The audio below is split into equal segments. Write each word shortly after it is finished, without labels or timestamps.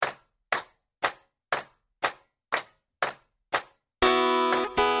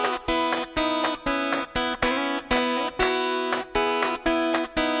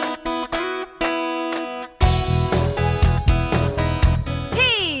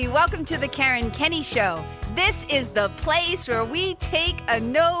Welcome to the Karen Kenny Show. This is the place where we take a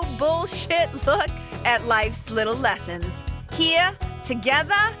no bullshit look at life's little lessons. Here,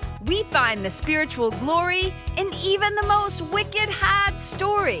 together, we find the spiritual glory in even the most wicked hard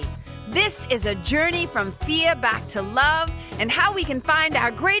story. This is a journey from fear back to love and how we can find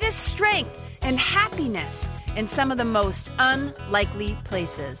our greatest strength and happiness in some of the most unlikely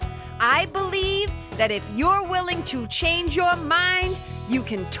places. I believe that if you're willing to change your mind, you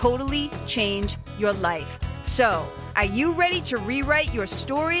can totally change your life. So, are you ready to rewrite your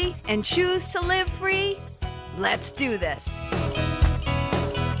story and choose to live free? Let's do this.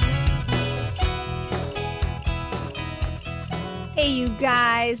 Hey, you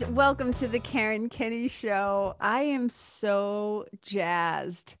guys, welcome to the Karen Kenny Show. I am so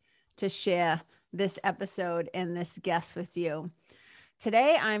jazzed to share this episode and this guest with you.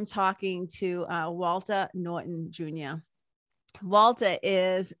 Today, I'm talking to Walter Norton Jr. Walter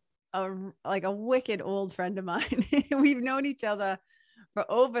is a wicked old friend of mine. We've known each other for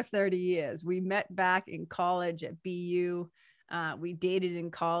over 30 years. We met back in college at BU. We dated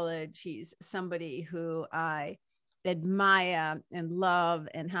in college. He's somebody who I admire and love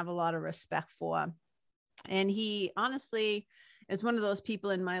and have a lot of respect for. And he honestly is one of those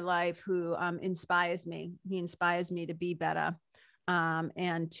people in my life who inspires me. He inspires me to be better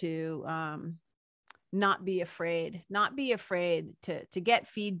and to not be afraid to get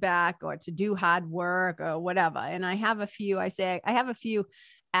feedback or to do hard work or whatever. And I have a few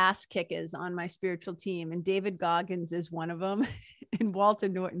ass kickers on my spiritual team, and David Goggins is one of them. And Walter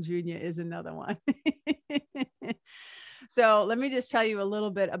Norton Jr. is another one. So let me just tell you a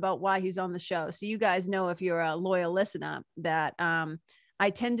little bit about why he's on the show. So you guys know, if you're a loyal listener, that I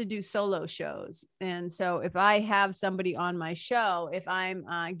tend to do solo shows. And so if I have somebody on my show, if I'm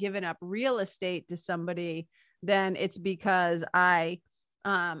giving up real estate to somebody, then it's because I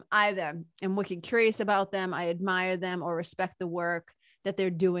either am wicked curious about them, I admire them, or respect the work that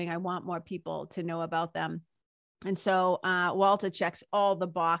they're doing. I want more people to know about them. And so Walter checks all the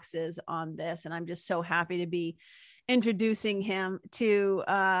boxes on this. And I'm just so happy to be introducing him to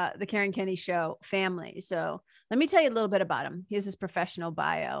the Karen Kenny Show family. So let me tell you a little bit about him. Here's his professional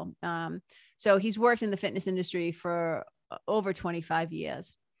bio. So he's worked in the fitness industry for over 25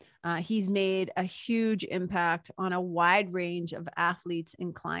 years. He's made a huge impact on a wide range of athletes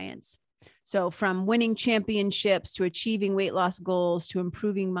and clients. So from winning championships to achieving weight loss goals to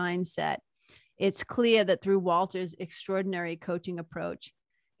improving mindset, it's clear that through Walter's extraordinary coaching approach,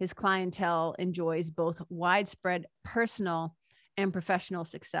 his clientele enjoys both widespread personal and professional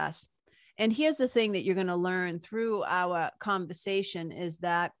success. And here's the thing that you're going to learn through our conversation is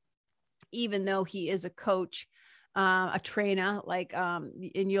that even though he is a coach, a trainer, like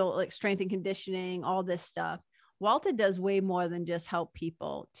strength and conditioning, all this stuff, Walter does way more than just help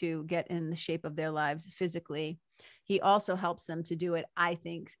people to get in the shape of their lives physically. He also helps them to do it, I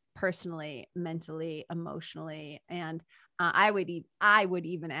think, personally, mentally, emotionally, and I would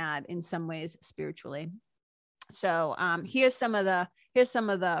even add in some ways spiritually. So here's some of the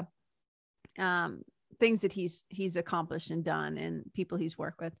things that he's accomplished and done, and people he's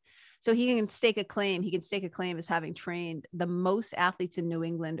worked with. So he can stake a claim as having trained the most athletes in New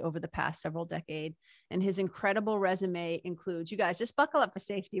England over the past several decades. And his incredible resume includes, you guys just buckle up for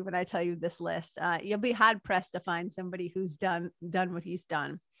safety when I tell you this list. You'll be hard pressed to find somebody who's done what he's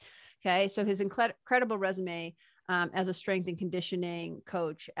done. Okay. So his incredible resume as a strength and conditioning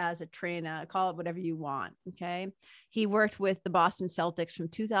coach, as a trainer, call it whatever you want. Okay. He worked with the Boston Celtics from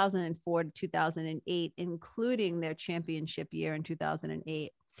 2004 to 2008, including their championship year in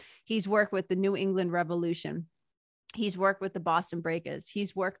 2008. He's worked with the New England Revolution. He's worked with the Boston Breakers.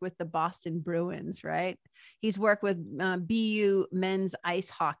 He's worked with the Boston Bruins, right? He's worked with BU men's ice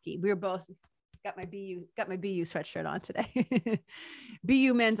hockey. We were both got my BU sweatshirt on today.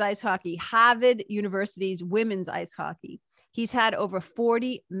 BU men's ice hockey, Harvard University's women's ice hockey. He's had over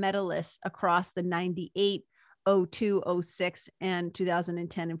 40 medalists across the 98, 02, 06, and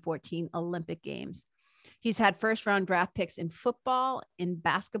 2010 and 14 Olympic Games. He's had first round draft picks in football, in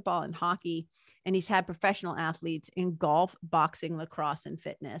basketball, and hockey. And he's had professional athletes in golf, boxing, lacrosse, and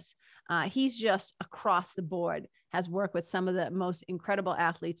fitness. He's just across the board, has worked with some of the most incredible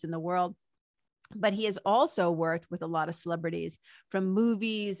athletes in the world. But he has also worked with a lot of celebrities from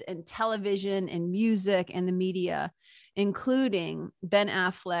movies and television and music and the media, including Ben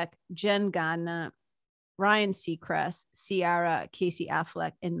Affleck, Jen Gardner, Ryan Seacrest, Ciara, Casey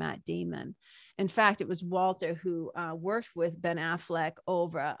Affleck, and Matt Damon. In fact, it was Walter who worked with Ben Affleck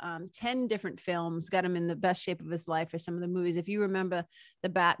over 10 different films, got him in the best shape of his life for some of the movies. If you remember the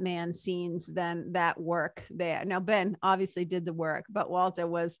Batman scenes, then that work there. Now, Ben obviously did the work, but Walter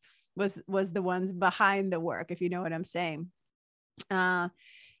was the ones behind the work, if you know what I'm saying.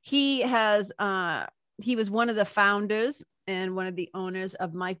 He was one of the founders and one of the owners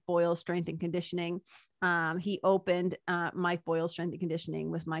of Mike Boyle Strength and Conditioning. He opened Mike Boyle Strength and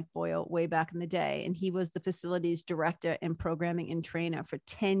Conditioning with Mike Boyle way back in the day. And he was the facilities director and programming and trainer for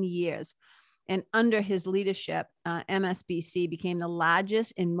 10 years. And under his leadership, MSBC became the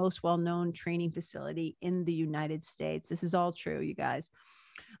largest and most well-known training facility in the United States. This is all true, you guys.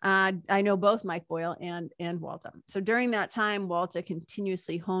 I know both Mike Boyle and Walter. So during that time, Walter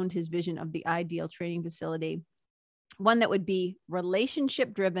continuously honed his vision of the ideal training facility, one that would be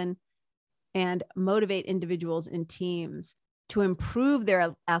relationship driven and motivate individuals and teams to improve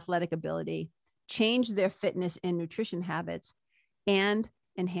their athletic ability, change their fitness and nutrition habits, and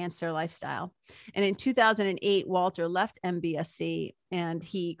enhance their lifestyle. And in 2008, Walter left MBSC and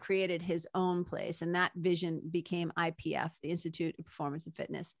he created his own place. And that vision became IPF, the Institute of Performance and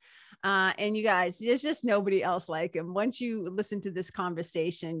Fitness. And you guys, there's just nobody else like him. Once you listen to this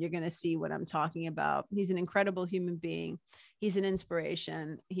conversation, you're going to see what I'm talking about. He's an incredible human being. He's an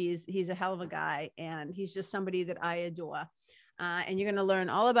inspiration. He's a hell of a guy. And he's just somebody that I adore. And you're going to learn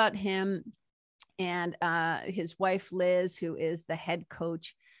all about him and his wife, Liz, who is the head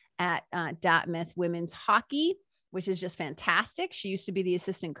coach at Dartmouth Women's Hockey, which is just fantastic. She used to be the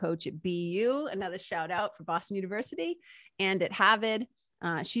assistant coach at BU, another shout out for Boston University, and at Harvard.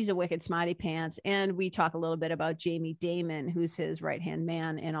 She's a wicked smarty pants. And we talk a little bit about Jamie Damon, who's his right-hand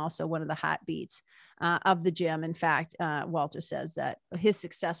man and also one of the heartbeats of the gym. In fact, Walter says that his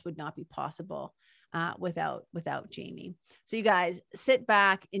success would not be possible without Jamie. So you guys sit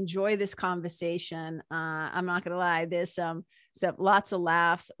back, enjoy this conversation. I'm not going to lie. There's some lots of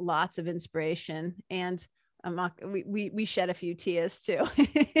laughs, lots of inspiration, and we shed a few tears too.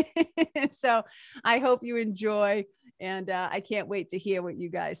 So I hope you enjoy, and I can't wait to hear what you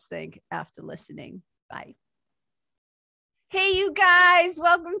guys think after listening. Bye. Hey, you guys,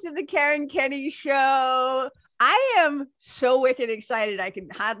 welcome to the Karen Kenny Show. I am so wicked excited. I can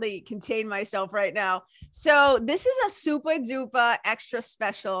hardly contain myself right now. So this is a super duper extra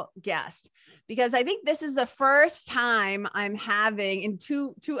special guest because I think this is the first time I'm having in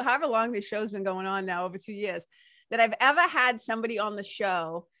two, however long this show's been going on now, over 2 years, that I've ever had somebody on the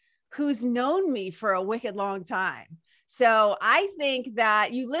show who's known me for a wicked long time. So I think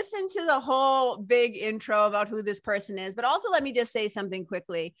that you listen to the whole big intro about who this person is, but also let me just say something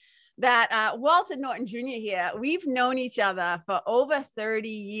quickly. That Walter Norton Jr. here, we've known each other for over 30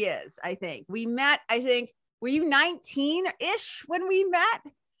 years, I think. We met, were you 19-ish when we met?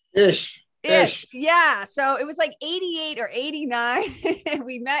 Ish. Yeah. So it was like 88 or 89.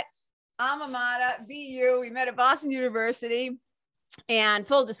 We met alma mater, BU. We met at Boston University. And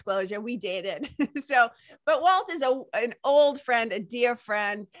full disclosure, we dated. But Walt is an old friend, a dear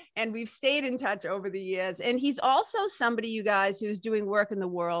friend, and we've stayed in touch over the years. And he's also somebody, you guys, who's doing work in the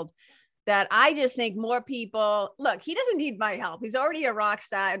world that I just think more people, look, he doesn't need my help. He's already a rock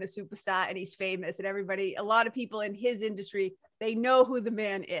star and a superstar, and he's famous, and everybody, a lot of people in his industry, they know who the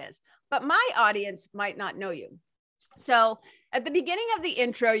man is. But my audience might not know you. So at the beginning of the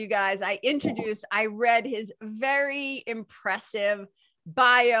intro, you guys, I read his very impressive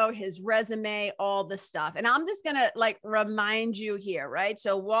bio, his resume, all the stuff. And I'm just going to remind you here, right?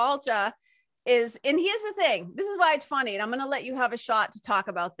 So Walter is, and here's the thing, this is why it's funny. And I'm going to let you have a shot to talk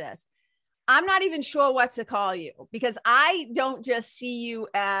about this. I'm not even sure what to call you because I don't just see you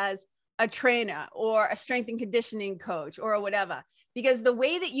as a trainer or a strength and conditioning coach or whatever, because the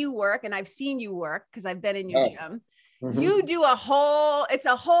way that you work, and I've seen you work because I've been in your gym, you do it's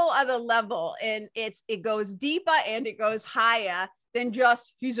a whole other level, and it goes deeper and it goes higher than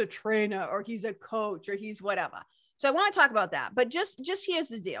just he's a trainer or he's a coach or he's whatever. So I want to talk about that, but just here's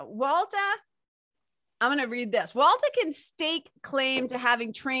the deal. Walter, I'm going to read this. Walter can stake claim to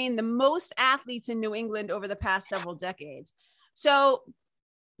having trained the most athletes in New England over the past several decades. So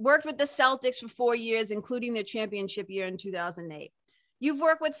worked with the Celtics for 4 years, including their championship year in 2008. You've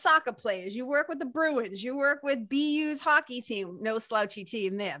worked with soccer players. You work with the Bruins. You work with BU's hockey team. No slouchy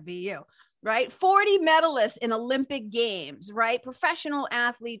team there, BU, right? 40 medalists in Olympic Games, right? Professional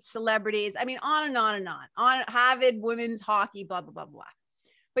athletes, celebrities. I mean, on and on and on. On Harvard women's hockey, blah, blah, blah, blah.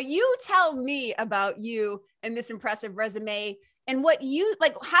 But you tell me about you and this impressive resume and what you,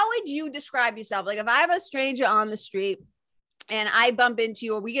 how would you describe yourself? Like if I have a stranger on the street and I bump into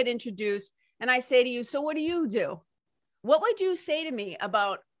you or we get introduced and I say to you, so what do you do? What would you say to me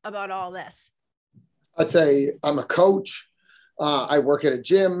about all this? I'd say I'm a coach. I work at a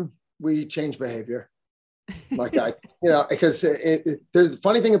gym. We change behavior. Like because there's the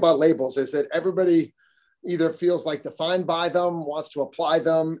funny thing about labels is that everybody either feels like defined by them, wants to apply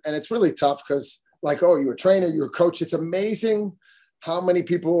them. And it's really tough because like, oh, you're a trainer, you're a coach. It's amazing how many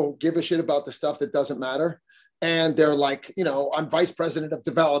people give a shit about the stuff that doesn't matter. And they're like, I'm vice president of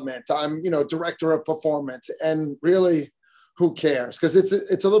development. I'm, director of performance. And really, who cares? Because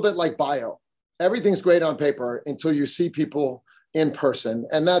it's a little bit like bio. Everything's great on paper until you see people in person.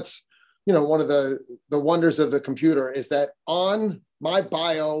 And that's, one of the wonders of the computer is that on my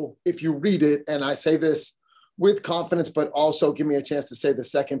bio, if you read it, and I say this with confidence, but also give me a chance to say the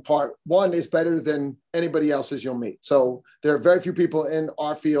second part, one is better than anybody else's you'll meet. So there are very few people in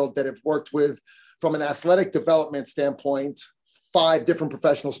our field that have worked with, from an athletic development standpoint, 5 different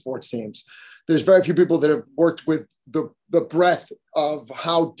professional sports teams. There's very few people that have worked with the breadth of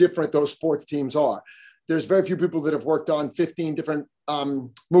how different those sports teams are. There's very few people that have worked on 15 different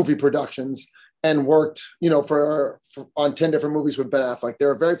movie productions and worked, on 10 different movies with Ben Affleck. There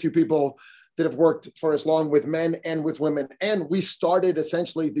are very few people that have worked for as long with men and with women. And we started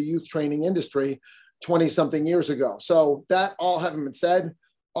essentially the youth training industry 20 something years ago. So that all having been said,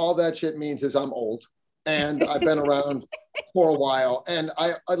 all that shit means is I'm old and I've been around for a while. And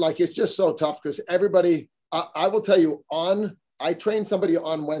I like, it's just so tough because everybody, I will tell you I trained somebody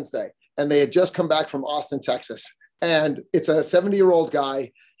on Wednesday and they had just come back from Austin, Texas. And it's a 70-year-old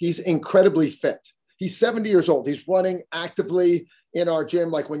guy. He's incredibly fit. He's 70 years old. He's running actively in our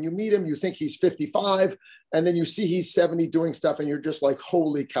gym. Like when you meet him, you think he's 55 and then you see he's 70 doing stuff and you're just like,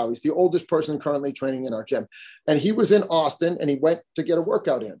 holy cow, he's the oldest person currently training in our gym. And he was in Austin and he went to get a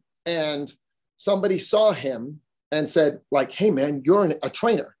workout in. And somebody saw him and said like, hey man, you're a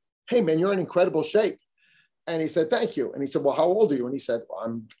trainer. Hey man, you're in incredible shape. And he said, thank you. And he said, well, how old are you? And he said,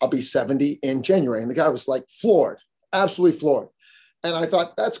 well, I'll be 70 in January. And the guy was like floored, absolutely floored. And I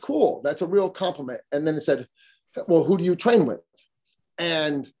thought, that's cool. That's a real compliment. And then he said, well, who do you train with?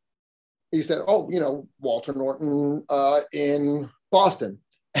 And he said, oh, Walter Norton in Boston.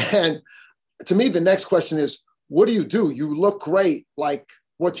 And to me, the next question is, what do? You look great. Like,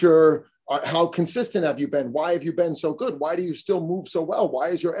 how consistent have you been? Why have you been so good? Why do you still move so well? Why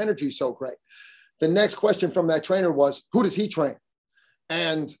is your energy so great? The next question from that trainer was, who does he train?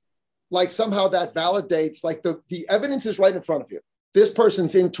 And like somehow that validates, like the evidence is right in front of you. This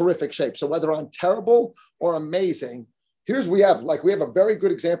person's in terrific shape. So whether I'm terrible or amazing, we have a very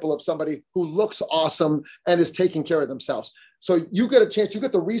good example of somebody who looks awesome and is taking care of themselves. So you get a chance, you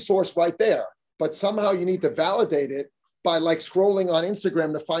get the resource right there, but somehow you need to validate it by like scrolling on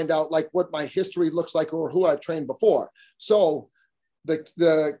Instagram to find out like what my history looks like or who I've trained before. So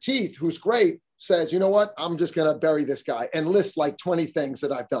the Keith, who's great, says, you know what, I'm just going to bury this guy and list like 20 things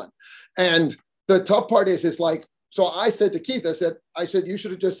that I've done. And the tough part is like, so I said to Keith, I said, you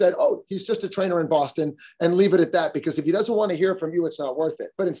should have just said, oh, he's just a trainer in Boston and leave it at that. Because if he doesn't want to hear from you, it's not worth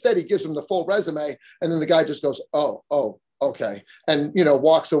it. But instead he gives him the full resume. And then the guy just goes, oh, okay. And,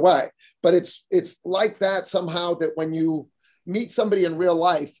 walks away. But it's like that somehow that when you meet somebody in real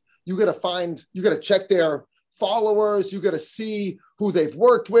life, you got to check their followers. You got to see who they've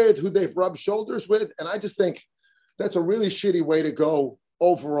worked with, who they've rubbed shoulders with. And I just think that's a really shitty way to go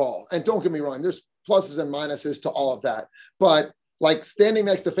overall. And don't get me wrong, there's pluses and minuses to all of that. But like standing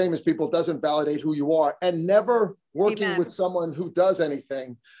next to famous people doesn't validate who you are, and never working Amen. with someone who does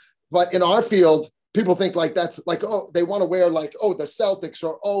anything. But in our field, people think like that's like, oh, they want to wear like, oh, the Celtics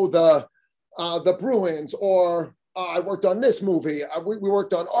or, oh, the Bruins, or I worked on this movie. We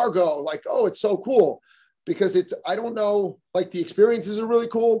worked on Argo. Like, oh, it's so cool. Because I don't know, like the experiences are really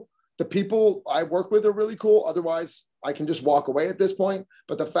cool. The people I work with are really cool. Otherwise, I can just walk away at this point.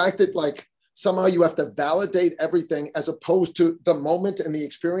 But the fact that like somehow you have to validate everything as opposed to the moment and the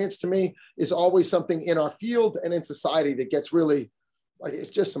experience, to me, is always something in our field and in society that gets really like, it's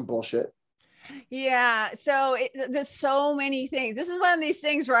just some bullshit. Yeah. So there's so many things. This is one of these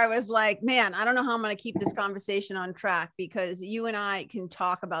things where I was like, man, I don't know how I'm going to keep this conversation on track, because you and I can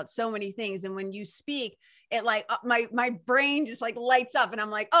talk about so many things. And when you speak, it like my brain just like lights up and I'm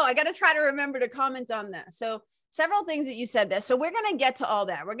like, oh, I got to try to remember to comment on this. So several things that you said there. So we're going to get to all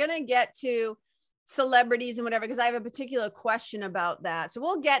that. We're going to get to celebrities and whatever, because I have a particular question about that. So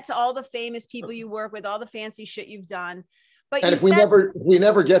we'll get to all the famous people you work with, all the fancy shit you've done. But and if we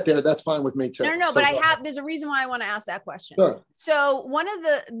never get there, that's fine with me too. No, but there's a reason why I want to ask that question. Sure. So one of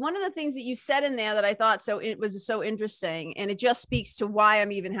the things that you said in there that I thought it was so interesting, and it just speaks to why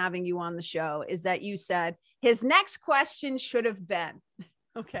I'm even having you on the show, is that you said his next question should have been,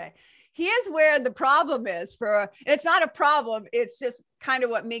 okay. here's where the problem is it's not a problem. It's just kind of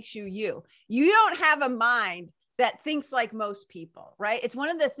what makes you you. You don't have a mind that thinks like most people, right? It's one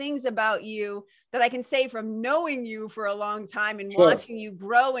of the things about you that I can say from knowing you for a long time and watching you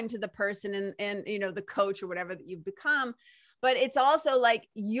grow into the person and the coach or whatever that you've become. But it's also like,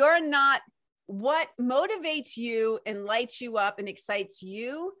 you're not, what motivates you and lights you up and excites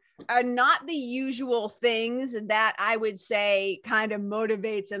you are not the usual things that I would say kind of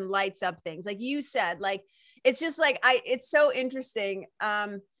motivates and lights up things. Like you said, like, it's just like, it's so interesting.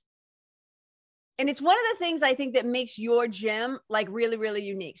 And it's one of the things I think that makes your gym like really, really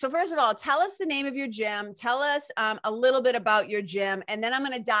unique. So first of all, tell us the name of your gym. Tell us a little bit about your gym. And then I'm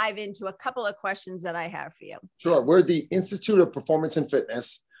going to dive into a couple of questions that I have for you. Sure. We're the Institute of Performance and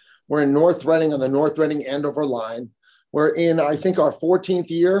Fitness. We're in North Reading on the North Reading Andover line. We're in, I think, our 14th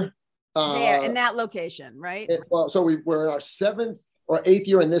year. There, in that location, right? So we're in our 7th or 8th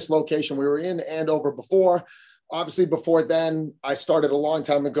year in this location. We were in Andover before. Obviously, before then, I started a long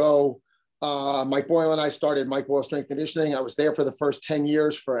time ago. Mike Boyle and I started Mike Boyle Strength Conditioning. I was there for the first 10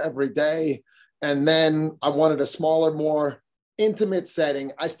 years for every day. And then I wanted a smaller, more intimate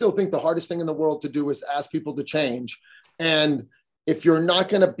setting. I still think the hardest thing in the world to do is ask people to change. And if you're not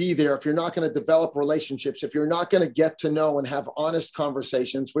going to be there, if you're not going to develop relationships, if you're not going to get to know and have honest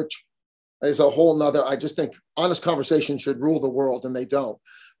conversations, which is a whole nother, I just think honest conversations should rule the world, and they don't.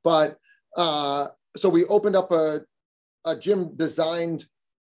 But so we opened up a gym designed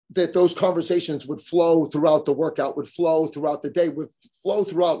that those conversations would flow throughout the workout, would flow throughout the day, would flow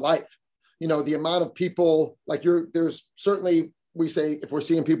throughout life. The amount of people, like there's certainly, we say if we're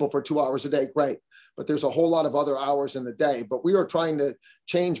seeing people for 2 hours a day, great. But there's a whole lot of other hours in the day. But we are trying to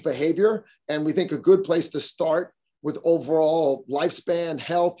change behavior. And we think a good place to start with overall lifespan,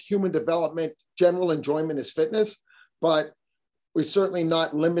 health, human development, general enjoyment is fitness. But we're certainly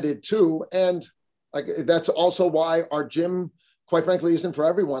not limited to. And like that's also why our gym, quite frankly, isn't for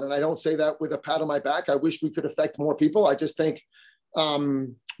everyone. And I don't say that with a pat on my back. I wish we could affect more people. I just think,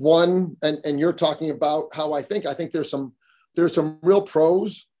 one, and you're talking about how I think there's some real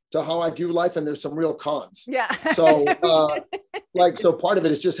pros to how I view life, and there's some real cons. Yeah. So so part of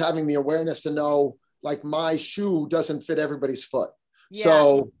it is just having the awareness to know, like, my shoe doesn't fit everybody's foot. Yeah.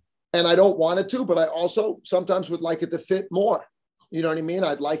 So, and I don't want it to, but I also sometimes would like it to fit more. You know what I mean?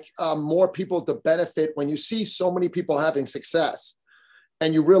 I'd like more people to benefit. When you see so many people having success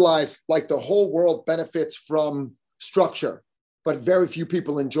and you realize like the whole world benefits from structure, but very few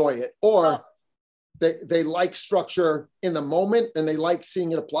people enjoy it, or they like structure in the moment and they like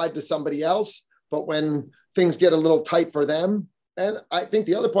seeing it applied to somebody else. But when things get a little tight for them, and I think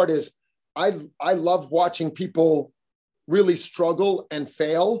the other part is I love watching people really struggle and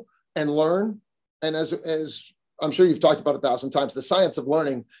fail and learn. And as I'm sure you've talked about 1,000 times, the science of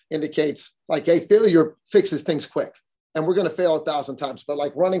learning indicates like a failure fixes things quick. And we're going to fail 1,000 times, but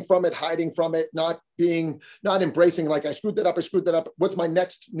like running from it, hiding from it, not embracing, like I screwed that up. What's my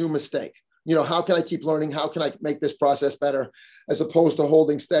next new mistake? How can I keep learning? How can I make this process better, as opposed to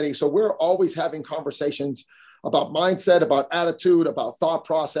holding steady? So we're always having conversations about mindset, about attitude, about thought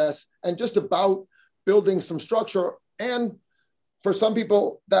process, and just about building some structure. And for some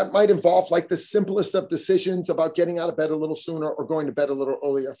people, that might involve like the simplest of decisions about getting out of bed a little sooner or going to bed a little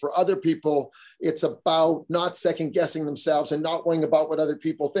earlier. For other people, it's about not second guessing themselves and not worrying about what other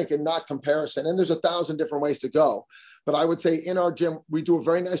people think, and not comparison. And there's 1,000 different ways to go. But I would say in our gym, we do a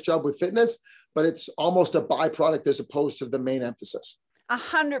very nice job with fitness, but it's almost a byproduct as opposed to the main emphasis.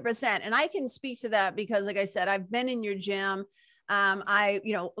 100%. And I can speak to that because, like I said, I've been in your gym. I,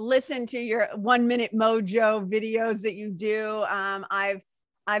 listen to your 1 Minute Mojo videos that you do.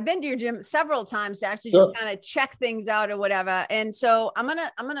 I've been to your gym several times to actually just kind of check things out or whatever. And so I'm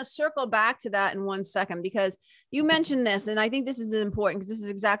going to circle back to that in 1 second, because you mentioned this, and I think this is important because this is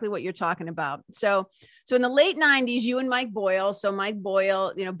exactly what you're talking about. So in the late 90s, you and Mike Boyle, so Mike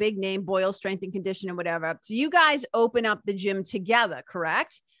Boyle, big name, Boyle Strength and Conditioning, whatever. So you guys open up the gym together,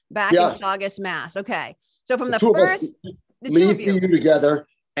 correct? Back in Saugus, Mass. Okay. So from the first, leave BU together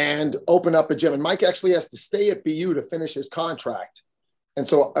and open up a gym. And Mike actually has to stay at BU to finish his contract. And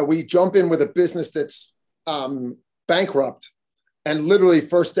so we jump in with a business that's bankrupt. And literally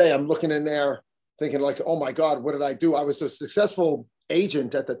first day, I'm looking in there thinking like, oh my God, what did I do? I was a successful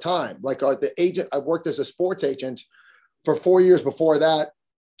agent at the time. Like the agent, I worked as a sports agent for 4 years before that.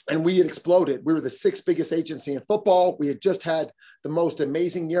 And we had exploded. We were the 6th biggest agency in football. We had just had the most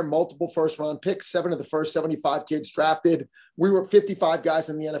amazing year, multiple first round picks, 7 of the first 75 kids drafted. We were 55 guys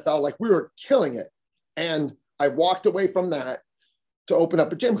in the NFL. Like we were killing it. And I walked away from that to open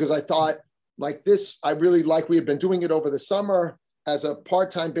up a gym because I thought like this, I really like, we had been doing it over the summer. as a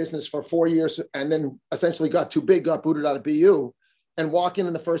part-time business for 4 years, and then essentially got too big, got booted out of BU, and walk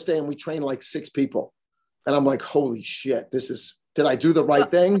in the first day and we train like 6 people. And I'm like, holy shit, did I do the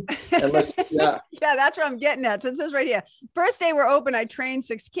right thing? And yeah, that's what I'm getting at. So it says right here, first day we're open, I trained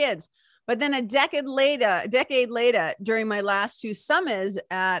 6 kids. But then a decade later, during my last 2 summers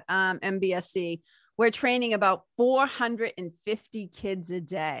at MBSC, we're training about 450 kids a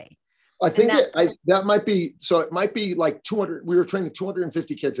day. I think that might be, so it might be like 200. We were training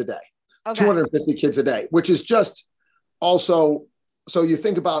 250 kids a day, okay. 250 kids a day, which is just also, so you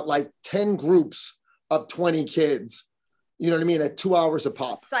think about like 10 groups of 20 kids, you know what I mean? At 2 hours a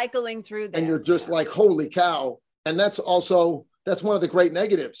pop. Cycling through there. And you're just like, holy cow. And that's one of the great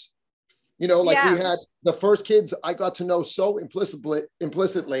negatives. You know, like we had the first kids I got to know so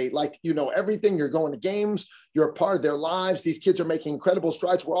implicitly, like, you know, everything, you're going to games, you're a part of their lives. These kids are making incredible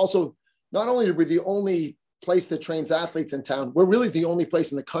strides. We're also, not only are we the only place that trains athletes in town, we're really the only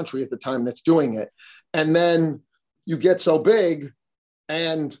place in the country at the time that's doing it. And then you get so big,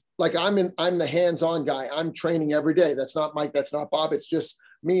 and like, I'm the hands-on guy. I'm training every day. That's not Mike. That's not Bob. It's just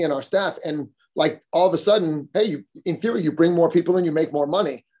me and our staff. And like, all of a sudden, hey, in theory, you bring more people in, you make more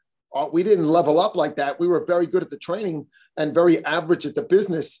money. We didn't level up like that. We were very good at the training and very average at the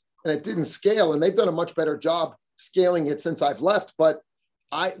business, and it didn't scale. And they've done a much better job scaling it since I've left. But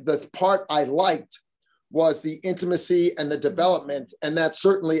the part I liked was the intimacy and the development. And that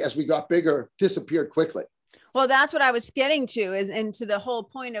certainly, as we got bigger, disappeared quickly. Well, that's what I was getting to, and to the whole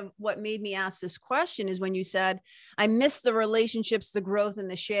point of what made me ask this question is when you said, I miss the relationships, the growth, and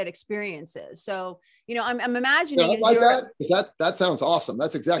the shared experiences. So, you know, I'm imagining that sounds awesome.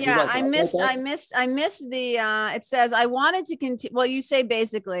 That's exactly right. I miss the, it says, I wanted to continue. Well, you say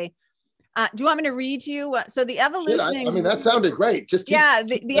basically, do you want me to read to you? So the evolution. I mean, that sounded great. Just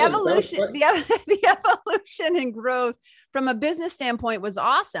the evolution, the evolution and growth from a business standpoint was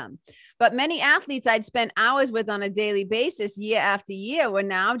awesome. But many athletes I'd spent hours with on a daily basis, year after year, were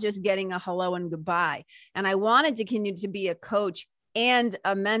now just getting a hello and goodbye. And I wanted to continue to be a coach and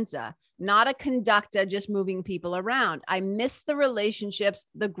a mentor, not a conductor, just moving people around. I miss the relationships,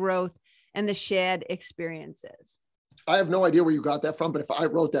 the growth, and the shared experiences. I have no idea where you got that from, but if I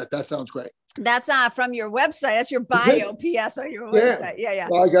wrote that, that sounds great. That's from your website. That's your bio PS on your website. Yeah.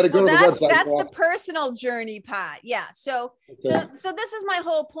 Well, I got to go to the website. That's the personal journey part. Yeah. So this is my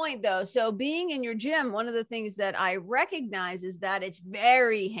whole point though. So being in your gym, one of the things that I recognize is that it's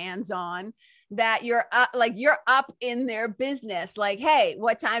very hands-on, that you're up in their business. Like, hey,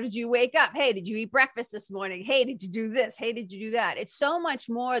 what time did you wake up? Hey, did you eat breakfast this morning? Hey, did you do this? Hey, did you do that? It's so much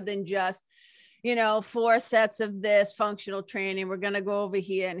more than just, you know, 4 sets of this functional training. We're going to go over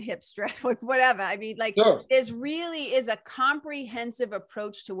here and hip stretch, like whatever. I mean, like, there's really is a comprehensive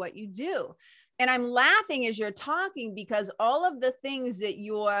approach to what you do. And I'm laughing as you're talking because all of the things that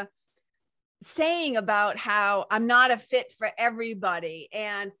you're saying about how I'm not a fit for everybody.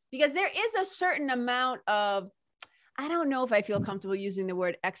 And because there is a certain amount of, I don't know if I feel comfortable using the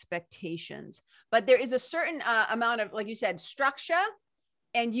word expectations, but there is a certain amount of, like you said, structure.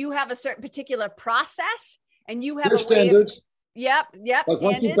 And you have a certain particular process, and you have standards. Yep. Like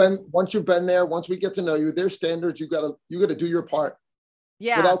once you've been there, once we get to know you, there's standards. You got to do your part.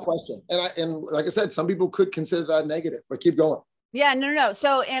 Yeah, without question. And like I said, some people could consider that negative, but keep going. Yeah, no.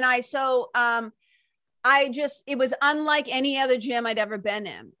 So it was unlike any other gym I'd ever been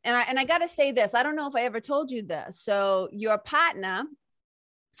in, and I got to say this. I don't know if I ever told you this. So your partner,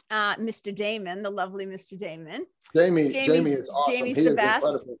 Mr. Damon, the lovely Mr. Damon. Jamie is awesome. Jamie's the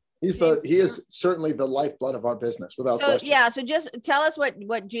best. He is certainly the lifeblood of our business, without question. Yeah. So just tell us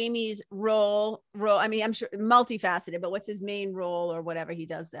what Jamie's role. I mean, I'm sure multifaceted, but what's his main role or whatever he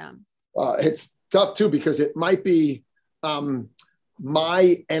does then? It's tough too, because it might be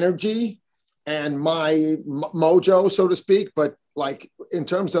my energy and my mojo, so to speak. But like in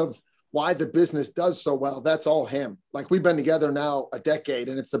terms of why the business does so well, that's all him. Like, we've been together now a decade,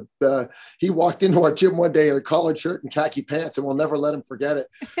 and it's he walked into our gym one day in a collared shirt and khaki pants, and we'll never let him forget it.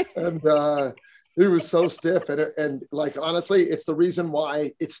 And he was so stiff. And like, honestly, it's the reason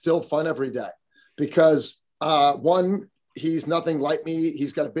why it's still fun every day, because one, he's nothing like me.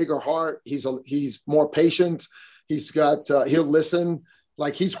 He's got a bigger heart. He's more patient. He'll listen.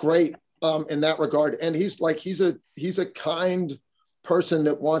 Like, he's great in that regard. And he's a kind person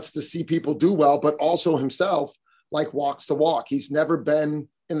that wants to see people do well, but also himself like walks the walk. He's never been,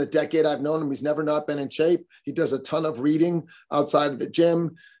 in the decade I've known him, he's never not been in shape. He does a ton of reading outside of the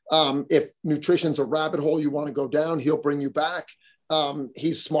gym. If nutrition's a rabbit hole you want to go down, he'll bring you back.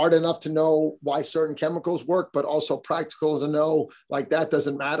 He's smart enough to know why certain chemicals work, but also practical to know like that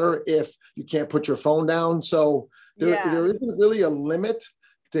doesn't matter if you can't put your phone down. So there isn't really a limit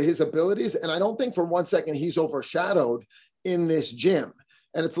to his abilities. And I don't think for one second he's overshadowed in this gym.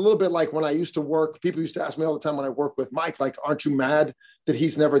 And it's a little bit like when I used to work, people used to ask me all the time when I work with Mike, like, aren't you mad that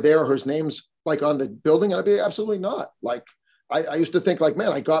he's never there or his name's like on the building? And I'd be absolutely not. Like, I used to think like,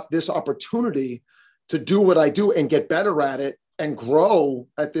 man, I got this opportunity to do what I do and get better at it and grow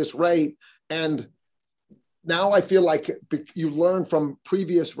at this rate. And now I feel like you learn from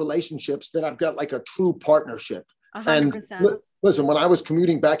previous relationships that I've got like a true partnership. 100%. And listen, when I was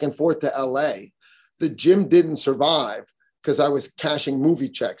commuting back and forth to LA, the gym didn't survive because I was cashing movie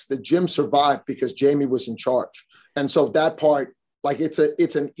checks. The gym survived because Jamie was in charge. And so that part, like it's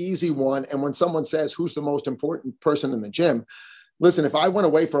an easy one. And when someone says, who's the most important person in the gym? Listen, if I went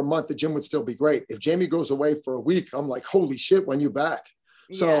away for a month, the gym would still be great. If Jamie goes away for a week, I'm like, holy shit, when you back?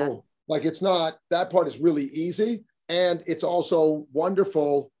 Yeah. So like, it's not, that part is really easy. And it's also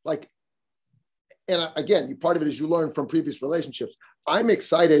wonderful. Like, and again, part of it is you learn from previous relationships. I'm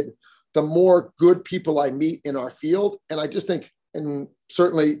excited the more good people I meet in our field. And I just think, and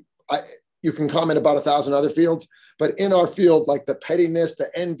certainly you can comment about 1,000 other fields, but in our field, like the pettiness, the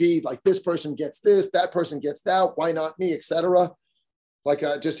envy, like this person gets this, that person gets that, why not me, etc. Like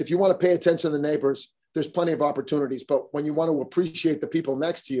just if you want to pay attention to the neighbors, there's plenty of opportunities. But when you want to appreciate the people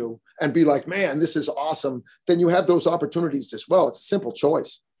next to you and be like, man, this is awesome, then you have those opportunities as well. It's a simple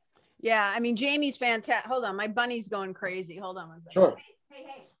choice. Yeah. I mean, Jamie's fantastic. Hold on. My bunny's going crazy. Hold on one second. Sure.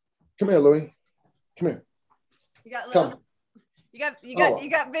 Hey. Come here, Louie. Come here. You got Lou? Come. You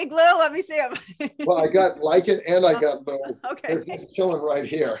got Big Lou? Let me see him. Well, I got Lycan and I got Lou. Okay. They're just chilling right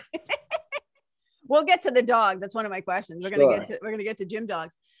here. We'll get to the dogs. That's one of my questions. We're gonna get to gym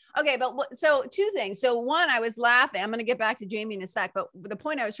dogs. Okay, but so two things. So one, I was laughing. I'm gonna get back to Jamie in a sec, but the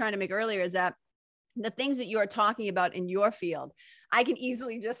point I was trying to make earlier is that the things that you are talking about in your field, I can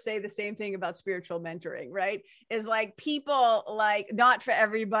easily just say the same thing about spiritual mentoring, right? Is like people like not for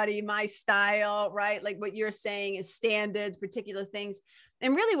everybody, my style, right? Like what you're saying is standards, particular things.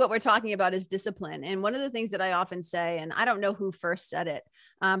 And really what we're talking about is discipline. And one of the things that I often say, and I don't know who first said it,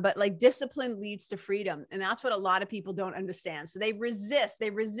 but like discipline leads to freedom. And that's what a lot of people don't understand. So they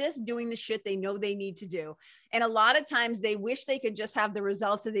resist doing the shit they know they need to do. And a lot of times they wish they could just have the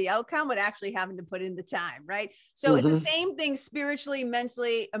results of the outcome without actually having to put in the time, right? So it's the same thing spiritually,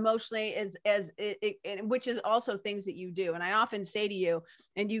 mentally, emotionally, which is also things that you do. And I often say to you,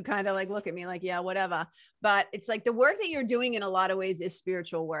 and you kind of like look at me like, yeah, whatever. But it's like the work that you're doing in a lot of ways is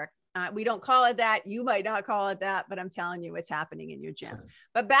spiritual work. We don't call it that. You might not call it that, but I'm telling you, it's happening in your gym.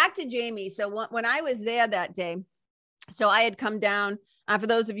 But back to Jamie. So when I was there that day, so I had come down, for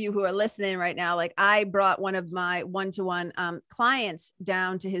those of you who are listening right now, like I brought one of my one-to-one clients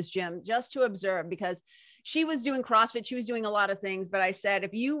down to his gym just to observe, because she was doing CrossFit. She was doing a lot of things, but I said,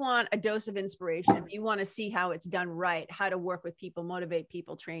 if you want a dose of inspiration, if you want to see how it's done right, how to work with people, motivate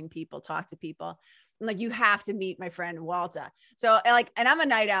people, train people, talk to people, like you have to meet my friend Walter. So like, and I'm a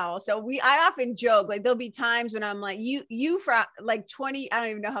night owl. So I often joke, like there'll be times when I'm like, you for like 20, I don't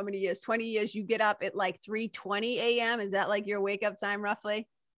even know how many years, 20 years, you get up at like 3:20 a.m. Is that like your wake up time roughly?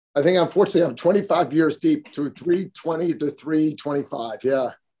 I think unfortunately I'm 25 years deep through 3:20 to 3:25. Yeah.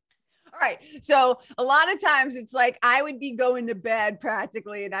 All right. So a lot of times it's like, I would be going to bed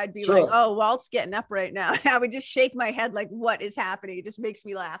practically and I'd be like, oh, Walt's getting up right now. I would just shake my head like, what is happening? It just makes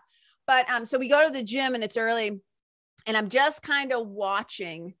me laugh. But so we go to the gym and it's early and I'm just kind of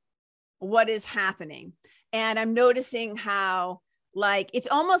watching what is happening. And I'm noticing how like, it's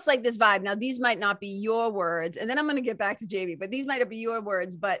almost like this vibe. Now, these might not be your words. And then I'm going to get back to Jamie, but these might not be your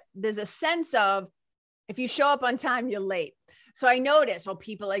words, but there's a sense of if you show up on time, you're late. So I notice,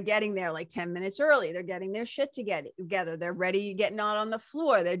 people are getting there like 10 minutes early. They're getting their shit together. They're ready, getting out on the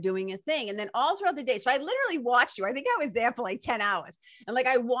floor. They're doing a thing. And then all throughout the day. So I literally watched you. I think I was there for like 10 hours. And like,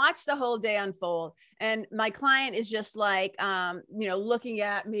 I watched the whole day unfold. And my client is just like, looking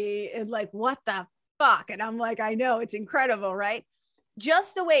at me and like, what the fuck? And I'm like, I know, it's incredible, right?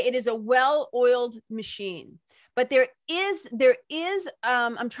 Just the way it is a well-oiled machine. But there is,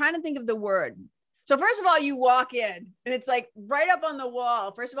 I'm trying to think of the word. So first of all, you walk in and it's like right up on the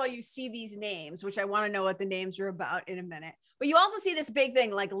wall. First of all, you see these names, which I want to know what the names are about in a minute. But you also see this big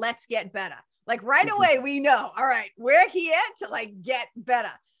thing like, let's get better. Like right away, we know, all right, we're here to like get better.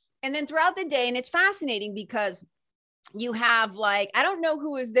 And then throughout the day, and it's fascinating because you have like, I don't know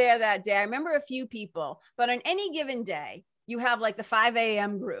who was there that day. I remember a few people, but on any given day, you have like the 5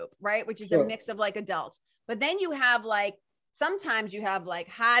 a.m. group, right? Which is a mix of like adults. But then you have like sometimes you have like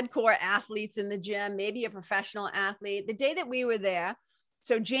hardcore athletes in the gym, maybe a professional athlete. The day that we were there,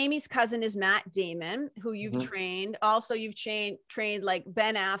 so Jamie's cousin is Matt Damon, who you've trained. Also, you've trained like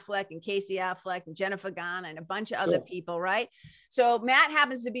Ben Affleck and Casey Affleck and Jennifer Garner and a bunch of other people, right? So Matt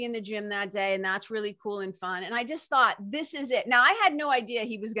happens to be in the gym that day, and that's really cool and fun. And I just thought, this is it. Now, I had no idea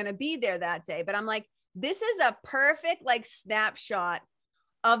he was going to be there that day, but I'm like, this is a perfect like snapshot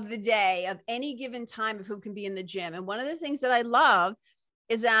of the day of any given time of who can be in the gym. And one of the things that I love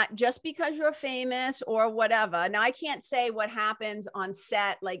is that just because you're famous or whatever, now I can't say what happens on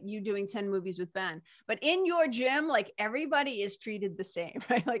set, like you doing 10 movies with Ben, but in your gym, like everybody is treated the same,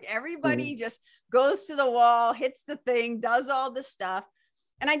 right? Like everybody just goes to the wall, hits the thing, does all this stuff.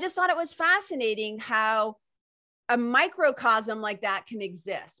 And I just thought it was fascinating how a microcosm like that can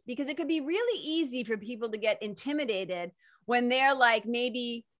exist, because it could be really easy for people to get intimidated when they're like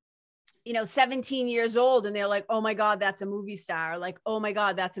maybe 17 years old and they're like, oh my God, that's a movie star. Or like, oh my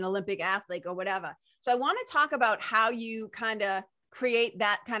God, that's an Olympic athlete or whatever. So I want to talk about how you kind of create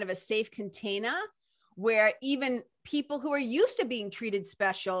that kind of a safe container where even people who are used to being treated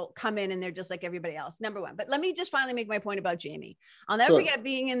special come in and they're just like everybody else. Number one. But let me just finally make my point about Jamie. I'll never forget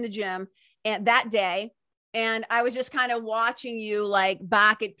being in the gym and that day. And I was just kind of watching you like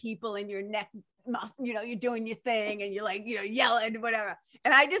back at people in your neck, you're doing your thing and you're like, yelling, whatever.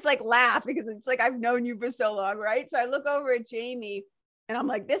 And I just like laugh because it's like, I've known you for so long. Right. So I look over at Jamie and I'm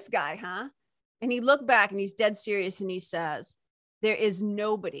like, this guy, huh? And he looked back and he's dead serious. And he says, there is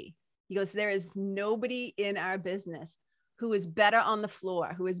nobody. He goes, there is nobody in our business who is better on the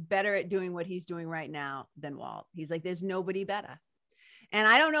floor, who is better at doing what he's doing right now than Walt. He's like, there's nobody better. And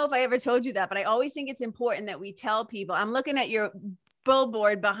I don't know if I ever told you that, but I always think it's important that we tell people. I'm looking at your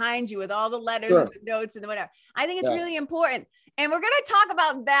billboard behind you with all the letters and the notes and whatever. I think it's really important. And we're going to talk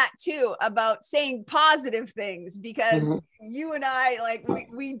about that too, about saying positive things, because you and I, like,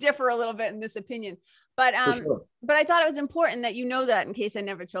 we differ a little bit in this opinion, but I thought it was important that you know that in case I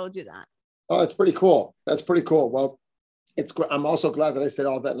never told you that. Oh, that's pretty cool. That's pretty cool. Well, I'm also glad that I said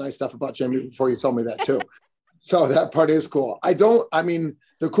all that nice stuff about Jamie before you told me that too. So that part is cool. The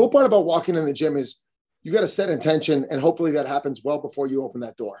cool part about walking in the gym is you got to set intention, and hopefully that happens well before you open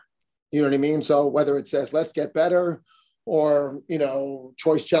that door. You know what I mean? So whether it says, let's get better, or,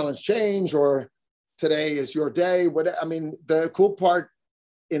 choice, challenge, change, or today is your day. The cool part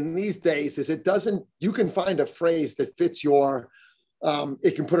in these days is you can find a phrase that fits your,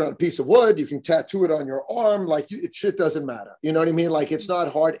 it can put it on a piece of wood. You can tattoo it on your arm. Shit doesn't matter. You know what I mean? Like, it's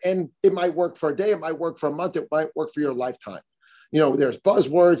not hard, and it might work for a day. It might work for a month. It might work for your lifetime. There's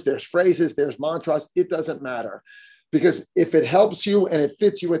buzzwords, there's phrases, there's mantras. It doesn't matter, because if it helps you and it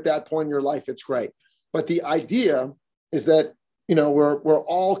fits you at that point in your life, it's great. But the idea is that, we're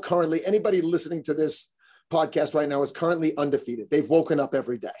all currently, anybody listening to this podcast right now is currently undefeated. They've woken up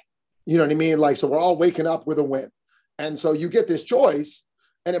every day. You know what I mean? So we're all waking up with a win. And so you get this choice,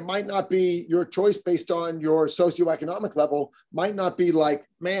 and it might not be your choice based on your socioeconomic level, might not be like,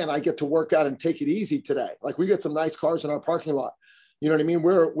 man, I get to work out and take it easy today. Like, we get some nice cars in our parking lot. You know what I mean?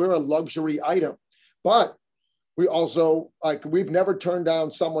 We're a luxury item, but we also, we've never turned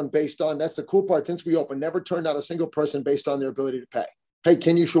down someone based on, that's the cool part. Since we opened, never turned down a single person based on their ability to pay. Hey,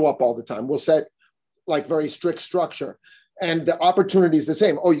 can you show up all the time? We'll set very strict structure, and the opportunity is the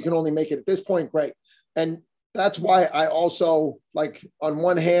same. Oh, you can only make it at this point. Great. And that's why I also, on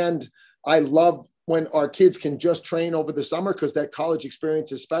one hand, I love when our kids can just train over the summer, because that college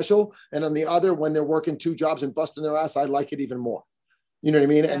experience is special. And on the other, when they're working 2 jobs and busting their ass, I like it even more. You know what I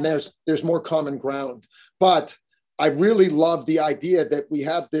mean? Yeah. And there's more common ground. But I really love the idea that we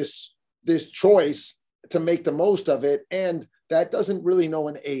have this choice to make the most of it. And that doesn't really know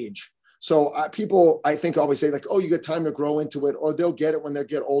an age. So people, I think, always say oh, you get time to grow into it, or they'll get it when they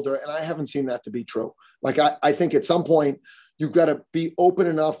get older. And I haven't seen that to be true. I think at some point you've got to be open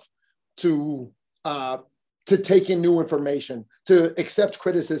enough to take in new information, to accept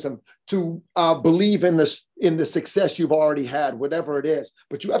criticism, to believe in the success you've already had, whatever it is.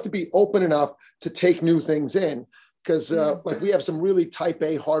 But you have to be open enough to take new things in, because we have some really type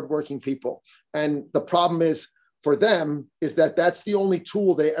A hardworking people. And the problem is, for them, is that's the only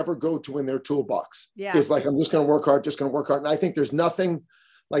tool they ever go to in their toolbox. Yeah. Is I'm just going to work hard, And I think there's nothing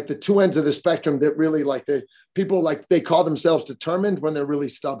like the two ends of the spectrum that really the people, they call themselves determined when they're really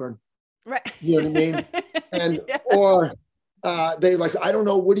stubborn. Right. You know what I mean? And, or they I don't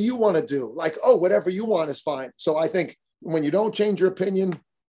know, what do you want to do? Oh, whatever you want is fine. So I think when you don't change your opinion,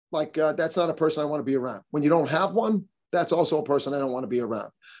 that's not a person I want to be around. When you don't have one, that's also a person I don't want to be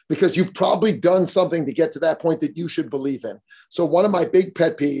around, because you've probably done something to get to that point that you should believe in. So one of my big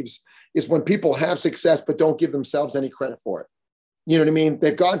pet peeves is when people have success, but don't give themselves any credit for it. You know what I mean?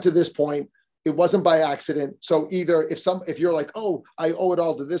 They've gotten to this point. It wasn't by accident. So either if you're like, oh, I owe it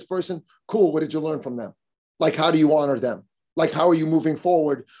all to this person, cool. What did you learn from them? Like, how do you honor them? Like, how are you moving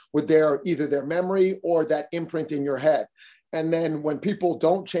forward with either their memory or that imprint in your head? And then when people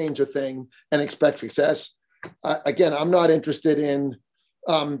don't change a thing and expect success, again, I'm not interested in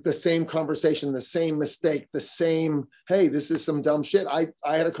the same conversation, the same mistake, the same, hey, this is some dumb shit. I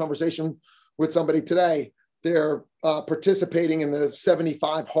had a conversation with somebody today. They're participating in the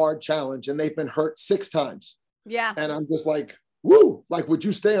 75 hard challenge and they've been hurt 6 times. Yeah. And I'm just like, woo, like, would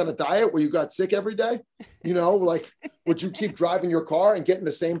you stay on a diet where you got sick every day? You know, like, would you keep driving your car and getting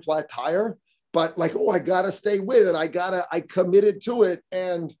the same flat tire? But like, oh, I got to stay with it. I committed to it.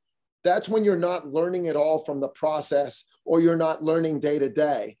 And that's when you're not learning it all from the process, or you're not learning day to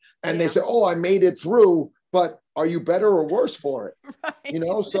day. And they say, oh, I made it through, but are you better or worse for it? Right. You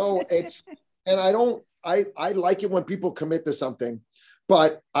know, so and I like it when people commit to something,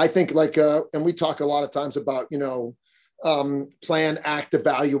 but I think like, and we talk a lot of times about, you know, plan, act,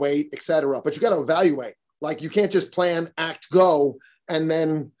 evaluate, et cetera, but you got to evaluate. Like, you can't just plan, act, go. And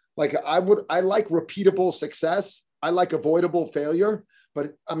then like, I like repeatable success. I like avoidable failure,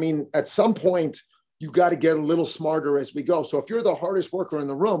 but I mean, at some point you got to get a little smarter as we go. So if you're the hardest worker in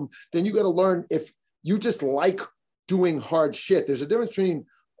the room, then you got to learn if you just like doing hard shit. There's a difference between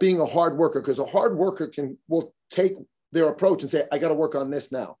being a hard worker, because a hard worker will take their approach and say, I got to work on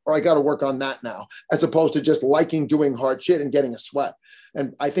this now, or I got to work on that now, as opposed to just liking doing hard shit and getting a sweat.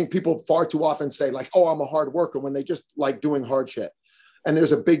 And I think people far too often say like, oh, I'm a hard worker, when they just like doing hard shit. And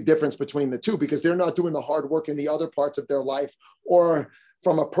there's a big difference between the two, because they're not doing the hard work in the other parts of their life, or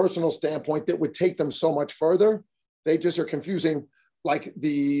from a personal standpoint that would take them so much further. They just are confusing like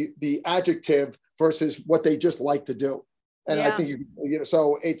the adjective versus what they just like to do. And I think, you know,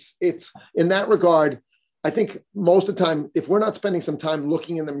 so it's in that regard, I think most of the time, if we're not spending some time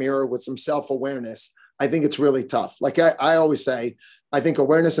looking in the mirror with some self-awareness, I think it's really tough. Like I always say, I think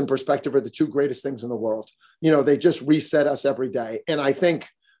awareness and perspective are the 2 greatest things in the world. You know, they just reset us every day. And I think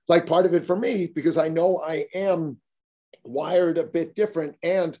like part of it for me, because I know I am wired a bit different,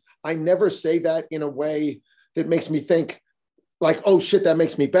 and I never say that in a way that makes me think like, oh shit, that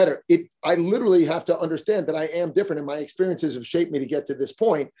makes me better. I literally have to understand that I am different, and my experiences have shaped me to get to this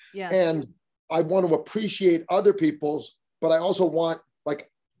point. Yeah. And I want to appreciate other people's, but I also want, like,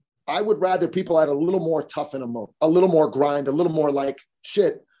 I would rather people had a little more tough in them, a little more grind, a little more like,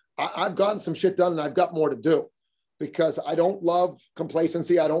 shit, I've gotten some shit done and I've got more to do, because I don't love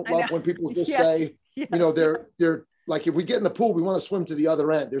complacency. I don't love when people just say, you know, they're like, if we get in the pool, we want to swim to the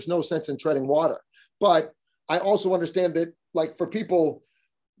other end. There's no sense in treading water. But I also understand that, like, for people,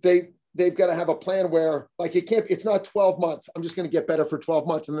 they've got to have a plan where, like, it's not 12 months. I'm just going to get better for 12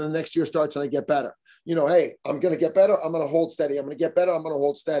 months. And then the next year starts and I get better. You know, hey, I'm going to get better. I'm going to hold steady. I'm going to get better. I'm going to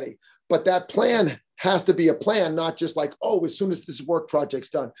hold steady. But that plan has to be a plan, not just like, oh, as soon as this work project's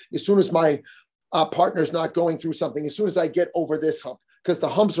done, as soon as my partner's not going through something, as soon as I get over this hump, because the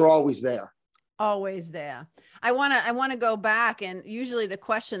humps are always there. Always there. I want to go back, and usually the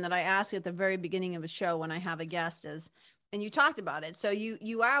question that I ask at the very beginning of a show when I have a guest is, and you talked about it, so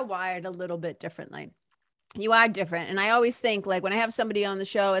you are wired a little bit differently. You are different. And I always think, like, when I have somebody on the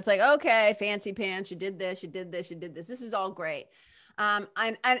show, it's like, okay, fancy pants, you did this, you did this, you did this. This is all great. And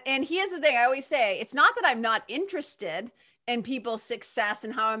here's the thing I always say, it's not that I'm not interested in people's success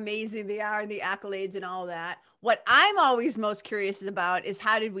and how amazing they are and the accolades and all that. What I'm always most curious about is,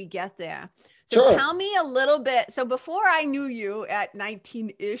 how did we get there? So sure. Tell me a little bit. So before I knew you at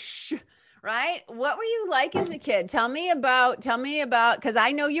 19-ish, right? What were you like as a kid? Tell me about, because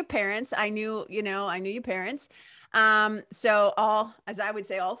I know your parents. I knew your parents. So as I would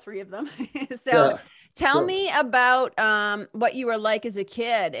say, all 3 of them. So yeah, tell sure. me about what you were like as a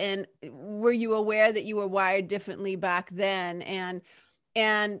kid, and were you aware that you were wired differently back then?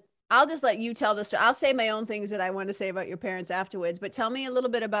 And I'll just let you tell the story. I'll say my own things that I want to say about your parents afterwards, but tell me a little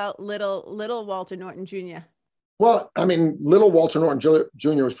bit about little Walter Norton Jr. Well, I mean, little Walter Norton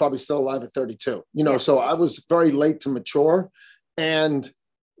Jr. was probably still alive at 32, you know, yeah. So I was very late to mature, and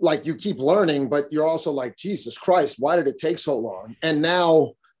like, you keep learning, but you're also like, Jesus Christ, why did it take so long? And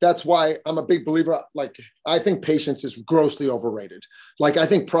now that's why I'm a big believer. Like, I think patience is grossly overrated. Like, I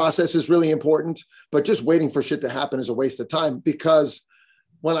think process is really important, but just waiting for shit to happen is a waste of time, because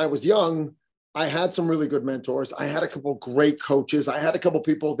when I was young, I had some really good mentors. I had a couple great coaches. I had a couple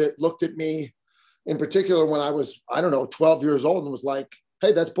people that looked at me in particular when I was, 12 years old, and was like,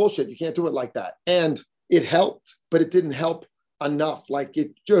 hey, that's bullshit. You can't do it like that. And it helped, but it didn't help enough. Like,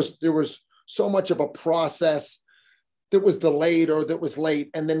 there was so much of a process that was delayed or that was late.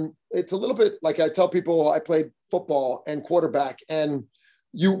 And then it's a little bit like I tell people, I played football and quarterback, and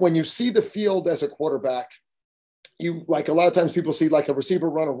when you see the field as a quarterback, you like a lot of times people see like a receiver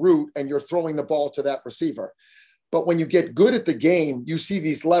run a route and you're throwing the ball to that receiver. But when you get good at the game, you see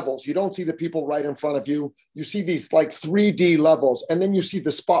these levels. You don't see the people right in front of you. You see these like 3D levels, and then you see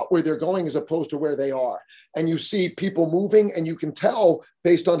the spot where they're going as opposed to where they are. And you see people moving, and you can tell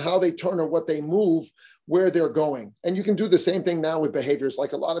based on how they turn or what they move, where they're going. And you can do the same thing now with behaviors.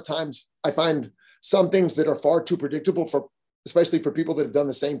 Like a lot of times I find some things that are far too predictable especially for people that have done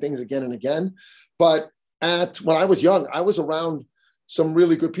the same things again and again. But when I was young, I was around some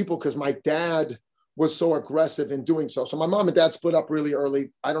really good people because my dad was so aggressive in doing so. So my mom and dad split up really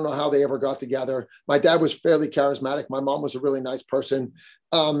early. I don't know how they ever got together. My dad was fairly charismatic. My mom was a really nice person.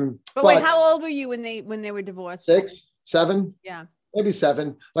 But wait, how old were you when they were divorced? 6, 7, yeah, maybe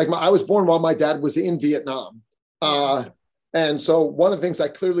 7. Like I was born while my dad was in Vietnam. And so one of the things I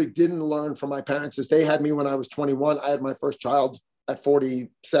clearly didn't learn from my parents is they had me when I was 21. I had my first child at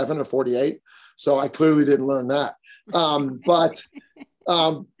 47 or 48. So I clearly didn't learn that. But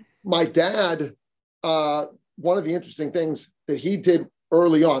my dad, one of the interesting things that he did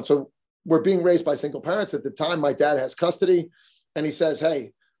early on, so we're being raised by single parents. At the time, my dad has custody, and he says,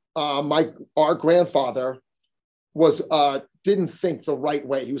 hey, our grandfather didn't think the right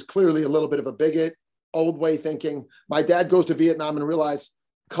way. He was clearly a little bit of a bigot, old way thinking. My dad goes to Vietnam and realized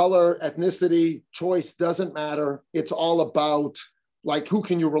color, ethnicity, choice doesn't matter. It's all about like, who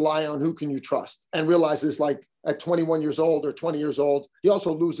can you rely on? Who can you trust? And realizes like at 21 years old or 20 years old, he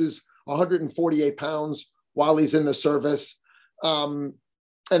also loses 148 pounds while he's in the service. And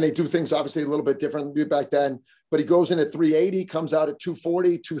they do things obviously a little bit differently back then, but he goes in at 380, comes out at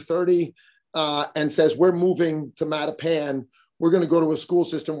 240, 230, and says, we're moving to Mattapan. We're going to go to a school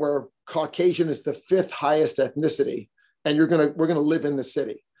system where Caucasian is the 5th highest ethnicity. And we're going to live in the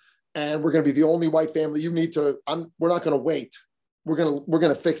city, and we're going to be the only white family. We're not going to wait. We're going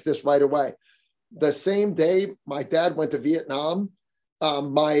to fix this right away. The same day my dad went to Vietnam,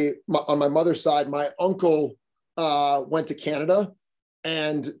 on my mother's side, my uncle went to Canada,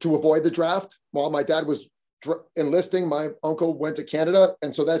 and to avoid the draft, while my dad was enlisting, my uncle went to Canada.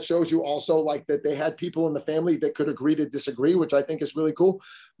 And so that shows you also like that they had people in the family that could agree to disagree, which I think is really cool.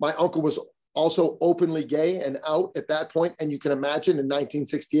 My uncle was also openly gay and out at that point. And you can imagine in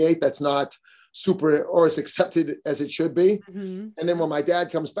 1968, that's not super or as accepted as it should be. Mm-hmm. And then when my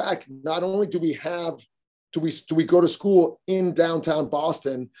dad comes back, not only do we go to school in downtown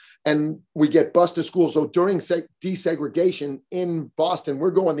Boston, and we get bused to school. So during desegregation in Boston,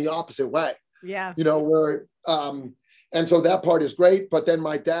 we're going the opposite way. Yeah. And so that part is great. But then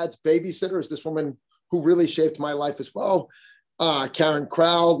my dad's babysitter is this woman who really shaped my life as well. Karen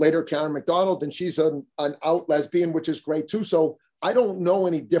Crowell, later Karen McDonald, and she's an out lesbian, which is great too. So I don't know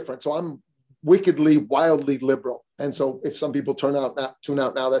any different. So I'm wickedly, wildly liberal. And so if some people tune out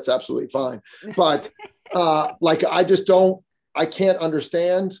now, that's absolutely fine. But I can't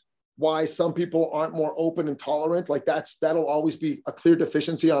understand why some people aren't more open and tolerant. Like that'll always be a clear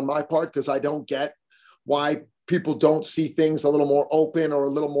deficiency on my part, because I don't get why people don't see things a little more open or a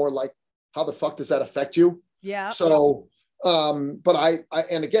little more like, how the fuck does that affect you? Yeah. So, but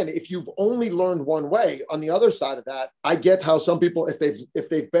and again, if you've only learned one way, on the other side of that, I get how some people, if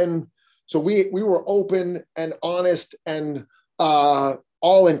they've been, so we were open and honest and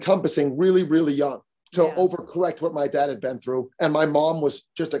all encompassing really, really young to overcorrect what my dad had been through. And my mom was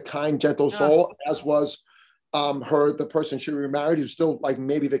just a kind, gentle soul, as was the person she remarried, who's still like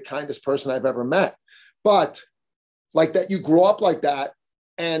maybe the kindest person I've ever met. But like that, you grow up like that,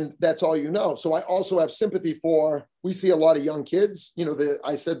 and that's all you know. So I also have sympathy we see a lot of young kids.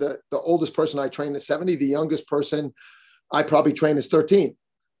 I said the oldest person I trained is 70. The youngest person I probably train is 13.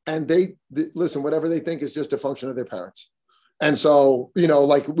 And they listen, whatever they think is just a function of their parents. And so,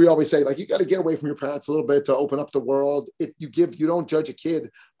 like we always say, like, you got to get away from your parents a little bit to open up the world. You don't judge a kid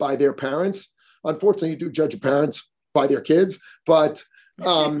by their parents. Unfortunately, you do judge your parents by their kids, but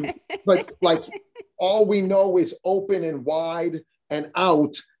like all we know is open and wide and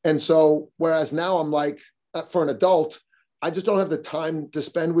out. And so, whereas now I'm like, for an adult, I just don't have the time to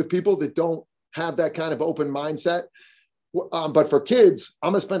spend with people that don't have that kind of open mindset. But for kids,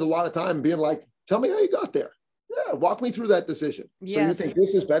 I'm gonna spend a lot of time being like, tell me how you got there. Yeah, walk me through that decision. Yes. So you think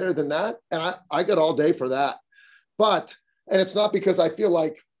this is better than that? And I got all day for that. And it's not because I feel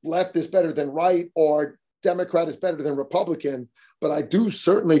like left is better than right or Democrat is better than Republican, but I do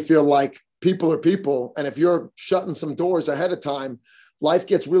certainly feel like people are people. And if you're shutting some doors ahead of time, life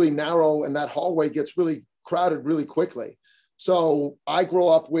gets really narrow and that hallway gets really crowded really quickly. So I grew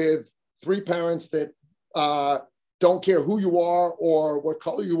up with 3 parents that don't care who you are or what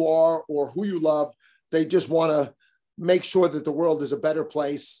color you are or who you love. They just want to make sure that the world is a better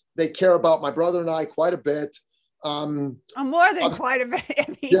place. They care about my brother and I quite a bit. More than quite a bit. I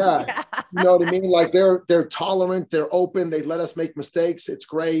mean, yeah. You know what I mean? Like they're tolerant, they're open, they let us make mistakes. It's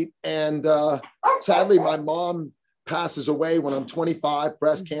great. And sadly, my mom passes away when I'm 25,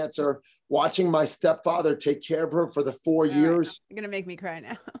 breast cancer. Watching my stepfather take care of her for the 4 years. Right. You're gonna make me cry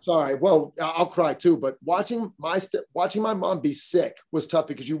now. Sorry. Well, I'll cry too. But watching my mom be sick was tough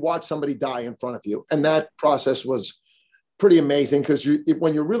because you watch somebody die in front of you, and that process was pretty amazing because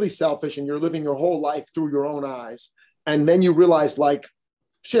when you're really selfish and you're living your whole life through your own eyes, and then you realize like,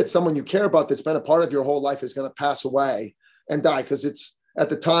 shit, someone you care about that's been a part of your whole life is going to pass away and die. Because it's at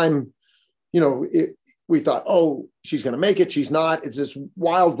the time, you know, we thought, oh, she's going to make it. She's not. It's this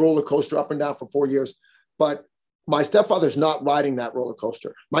wild roller coaster up and down for 4 years. But my stepfather's not riding that roller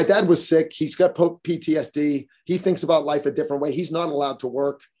coaster. My dad was sick. He's got PTSD. He thinks about life a different way. He's not allowed to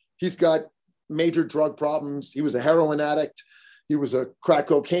work. He's got major drug problems. He was a heroin addict. He was a crack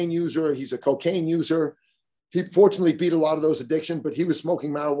cocaine user. He's a cocaine user. He fortunately beat a lot of those addictions, but he was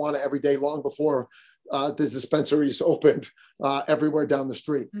smoking marijuana every day long before the dispensaries opened everywhere down the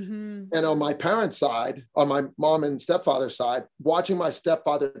street. Mm-hmm. And on my parents' side, on my mom and stepfather's side, watching my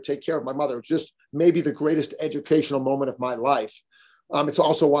stepfather take care of my mother was just maybe the greatest educational moment of my life. It's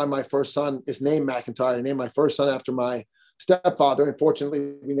also why my first son is named McIntyre. I named my first son after my stepfather. And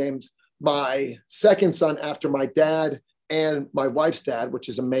fortunately, we named my second son after my dad and my wife's dad, which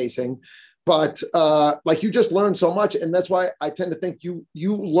is amazing. But like you just learn so much. And that's why I tend to think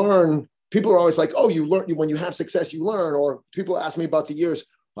you learn. People are always like, oh, you learn when you have success, you learn. Or people ask me about the years.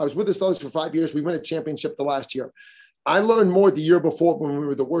 I was with the Celtics for 5 years. We won a championship the last year. I learned more the year before when we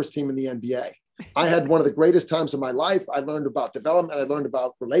were the worst team in the NBA. I had one of the greatest times of my life. I learned about development. I learned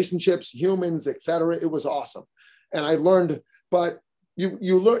about relationships, humans, et cetera. It was awesome. And I learned, but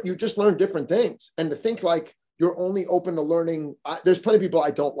you just learn different things. And to think like you're only open to learning. There's plenty of people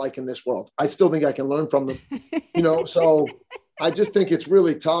I don't like in this world. I still think I can learn from them, you know? So I just think it's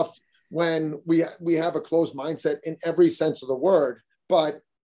really tough when we have a closed mindset in every sense of the word, but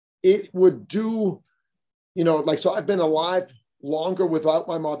it would do, you know, like, so I've been alive longer without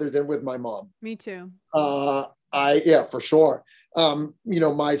my mother than with my mom. Me too. Yeah, for sure. You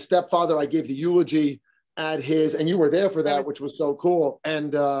know, my stepfather, I gave the eulogy at his, and you were there for that, which was so cool.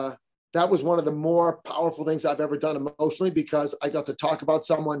 And that was one of the more powerful things I've ever done emotionally, because I got to talk about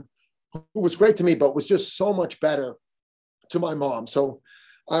someone who was great to me, but was just so much better to my mom. So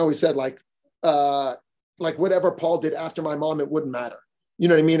I always said like whatever Paul did after my mom, it wouldn't matter. You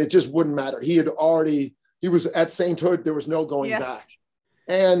know what I mean? It just wouldn't matter. He was at sainthood. There was no going back.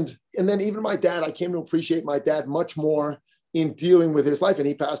 And then even my dad, I came to appreciate my dad much more in dealing with his life. And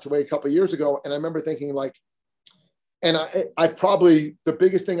he passed away a couple of years ago. And I remember thinking like, and I've probably, the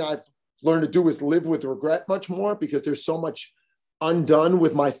biggest thing I've learned to do is live with regret much more, because there's so much undone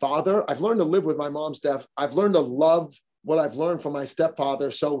with my father. I've learned to live with my mom's death. I've learned to love what I've learned from my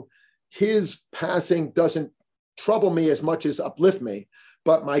stepfather. So his passing doesn't trouble me as much as uplift me.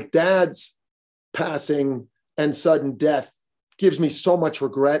 But my dad's passing and sudden death gives me so much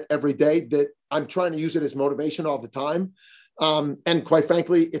regret every day that I'm trying to use it as motivation all the time. And quite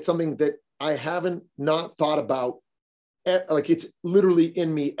frankly, it's something that I haven't not thought about. Like it's literally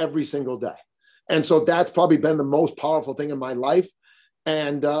in me every single day. And so that's probably been the most powerful thing in my life.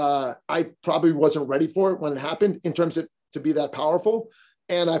 And I probably wasn't ready for it when it happened in terms of to be that powerful.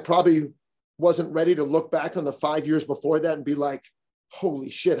 And I probably wasn't ready to look back on the 5 years before that and be like, holy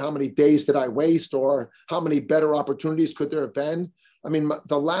shit, how many days did I waste? Or how many better opportunities could there have been? I mean,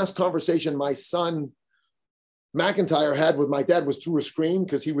 the last conversation my son McIntyre had with my dad was through a screen,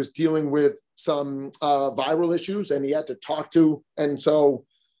 because he was dealing with some viral issues and he had to talk to. And so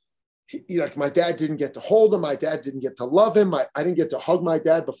like my dad didn't get to hold him. My dad didn't get to love him. I didn't get to hug my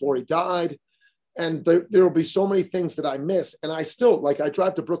dad before he died. And there will be so many things that I miss. And I still, like, I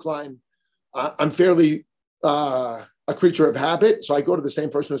drive to Brookline. I'm fairly a creature of habit. So I go to the same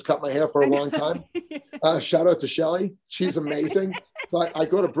person who's cut my hair for a long time. Shout out to Shelly. She's amazing. But I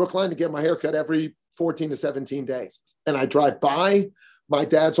go to Brookline to get my hair cut every 14 to 17 days. And I drive by my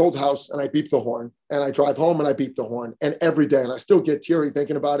dad's old house and I beep the horn. And I drive home and I beep the horn. And every day, and I still get teary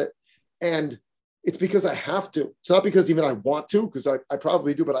thinking about it. And it's because I have to. It's not because even I want to, because I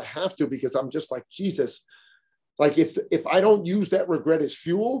probably do, but I have to, because I'm just like, Jesus, like if I don't use that regret as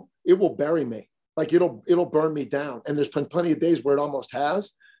fuel, it will bury me. Like it'll burn me down. And there's been plenty of days where it almost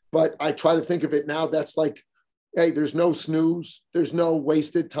has, but I try to think of it now. That's like hey, there's no snooze. There's no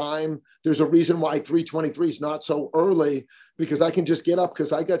wasted time. There's a reason why 3:23 is not so early, because I can just get up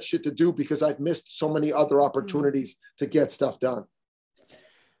because I got shit to do because I've missed so many other opportunities to get stuff done.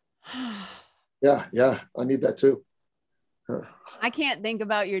 Yeah. I need that too. I can't think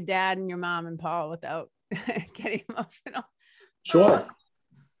about your dad and your mom and Paul without getting emotional. Sure.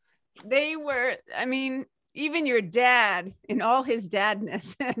 They were, I mean, even your dad in all his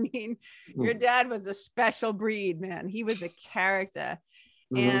dadness. I mean, your dad was a special breed, man. He was a character.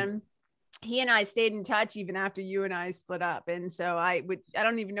 And he and I stayed in touch even after you and I split up. And so I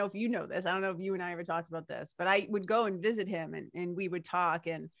don't even know if you know this. I don't know if you and I ever talked about this, but I would go and visit him and we would talk.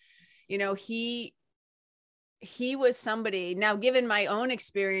 And, you know, he was somebody. Now, given my own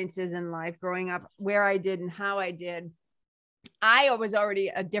experiences in life growing up, where I did and how I did, I was already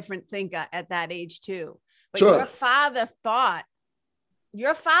a different thinker at that age too. But sure. your father thought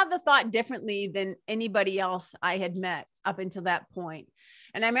differently than anybody else I had met up until that point.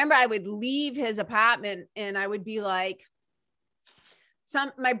 And I remember I would leave his apartment and I would be like,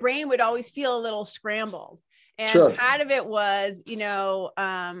 my brain would always feel a little scrambled. And sure. part of it was, you know,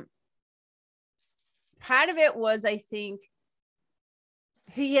 part of it was, I think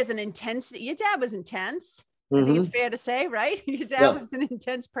he has an intensity. Your dad was intense. I think it's fair to say, right? Your dad was an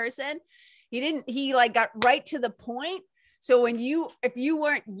intense person. He like got right to the point. So if you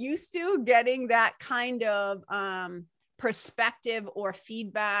weren't used to getting that kind of perspective or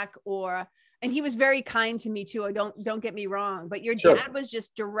feedback, and he was very kind to me too. Don't get me wrong, but your dad was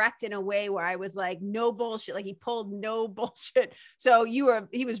just direct in a way where I was like, no bullshit. Like he pulled no bullshit. So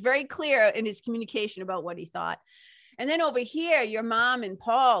he was very clear in his communication about what he thought. And then over here, your mom and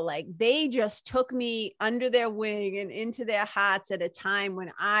Paul, like they just took me under their wing and into their hearts at a time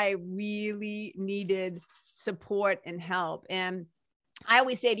when I really needed support and help. And I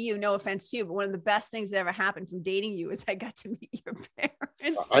always say to you, no offense to you, but one of the best things that ever happened from dating you is I got to meet your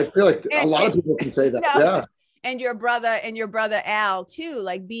parents. I feel like a lot of people can say that. Yeah. And your brother Al too,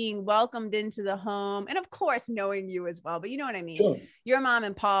 like being welcomed into the home. And of course, knowing you as well, but you know what I mean? Sure. Your mom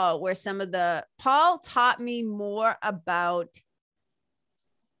and Paul were Paul taught me more about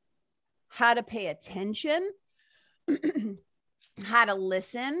how to pay attention, how to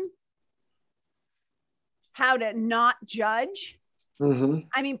listen, how to not judge.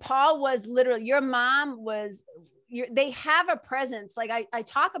 I mean, Paul was literally, your mom was, they have a presence. Like I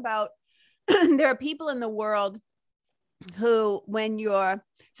talk about, there are people in the world who,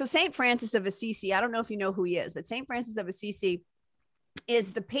 so St. Francis of Assisi, I don't know if you know who he is, but St. Francis of Assisi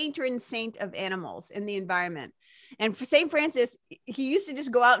is the patron saint of animals in the environment. And for St. Francis, he used to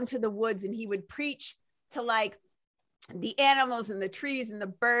just go out into the woods and he would preach to like the animals and the trees and the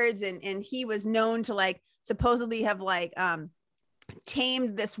birds. And he was known to like supposedly have like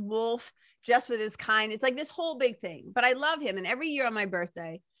tamed this wolf just with his kind. It's like this whole big thing, but I love him. And every year on my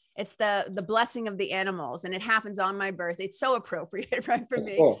birthday, it's the blessing of the animals. And it happens on my birthday. It's so appropriate, right, for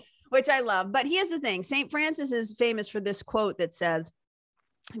me, which I love. But here's the thing. St. Francis is famous for this quote that says,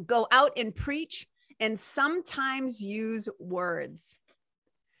 go out and preach and sometimes use words.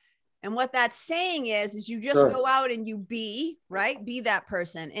 And what that's saying is you just go out and you be that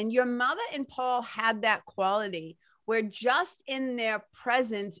person. And your mother and Paul had that quality where just in their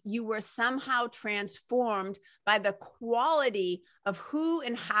presence, you were somehow transformed by the quality of who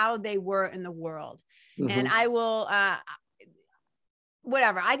and how they were in the world. And I will,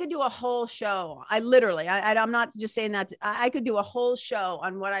 whatever, I could do a whole show. I'm not just saying that. I could do a whole show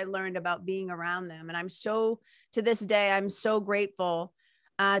on what I learned about being around them. And to this day, I'm so grateful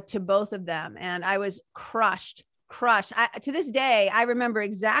to both of them. And I was crushed. To this day, I remember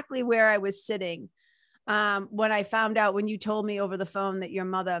exactly where I was sitting when I found out, when you told me over the phone that your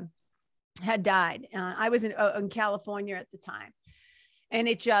mother had died. I was in California at the time, and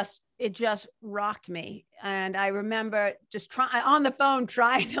it just rocked me. And I remember just on the phone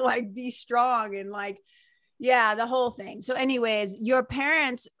trying to like be strong and like, yeah, the whole thing. So anyways, your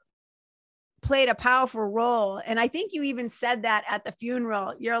parents played a powerful role. And I think you even said that at the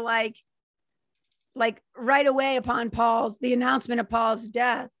funeral. You're like right away upon the announcement of Paul's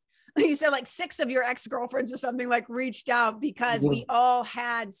death, you said like 6 of your ex-girlfriends or something like reached out because we all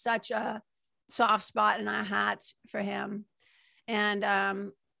had such a soft spot in our hearts for him.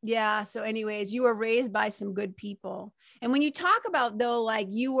 And yeah, so anyways, you were raised by some good people. And when you talk about though, like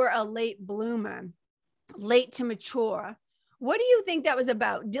you were a late bloomer, late to mature, what do you think that was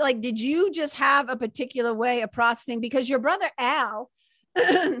about? Did you just have a particular way of processing? Because your brother Al,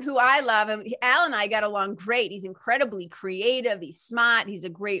 who I love, and Al and I got along great. He's incredibly creative. He's smart. He's a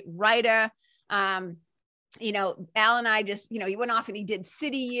great writer. Al and I just, he went off and he did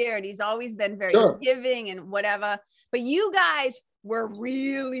city year, and he's always been very Sure. giving and whatever. But you guys were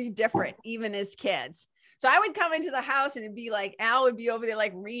really different, even as kids. So I would come into the house and it'd be like, Al would be over there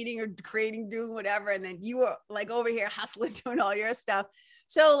like reading or creating, doing whatever. And then you were like over here hustling, doing all your stuff.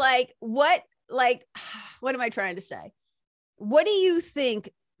 So what am I trying to say? What do you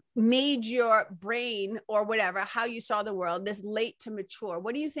think made your brain or whatever, how you saw the world, this late to mature?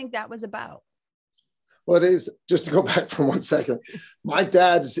 What do you think that was about? Well, it is, just to go back for 1 second, my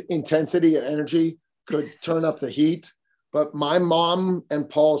dad's intensity and energy could turn up the heat, but my mom and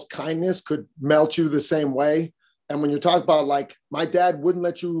Paul's kindness could melt you the same way. And when you talk about like, my dad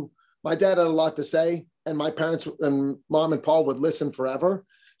had a lot to say, and my parents and mom and Paul would listen forever.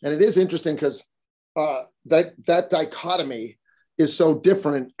 And it is interesting because that dichotomy is so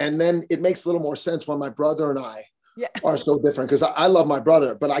different. And then it makes a little more sense when my brother and I are so different, because I love my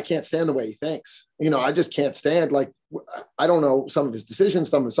brother, but I can't stand the way he thinks. I just can't stand, like, I don't know some of his decisions,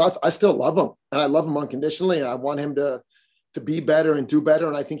 some of his thoughts. I still love him, and I love him unconditionally. And I want him to be better and do better.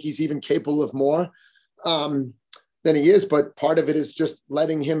 And I think he's even capable of more than he is. But part of it is just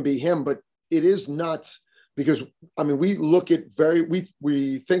letting him be him. But it is nuts because, we look at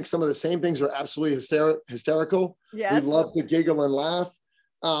we think some of the same things are absolutely hysterical. Yes. We love to giggle and laugh.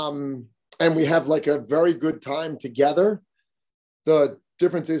 And we have like a very good time together. The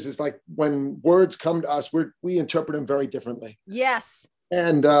difference is like when words come to us, we interpret them very differently. Yes.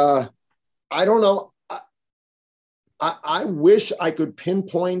 And I don't know. I wish I could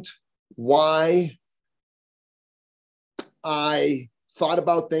pinpoint why I thought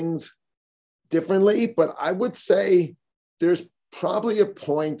about things differently, but I would say there's probably a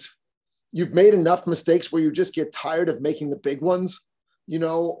point you've made enough mistakes where you just get tired of making the big ones,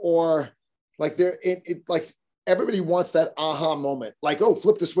 or like like everybody wants that aha moment, like, oh,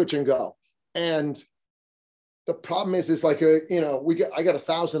 flip the switch and go. And the problem is like, I got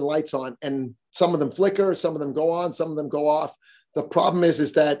 1,000 lights on, and some of them flicker, some of them go on, some of them go off. The problem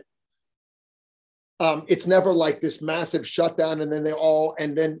is that it's never like this massive shutdown, and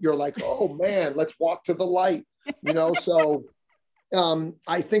then you're like, oh man, let's walk to the light, So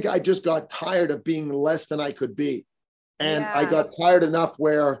I think I just got tired of being less than I could be. And I got tired enough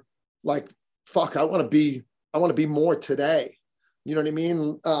where like, fuck, I want to be more today. You know what I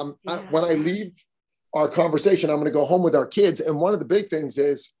mean? When I leave our conversation, I'm going to go home with our kids. And one of the big things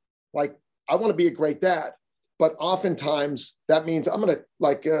is like, I want to be a great dad, but oftentimes that means I'm going to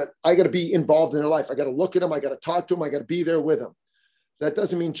I got to be involved in their life. I got to look at them. I got to talk to them. I got to be there with them. That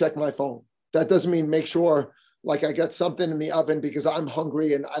doesn't mean check my phone. That doesn't mean make sure like I got something in the oven because I'm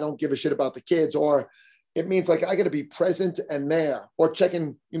hungry and I don't give a shit about the kids, or it means like I got to be present and there, or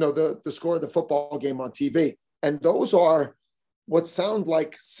checking, the score of the football game on TV. And those are what sound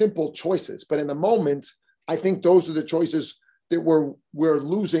like simple choices, but in the moment, I think those are the choices that we're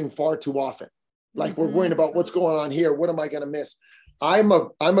losing far too often. Like we're worrying about what's going on here. What am I going to miss? I'm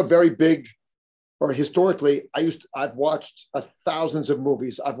a very big, or historically, I've watched thousands of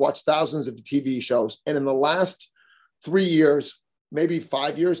movies. I've watched thousands of TV shows. And in the last 3 years, maybe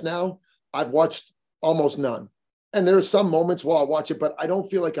 5 years now, I've watched almost none. And there's some moments where I'll watch it, but I don't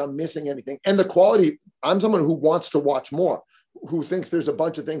feel like I'm missing anything. And the quality, I'm someone who wants to watch more, who thinks there's a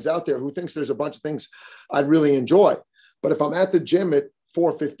bunch of things out there, who thinks there's a bunch of things I'd really enjoy. But if I'm at the gym at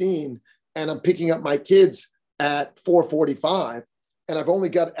 4:15 and I'm picking up my kids at 4:45 and I've only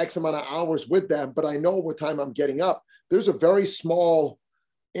got X amount of hours with them, but I know what time I'm getting up, there's a very small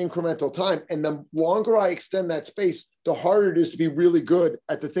incremental time. And the longer I extend that space, the harder it is to be really good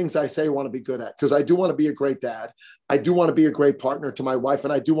at the things I say I want to be good at. Because I do want to be a great dad. I do want to be a great partner to my wife.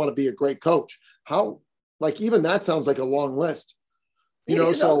 And I do want to be a great coach. Even that sounds like a long list,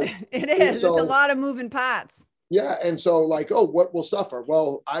 so it is. It's a lot of moving parts. Yeah. And so what will suffer?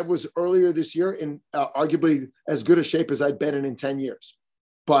 Well, I was earlier this year in arguably as good a shape as I'd been in 10 years.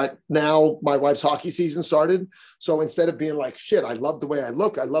 But now my wife's hockey season started. So instead of being like, shit, I love the way I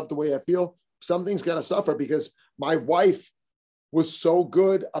look, I love the way I feel, something's going to suffer because my wife was so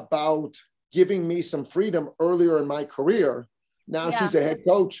good about giving me some freedom earlier in my career. Now she's a head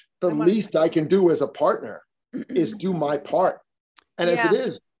coach. The least I can do as a partner is do my part. And as it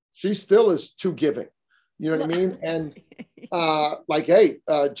is, she still is too giving. You know what I mean? And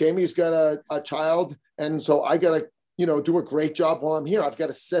Jamie's got a child. And so I got to, do a great job while I'm here. I've got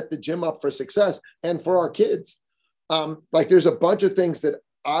to set the gym up for success and for our kids. There's a bunch of things that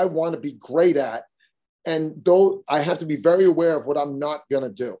I want to be great at. And though I have to be very aware of what I'm not going to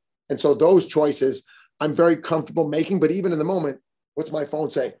do. And so those choices I'm very comfortable making, but even in the moment, what's my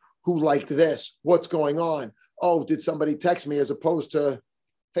phone say? Who liked this? What's going on? Oh, did somebody text me? As opposed to,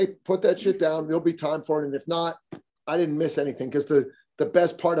 hey, put that shit down. There'll be time for it. And if not, I didn't miss anything, because the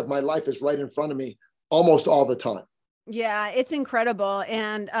best part of my life is right in front of me almost all the time. Yeah, it's incredible.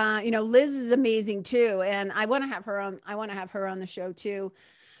 And Liz is amazing too. And I want to have her on, the show too.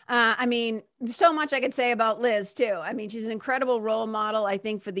 I mean, so much I could say about Liz too. I mean, she's an incredible role model, I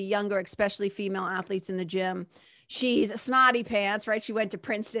think, for the younger, especially female athletes in the gym. She's a smarty pants, right? She went to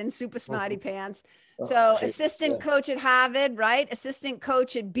Princeton, super smarty pants. So assistant coach at Harvard, right? Assistant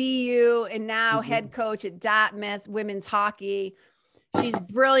coach at BU, and now head coach at Dartmouth women's hockey. She's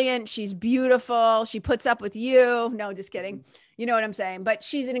brilliant. She's beautiful. She puts up with you. No, just kidding. You know what I'm saying? But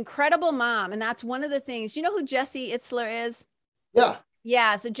she's an incredible mom. And that's one of the things. You know who Jesse Itzler is? Yeah.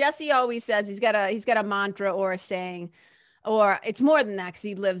 Yeah. So Jesse always says he's got a mantra or a saying, or it's more than that because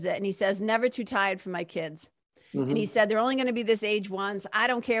he lives it. And he says, never too tired for my kids. And he said, they're only going to be this age once. I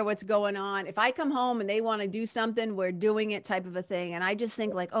don't care what's going on. If I come home and they want to do something, we're doing it, type of a thing. And I just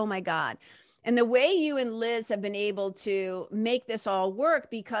think like, oh my God. And the way you and Liz have been able to make this all work,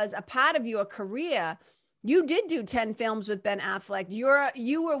 because a part of your career, you did do 10 films with Ben Affleck.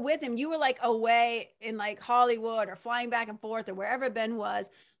 You were with him. You were like away in like Hollywood or flying back and forth or wherever Ben was.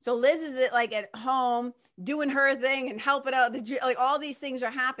 So Liz is like at home doing her thing and helping out. Like all these things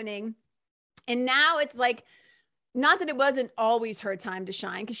are happening. And now it's like, not that it wasn't always her time to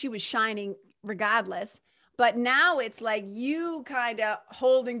shine, because she was shining regardless. But now it's like you kind of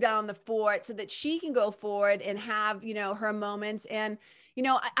holding down the fort so that she can go forward and have, her moments. And,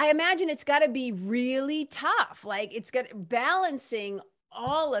 I imagine it's got to be really tough. Like it's got balancing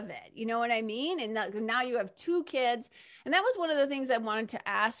all of it. You know what I mean? And now you have 2 kids. And that was one of the things I wanted to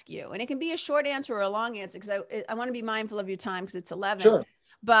ask you. And it can be a short answer or a long answer, because I want to be mindful of your time because it's 11. Sure.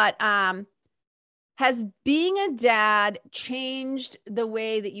 But has being a dad changed the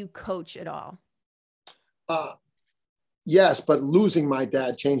way that you coach at all? Yes, but losing my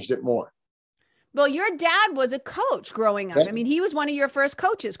dad changed it more. Well, your dad was a coach growing up. Yeah. I mean, he was one of your first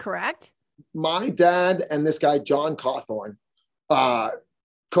coaches, correct? My dad and this guy, John Cawthorn,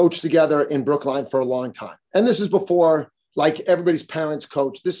 coached together in Brookline for a long time. And this is before, like, everybody's parents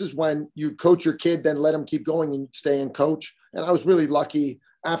coach. This is when you'd coach your kid, then let him keep going and stay and coach. And I was really lucky.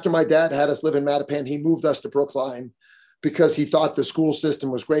 After my dad had us live in Mattapan, he moved us to Brookline because he thought the school system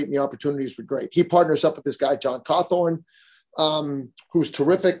was great and the opportunities were great. He partners up with this guy, John Cawthorn, who's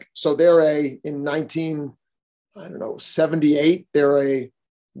terrific. So they're in 1978, they're a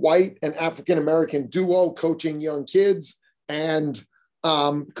white and African-American duo coaching young kids, and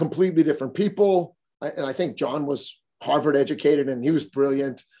completely different people. And I think John was Harvard educated and he was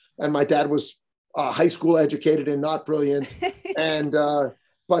brilliant. And my dad was high school educated and not brilliant. And,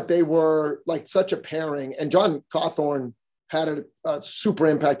 but they were like such a pairing. And John Cawthorn had a super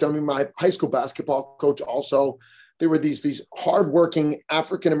impact on me. My high school basketball coach also. They were these hardworking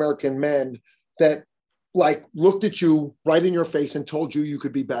African-American men that like looked at you right in your face and told you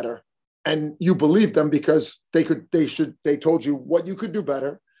could be better. And you believed them because they told you what you could do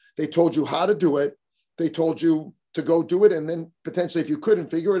better. They told you how to do it. They told you to go do it. And then potentially if you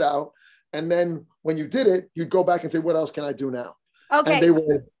couldn't, figure it out. And then when you did it, you'd go back and say, what else can I do now? Okay. And they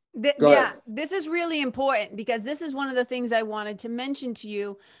were, this is really important, because this is one of the things I wanted to mention to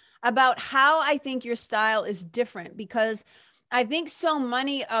you about how I think your style is different, because I think so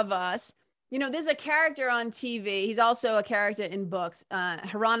many of us, there's a character on TV. He's also a character in books,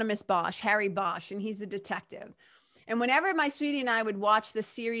 Hieronymus Bosch, Harry Bosch, and he's a detective. And whenever my sweetie and I would watch the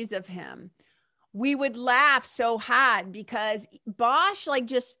series of him, we would laugh so hard because Bosch, like,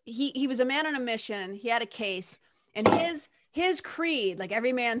 just, he was a man on a mission. He had a case, and his creed, like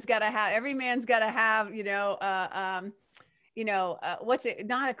every man's got to have, what's it?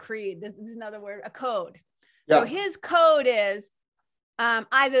 Not a creed. This is another word, a code. Yeah. So his code is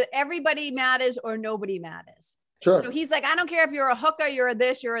either everybody matters or nobody matters. Sure. So he's like, I don't care if you're a hooker, you're a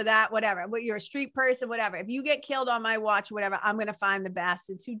this, you're a that, whatever, but you're a street person, whatever. If you get killed on my watch, whatever, I'm going to find the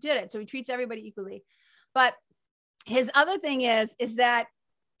bastards who did it. So he treats everybody equally. But his other thing is that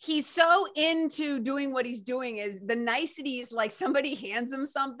he's so into doing what he's doing, is the niceties. Like somebody hands him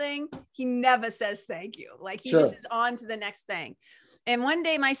something, he never says thank you. Like he just is on to the next thing. And one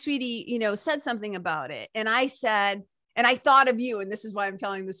day my sweetie, said something about it. And I said, and I thought of you, and this is why I'm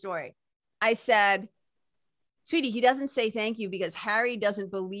telling the story. I said, sweetie, he doesn't say thank you because Harry doesn't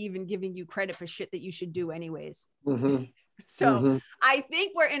believe in giving you credit for shit that you should do anyways. Mm-hmm. So I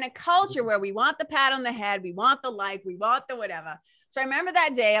think we're in a culture where we want the pat on the head. We want the like, we want the whatever. So I remember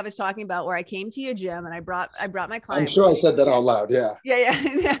that day I was talking about where I came to your gym and I brought my client. I'm sure I said that out loud. Yeah.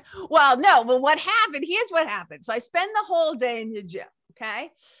 Yeah. Well, no, but what happened? Here's what happened. So I spend the whole day in your gym.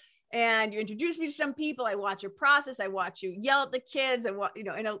 Okay. and you introduce me to some people. I watch your process. I watch you yell at the kids. I watch,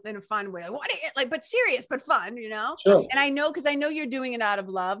 in a fun way, but serious, but fun, Sure. And I know, because I know you're doing it out of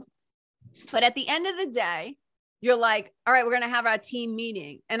love, but at the end of the day, you're like, all right, we're going to have our team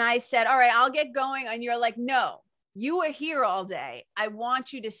meeting. And I said, all right, I'll get going. And you're like, no, you were here all day. I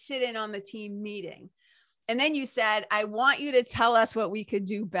want you to sit in on the team meeting. And then you said, I want you to tell us what we could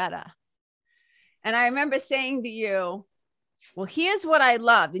do better. And I remember saying to you, well, here's what I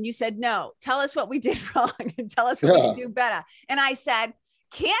loved. And you said, no, tell us what we did wrong and tell us what we can do better. And I said,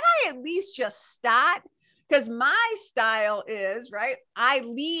 can't I at least just start? Because my style is, right, I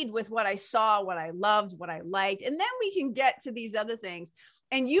lead with what I saw, what I loved, what I liked, and then we can get to these other things.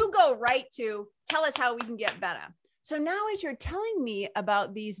 And you go right to tell us how we can get better. So now as you're telling me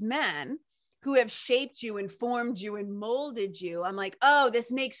about these men who have shaped you, informed you, and molded you, I'm like, oh,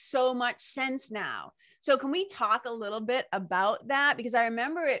 this makes so much sense now. So can we talk a little bit about that? Because I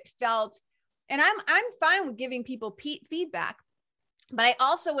remember it felt, and I'm fine with giving people feedback, but I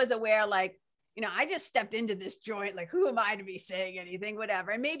also was aware, like, I just stepped into this joint, like, who am I to be saying anything,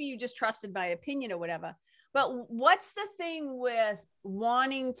 whatever. And maybe you just trusted my opinion or whatever. But what's the thing with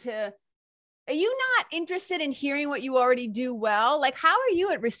wanting to, are you not interested in hearing what you already do well? Like, how are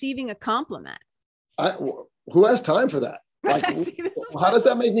you at receiving a compliment? Who has time for that? Like, how does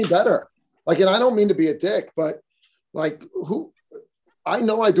that make me better? Like, and I don't mean to be a dick, but like, I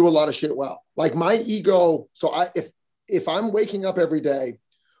know I do a lot of shit well. Like my ego. So if I'm waking up every day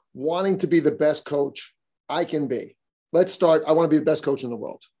wanting to be the best coach I can be, let's start. I want to be the best coach in the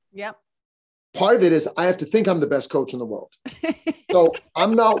world. Yep. Part of it is I have to think I'm the best coach in the world. So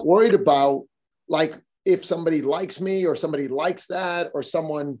I'm not worried about like if somebody likes me or somebody likes that or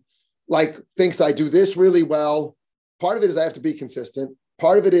someone like thinks I do this really well. Part of it is I have to be consistent.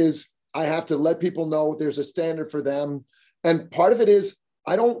 Part of it is I have to let people know there's a standard for them. And part of it is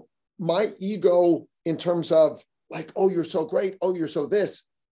my ego in terms of like, oh, you're so great. Oh, you're so this.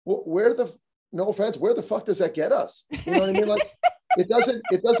 Well, no offense, where the fuck does that get us? You know what I mean? Like it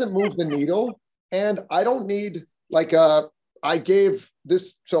doesn't move the needle. And I don't need like, I gave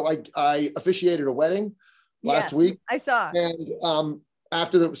this. So I officiated a wedding last week. I saw. And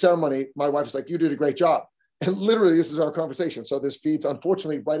after the ceremony, my wife was like, you did a great job. And literally this is our conversation. So this feeds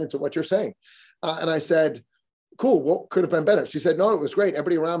unfortunately right into what you're saying. And I said, cool, what could have been better? She said, no, it was great.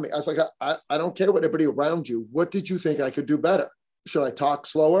 Everybody around me. I was like, I don't care what everybody around you. What did you think I could do better? Should I talk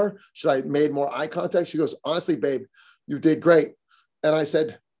slower? Should I made more eye contact? She goes, honestly, babe, you did great. And I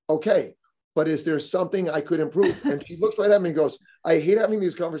said, okay, but is there something I could improve? And she looked right at me and goes, I hate having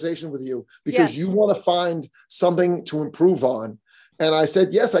these conversations with you because you want to find something to improve on. And I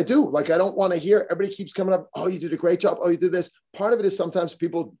said, yes, I do. Like, I don't want to hear, everybody keeps coming up. Oh, you did a great job. Oh, you did this. Part of it is sometimes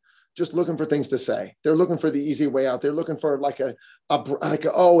people just looking for things to say. They're looking for the easy way out. They're looking for like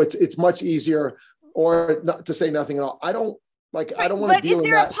oh, it's much easier or not to say nothing at all. I don't want to deal with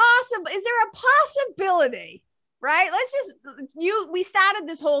that. Is there a possibility, right? We started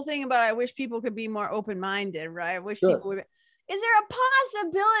this whole thing about, I wish people could be more open-minded, right? I wish people would. Is there a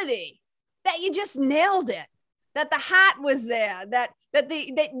possibility that you just nailed it? That the hat was there,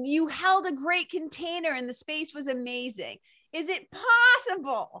 that you held a great container and the space was amazing. Is it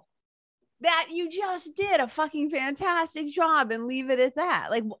possible that you just did a fucking fantastic job and leave it at that?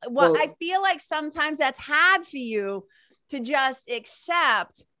 Like, I feel like sometimes that's hard for you to just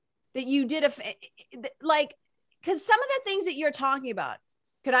accept that you did because some of the things that you're talking about,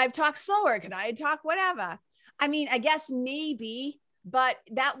 could I have talked slower? Could I have talked whatever? I mean, I guess maybe, but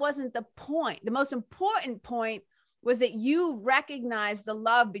that wasn't the point. The most important point was that you recognized the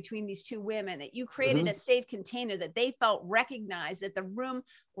love between these two women, that you created a safe container, that they felt recognized, that the room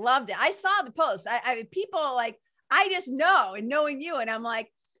loved it. I saw the post. People like, I just know, and knowing you, and I'm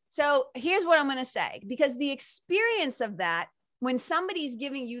like, so here's what I'm going to say, because the experience of that, when somebody's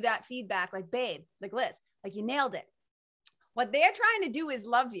giving you that feedback, like, babe, like Liz, like you nailed it. What they're trying to do is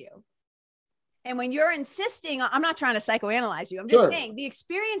love you. And when you're insisting, I'm not trying to psychoanalyze you. I'm just saying the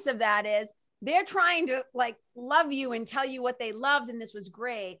experience of that is they're trying to like love you and tell you what they loved. And this was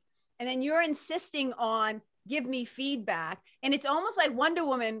great. And then you're insisting on give me feedback. And it's almost like Wonder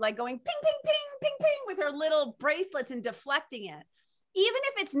Woman, like going ping, ping, ping, ping, ping with her little bracelets and deflecting it. Even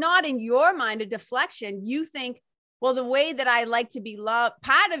if it's not in your mind a deflection, you think, well, the way that I like to be loved,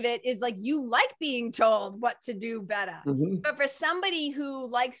 part of it is like you like being told what to do better. But for somebody who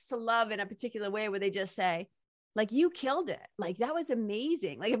likes to love in a particular way where they just say, like, you killed it. Like, that was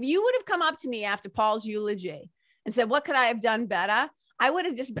amazing. Like, if you would have come up to me after Paul's eulogy and said, what could I have done better? I would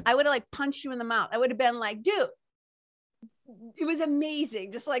have like punched you in the mouth. I would have been like, dude, it was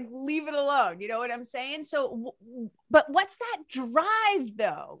amazing. Just like leave it alone. You know what I'm saying? So, but what's that drive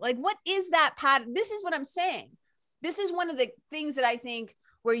though? Like, what is that pattern? This is what I'm saying. This is one of the things that I think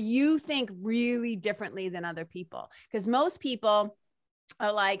where you think really differently than other people. Because most people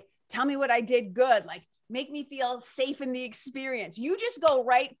are like, tell me what I did good. Like, make me feel safe in the experience. You just go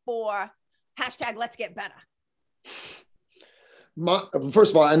right for hashtag let's get better.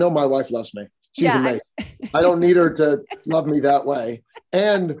 First of all, I know my wife loves me. She's amazing. I don't need her to love me that way.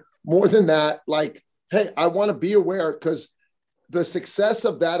 And more than that, like, hey, I want to be aware because the success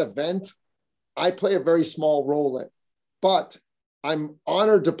of that event, I play a very small role in, but I'm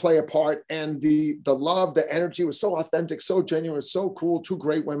honored to play a part. And the love, the energy was so authentic, so genuine, so cool. Two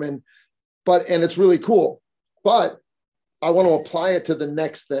great women, and it's really cool. But I want to apply it to the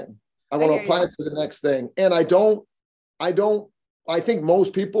next thing. I want to apply it to the next thing. And I think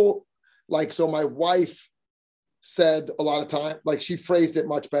most people, like, so my wife said a lot of time, like she phrased it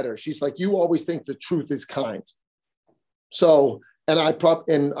much better. She's like, you always think the truth is kind. So, and I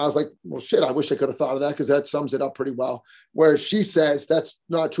was like, well, shit, I wish I could have thought of that because that sums it up pretty well. Where she says that's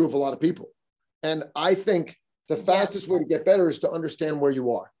not true of a lot of people. And I think the fastest way to get better is to understand where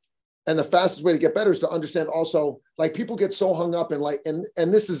you are. And the fastest way to get better is to understand also, like, people get so hung up in like, and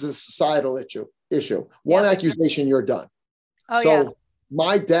this is a societal issue. One accusation, you're done. So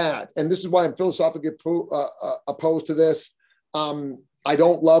my dad, and this is why I'm philosophically opposed to this. I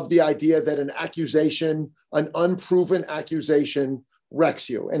don't love the idea that an unproven accusation wrecks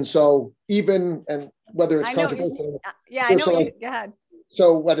you. And so whether it's controversial. Yeah, I know. Go ahead.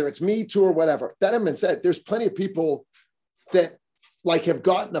 So whether it's Me Too or whatever, that having been said, there's plenty of people that like have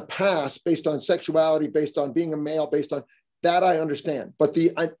gotten a pass based on sexuality, based on being a male, based on that, I understand. But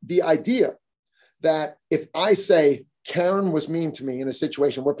the idea that if I say Karen was mean to me in a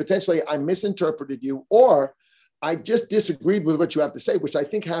situation where potentially I misinterpreted you, or I just disagreed with what you have to say, which I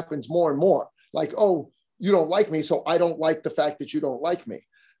think happens more and more. Like, oh, you don't like me, so I don't like the fact that you don't like me.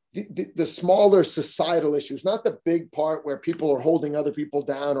 The smaller societal issues, not the big part where people are holding other people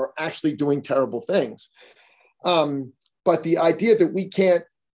down or actually doing terrible things. But the idea that we can't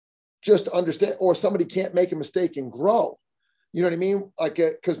just understand, or somebody can't make a mistake and grow. You know what I mean? Like,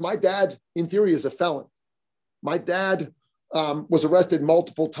 because my dad, in theory, is a felon. My dad was arrested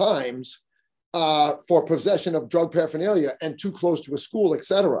multiple times for possession of drug paraphernalia and too close to a school, et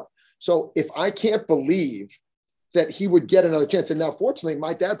cetera. So if I can't believe that he would get another chance, and now fortunately,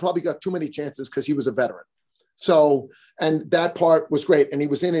 my dad probably got too many chances because he was a veteran. So, and that part was great. And he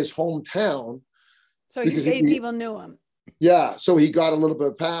was in his hometown. So people knew him. Yeah. So he got a little bit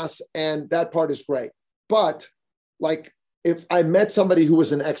of pass, and that part is great. But like, if I met somebody who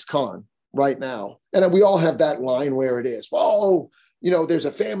was an ex-con right now, and we all have that line where it is, oh, you know, there's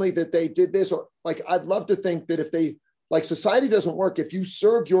a family that they did this, or like, I'd love to think that if they, like, society doesn't work if you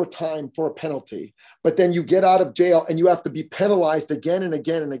serve your time for a penalty, but then you get out of jail and you have to be penalized again and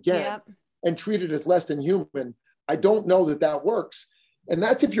again and again and treated as less than human. I don't know that that works. And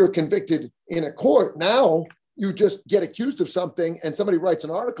that's if you're convicted in a court. Now you just get accused of something and somebody writes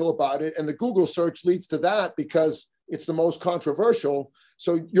an article about it, and the Google search leads to that because it's the most controversial.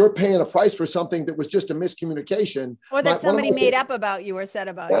 So you're paying a price for something that was just a miscommunication. Or that somebody made up about you or said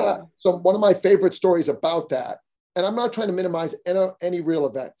about you. So one of my favorite stories about that, and I'm not trying to minimize any real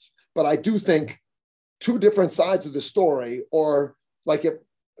events, but I do think two different sides of the story, or like,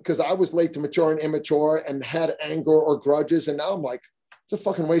 because I was late to mature and immature and had anger or grudges. And now I'm like, it's a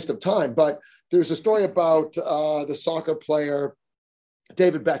fucking waste of time. But there's a story about the soccer player,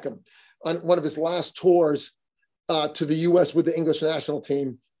 David Beckham, on one of his last tours to the US with the English national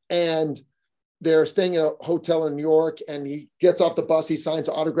team. And they're staying in a hotel in New York, and he gets off the bus. He signs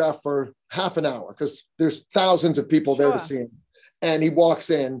an autograph for half an hour because there's thousands of people there to see him. And he walks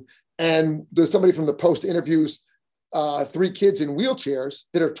in, and there's somebody from the Post interviews 3 kids in wheelchairs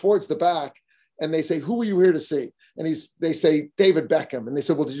that are towards the back. And they say, who were you here to see? And they say, David Beckham. And they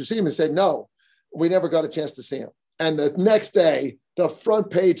said, well, did you see him? He said, no, we never got a chance to see him. And the next day, the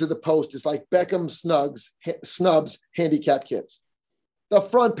front page of the Post is like, Beckham snubs handicapped kids. The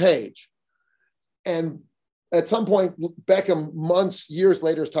front page. And at some point, Beckham, months, years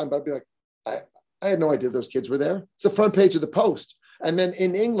later, is talking about it, be like, I had no idea those kids were there. It's the front page of the Post. And then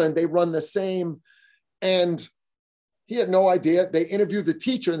in England, they run the same. And he had no idea. They interviewed the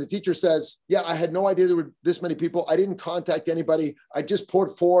teacher, and the teacher says, yeah, I had no idea there were this many people. I didn't contact anybody. I just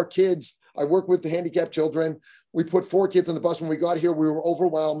put 4 kids. I work with the handicapped children. We put 4 kids on the bus. When we got here, we were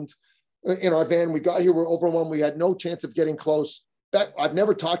overwhelmed in our van. We got here, we were overwhelmed. We had no chance of getting close. I've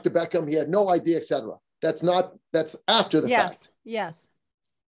never talked to Beckham. He had no idea, etc. That's after the fact. Yes.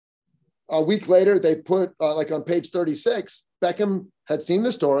 A week later, they put like on page 36, Beckham had seen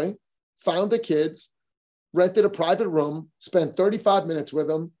the story, found the kids, rented a private room, spent 35 minutes with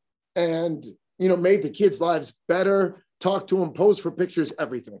them, and, you know, made the kids' lives better, talked to them, posed for pictures,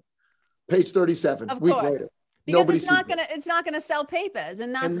 everything. Page 37, Of week course. later. Because Nobody it's not gonna sell papers.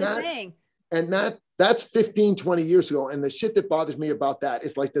 And that's the thing. And that's 15, 20 years ago. And the shit that bothers me about that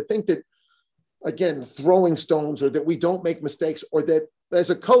is like to think that, again, throwing stones, or that we don't make mistakes, or that as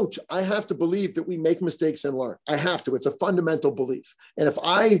a coach, I have to believe that we make mistakes and learn. I have to. It's a fundamental belief. And if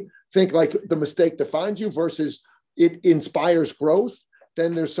I think like the mistake defines you versus it inspires growth,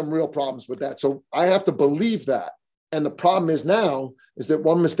 then there's some real problems with that. So I have to believe that. And the problem is now is that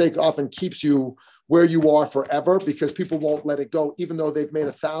one mistake often keeps you where you are forever, because people won't let it go, even though they've made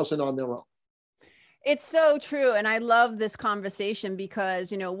 1,000 on their own. It's so true. And I love this conversation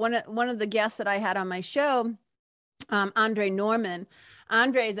because, you know, one of the guests that I had on my show, Andre Norman.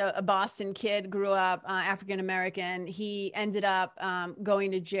 Andre is a Boston kid, grew up African-American. He ended up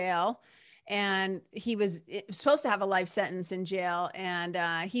going to jail, and he was supposed to have a life sentence in jail. And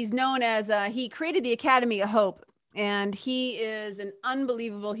he's known as, he created the Academy of Hope, and he is an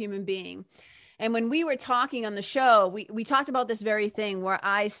unbelievable human being. And when we were talking on the show, we talked about this very thing where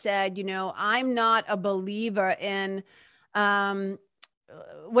I said, you know, I'm not a believer in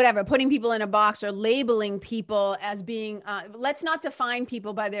whatever, putting people in a box or labeling people as being, let's not define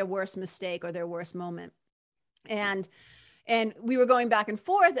people by their worst mistake or their worst moment. And we were going back and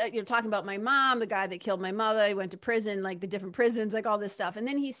forth, you know, talking about my mom, the guy that killed my mother, he went to prison, like the different prisons, like all this stuff. And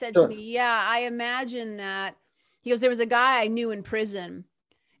then he said to me, yeah, I imagine that, he goes, there was a guy I knew in prison,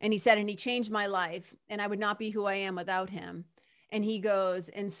 and he said, and he changed my life, and I would not be who I am without him. And he goes,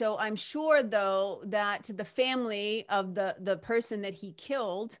 and so I'm sure though that the family of the person that he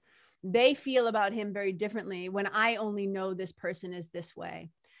killed, they feel about him very differently when I only know this person is this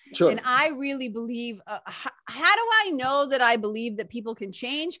way. Sure. And I really believe, how do I know that I believe that people can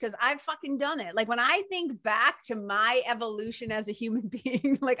change? Because I've fucking done it. Like when I think back to my evolution as a human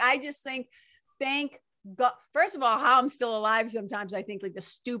being, like I just think, thank God, first of all, how I'm still alive. Sometimes I think like the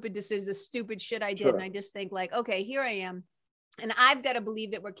stupid decisions, the stupid shit I did. Sure. And I just think like, okay, here I am. And I've got to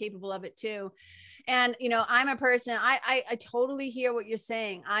believe that we're capable of it too. And, you know, I'm a person, I totally hear what you're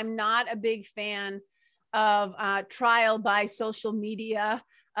saying. I'm not a big fan of trial by social media,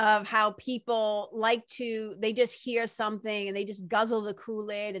 of how people like to, they just hear something and they just guzzle the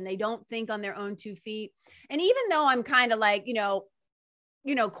Kool-Aid and they don't think on their own 2 feet. And even though I'm kind of like, you know,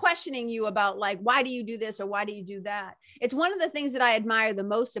 questioning you about like, why do you do this or why do you do that? It's one of the things that I admire the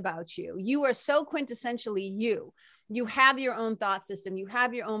most about you. You are so quintessentially you. You have your own thought system, you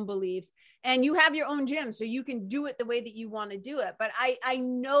have your own beliefs, and you have your own gym, so you can do it the way that you want to do it. But I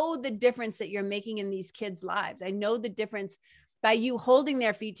know the difference that you're making in these kids' lives. I know the difference by you holding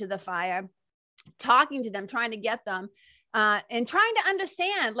their feet to the fire, talking to them, trying to get them, and trying to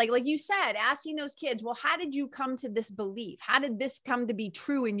understand, like you said, asking those kids, well, how did you come to this belief? How did this come to be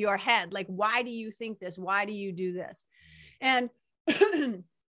true in your head? Like, why do you think this? Why do you do this? And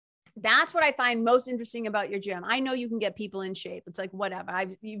that's what I find most interesting about your gym. I know you can get people in shape. It's like, whatever.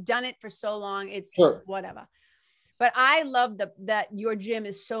 You've done it for so long. It's sure. Whatever. But I love that your gym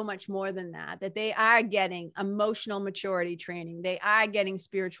is so much more than that they are getting emotional maturity training. They are getting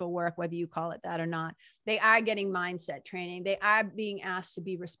spiritual work, whether you call it that or not. They are getting mindset training. They are being asked to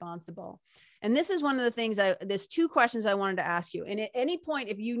be responsible. And this is one of the things there's 2 questions I wanted to ask you. And at any point,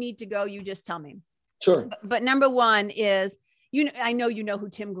 if you need to go, you just tell me. Sure. But number one is, I know you know who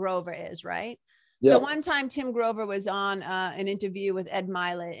Tim Grover is, right? Yep. So one time Tim Grover was on an interview with Ed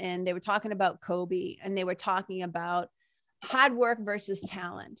Milet, and they were talking about Kobe, and they were talking about hard work versus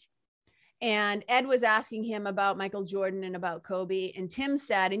talent. And Ed was asking him about Michael Jordan and about Kobe. And Tim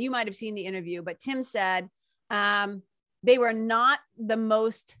said, and you might have seen the interview, but Tim said they were not the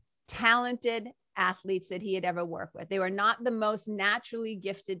most talented athletes that he had ever worked with. They were not the most naturally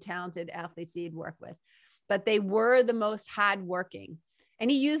gifted, talented athletes he had worked with, but they were the most hardworking. And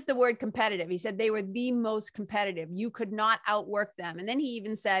he used the word competitive. He said they were the most competitive. You could not outwork them. And then he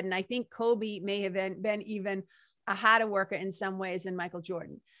even said, and I think Kobe may have been even a harder worker in some ways than Michael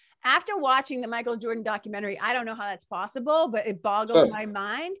Jordan. After watching the Michael Jordan documentary, I don't know how that's possible, but it boggles my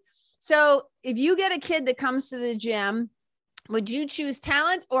mind. So if you get a kid that comes to the gym, would you choose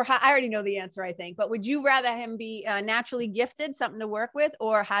talent or I already know the answer, I think, but would you rather him be naturally gifted, something to work with,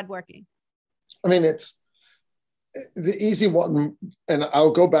 or hardworking? I mean, it's the easy one. And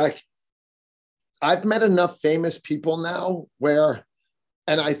I'll go back. I've met enough famous people now where,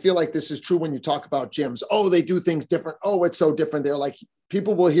 and I feel like this is true when you talk about gyms. Oh, they do things different. Oh, it's so different. They're like,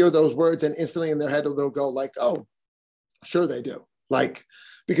 people will hear those words and instantly in their head, they'll go like, oh, sure they do. Like,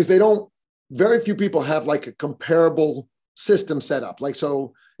 because they don't very few people have like a comparable system set up. Like,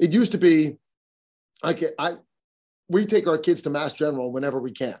 so it used to be like we take our kids to Mass General whenever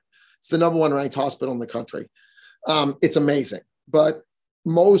we can. It's the number one ranked hospital in the country. It's amazing, but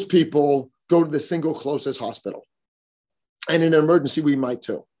most people go to the single closest hospital. And in an emergency, we might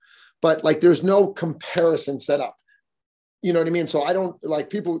too. But like, there's no comparison set up. You know what I mean? So I don't like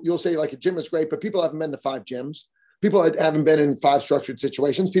people, you'll say like a gym is great, but people haven't been to 5 gyms. People haven't been in 5 structured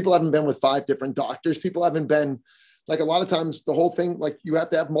situations. People haven't been with 5 different doctors. People haven't been like, a lot of times the whole thing, like you have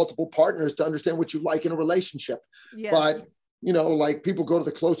to have multiple partners to understand what you like in a relationship. Yeah. But you know, like people go to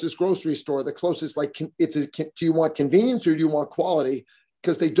the closest grocery store, the closest, like do you want convenience or do you want quality?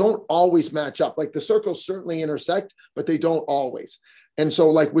 Because they don't always match up. Like the circles certainly intersect, but they don't always. And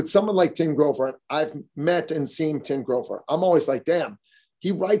so like with someone like Tim Grover, and I've met and seen Tim Grover, I'm always like, damn,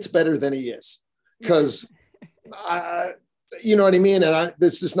 he writes better than he is. Because, you know what I mean? And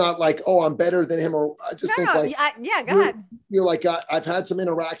this is not like, oh, I'm better than him. Or I just think like, go ahead. You're like, I've had some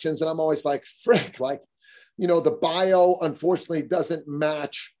interactions and I'm always like, frick, like, you know, the bio unfortunately doesn't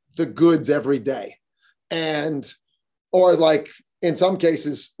match the goods every day. And, or like in some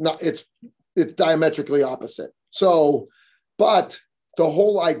cases, not, it's diametrically opposite. So, but the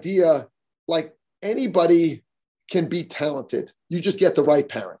whole idea, like anybody can be talented. You just get the right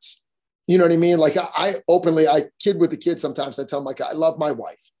parents. You know what I mean? Like I kid with the kids sometimes. I tell them like, I love my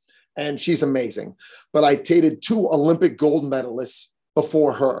wife and she's amazing, but I dated 2 Olympic gold medalists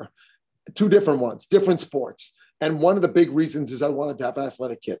before her, 2 different ones, different sports. And one of the big reasons is I wanted to have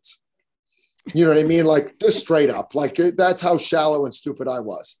athletic kids. You know what I mean? Like just straight up, like that's how shallow and stupid I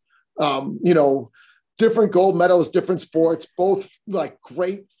was. You know, different gold medalists, different sports, both like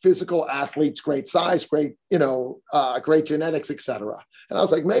great physical athletes, great size, great, you know, great genetics, etc. And I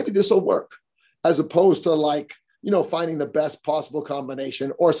was like, maybe this will work, as opposed to like, you know, finding the best possible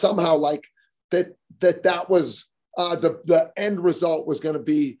combination, or somehow like that was the end result was going to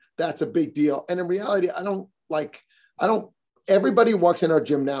be, that's a big deal. And in reality, everybody who walks in our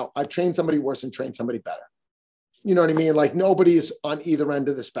gym now, I've trained somebody worse and trained somebody better. You know what I mean? Like nobody's on either end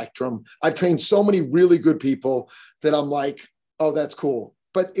of the spectrum. I've trained so many really good people that I'm like, oh, that's cool.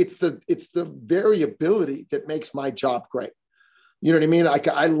 But it's the variability that makes my job great. You know what I mean?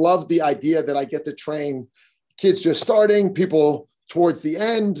 I love the idea that I get to train kids just starting, people towards the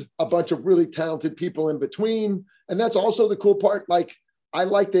end, a bunch of really talented people in between. And that's also the cool part. Like, I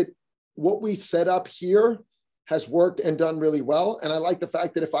like that what we set up here has worked and done really well. And I like the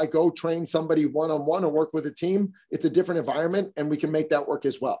fact that if I go train somebody one-on-one or work with a team, it's a different environment and we can make that work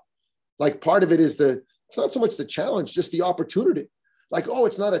as well. Like part of it is it's not so much the challenge, just the opportunity. Like, oh,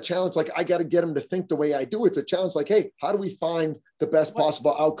 it's not a challenge. Like I got to get them to think the way I do. It's a challenge. Like, hey, how do we find the best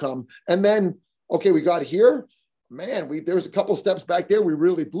possible outcome? And then, okay, we got here, man, there's a couple steps back there. We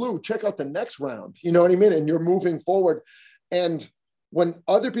really blew. Check out the next round. You know what I mean? And you're moving forward. And when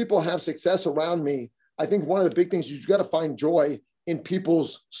other people have success around me, I think one of the big things is you got to find joy in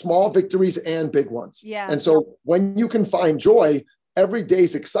people's small victories and big ones. Yeah. And so when you can find joy, every day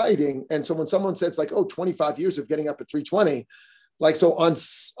is exciting. And so when someone says like, oh, 25 years of getting up at 320, like, so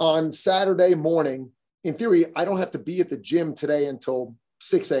on Saturday morning, in theory, I don't have to be at the gym today until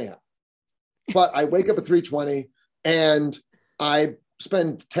 6 a.m. But I wake up at 3:20 and I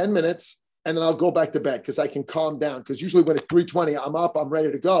spend 10 minutes and then I'll go back to bed because I can calm down. Because usually when it's 3:20, I'm up, I'm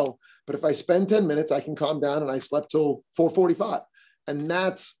ready to go. But if I spend 10 minutes, I can calm down, and I slept till 4:45. And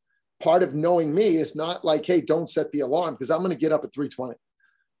that's part of knowing me. Is not like, hey, don't set the alarm, because I'm going to get up at 3:20.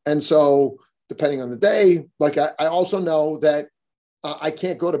 And so depending on the day, like I also know that I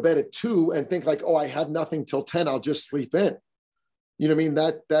can't go to bed at 2 and think like, oh, I have nothing till 10. I'll just sleep in. You know what I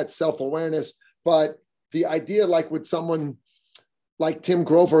mean? That's self-awareness. But the idea, like with someone like Tim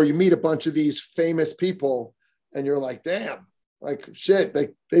Grover, you meet a bunch of these famous people and you're like, damn, like shit,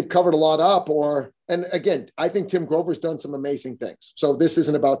 they've covered a lot up. And again, I think Tim Grover's done some amazing things. So this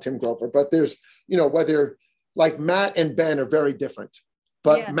isn't about Tim Grover, but there's, you know, whether like Matt and Ben are very different,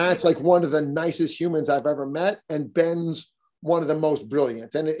 but yes, Matt's like one of the nicest humans I've ever met. And Ben's one of the most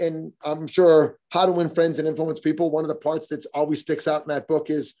brilliant. And I'm sure How to Win Friends and Influence People, one of the parts that always sticks out in that book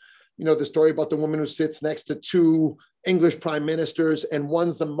is, you know, the story about the woman who sits next to 2 English prime ministers, and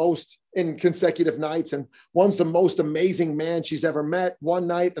one's the most in consecutive nights, and one's the most amazing man she's ever met one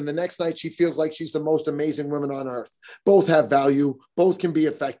night, and the next night she feels like she's the most amazing woman on earth. Both have value, both can be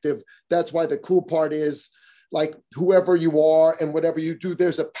effective. That's why the cool part is, like, whoever you are and whatever you do,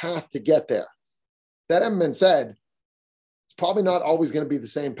 there's a path to get there. That having been said, it's probably not always going to be the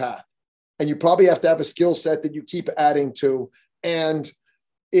same path, and you probably have to have a skill set that you keep adding to. And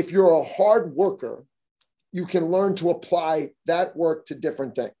if you're a hard worker, you can learn to apply that work to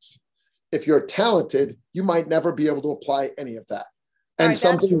different things. if you're talented, you might never be able to apply any of that. All And right,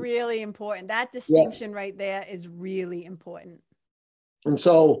 something, that's really important. That distinction right there is really important. And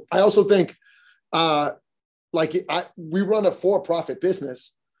so I also think, we run a for-profit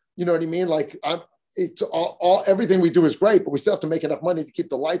business. You know what I mean? Like it's all everything we do is great, but we still have to make enough money to keep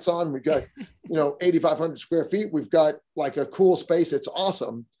the lights on. We've got, 8,500 square feet. We've got like a cool space. It's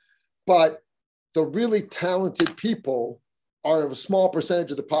awesome. But the really talented people are a small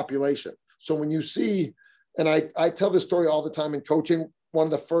percentage of the population. So when you see, and I tell this story all the time in coaching, one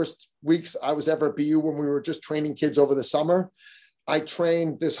of the first weeks I was ever at BU when we were just training kids over the summer, I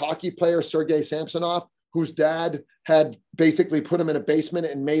trained this hockey player, Sergei Samsonov, whose dad had basically put him in a basement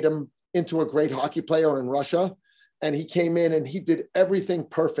and made him into a great hockey player in Russia. And he came in and he did everything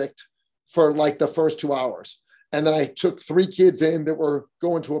perfect for like the first 2 hours. And then I took 3 kids in that were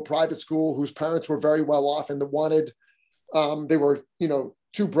going to a private school whose parents were very well off and that wanted, they were,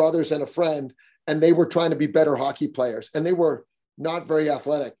 2 brothers and a friend, and they were trying to be better hockey players. And they were not very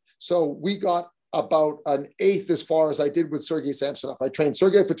athletic. So we got about an eighth as far as I did with Sergei Samsonov. I trained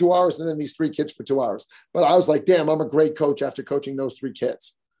Sergei for 2 hours and then these 3 kids for 2 hours. But I was like, damn, I'm a great coach after coaching those 3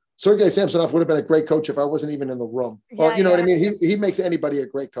 kids. Sergei Samsonov would have been a great coach if I wasn't even in the room. Or, what I mean? He makes anybody a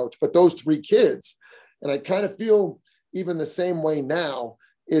great coach. But those 3 kids, and I kind of feel even the same way now,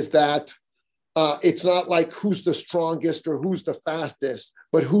 is that it's not like who's the strongest or who's the fastest,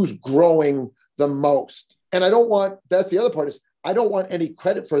 but who's growing the most. And that's the other part, is I don't want any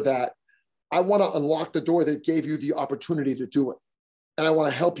credit for that. I want to unlock the door that gave you the opportunity to do it. And I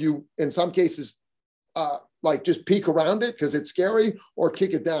want to help you in some cases, just peek around it because it's scary, or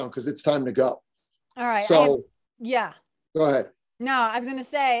kick it down because it's time to go. All right. So go ahead. No, I was going to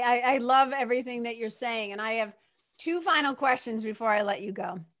say, I love everything that you're saying. And I have 2 final questions before I let you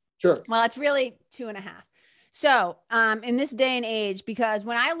go. Sure. Well, it's really 2.5. So in this day and age, because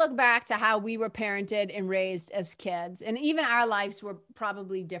when I look back to how we were parented and raised as kids, and even our lives were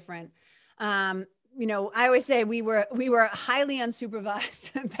probably different. I always say we were highly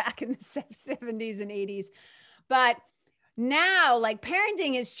unsupervised back in the 70s and 80s, but now like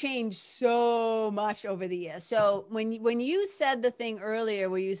parenting has changed so much over the years. So when you said the thing earlier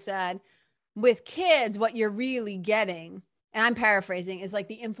where you said with kids, what you're really getting, and I'm paraphrasing, is like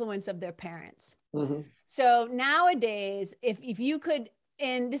the influence of their parents. Mm-hmm. So nowadays, if you could,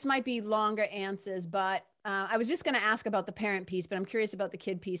 and this might be longer answers, but I was just going to ask about the parent piece, but I'm curious about the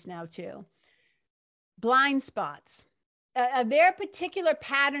kid piece now too. Blind spots. Are there particular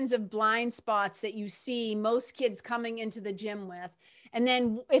patterns of blind spots that you see most kids coming into the gym with? And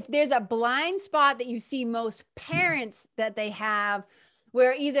then if there's a blind spot that you see most parents that they have,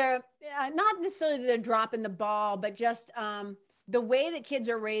 where either not necessarily that they're dropping the ball, but just the way that kids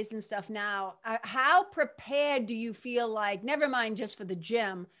are raised and stuff now, how prepared do you feel like, never mind just for the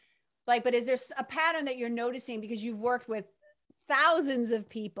gym, but is there a pattern that you're noticing because you've worked with thousands of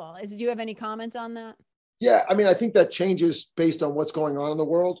people? Do you have any comments on that? Yeah. I mean, I think that changes based on what's going on in the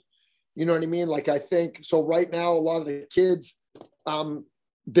world. You know what I mean? Like, I think, so right now, a lot of the kids,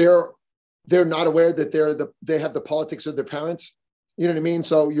 they're not aware that they have the politics of their parents. You know what I mean?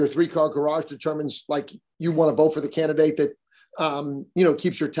 So your 3-car garage determines like you want to vote for the candidate that,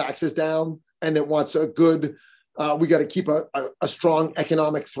 keeps your taxes down and that wants a good, we got to keep a strong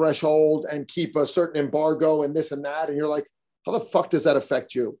economic threshold and keep a certain embargo and this and that. And you're like, how the fuck does that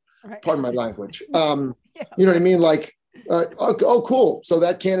affect you? Right. Pardon my language. You know what I mean? Like, cool. So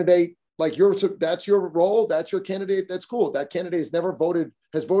that candidate, like that's your role. That's your candidate. That's cool. That candidate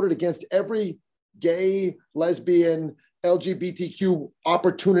has voted against every gay, lesbian, LGBTQ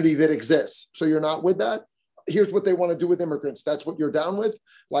opportunity that exists. So you're not with that. Here's what they want to do with immigrants. That's what you're down with.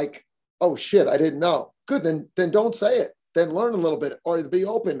 Like, oh shit, I didn't know. Good. Then don't say it. Then learn a little bit, or be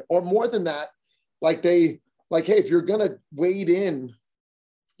open, or more than that. Hey, if you're going to wade in,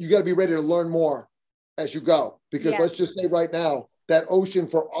 you got to be ready to learn more as you go, because let's just say right now, that ocean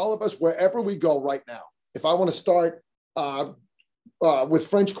for all of us, wherever we go right now, if I want to start with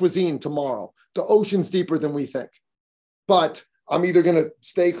French cuisine tomorrow, the ocean's deeper than we think. But I'm either going to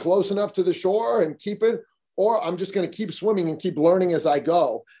stay close enough to the shore and keep it, or I'm just going to keep swimming and keep learning as I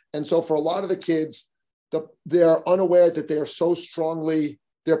go. And so for a lot of the kids, they're unaware that they are so strongly,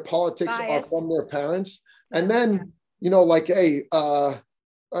 their politics biased. Are from their parents. And then, hey,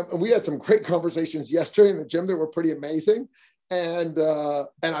 we had some great conversations yesterday in the gym that were pretty amazing. And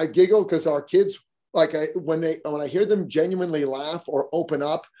I giggle because our kids, when I hear them genuinely laugh or open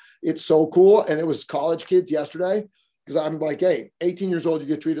up, it's so cool. And it was college kids yesterday, because I'm like, hey, 18 years old, you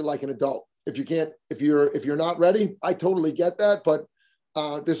get treated like an adult. If you're not ready, I totally get that. But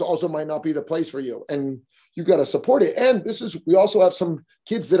this also might not be the place for you. And you got to support it. And we also have some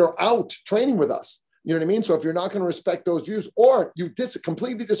kids that are out training with us. You know what I mean? So if you're not going to respect those views, or you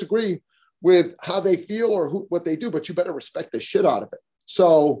completely disagree with how they feel or what they do, but you better respect the shit out of it.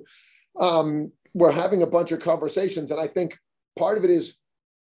 So we're having a bunch of conversations. And I think part of it is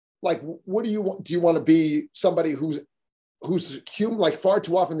like, what do you want? Do you want to be somebody who's human? Like, far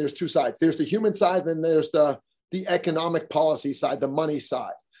too often there's two sides. There's the human side, and there's the economic policy side, the money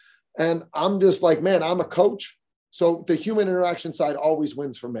side. And I'm just like, man, I'm a coach. So the human interaction side always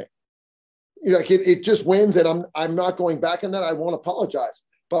wins for me. You know, like it just wins, and I'm not going back on that. I won't apologize.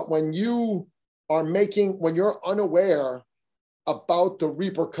 But when you're unaware about the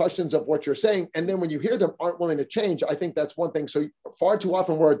repercussions of what you're saying, and then when you hear them aren't willing to change, I think that's one thing. So far too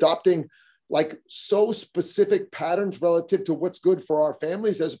often we're adopting like so specific patterns relative to what's good for our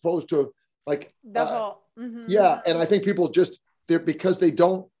families, as opposed to like the whole. Mm-hmm. Yeah. And I think people because they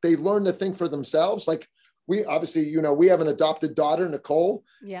learn to think for themselves. Like we obviously, you know, we have an adopted daughter, Nicole.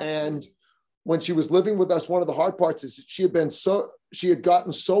 Yeah. And when she was living with us, one of the hard parts is she had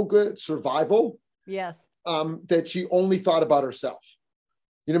gotten so good at survival. Yes. That she only thought about herself.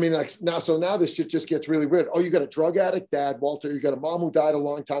 You know what I mean? Like now this shit just gets really weird. Oh, you got a drug addict dad, Walter. You got a mom who died a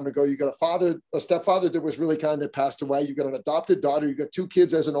long time ago. You got a stepfather that was really kind that passed away. You got an adopted daughter. You got 2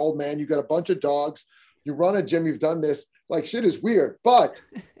 kids as an old man. You got a bunch of dogs. You run a gym. You've done this. Like, shit is weird. But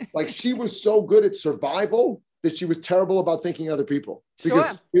like, she was so good at survival that she was terrible about thinking other people,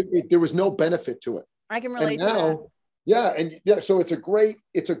 because there was no benefit to it. I can relate to that. Yeah. And yeah, so it's a great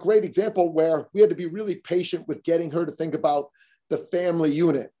example where we had to be really patient with getting her to think about the family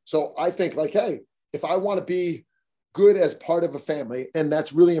unit. So I think like, hey, if I want to be good as part of a family, and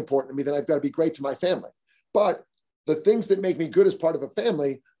that's really important to me, then I've got to be great to my family. But the things that make me good as part of a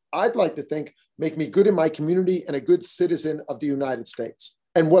family, I'd like to think make me good in my community and a good citizen of the United States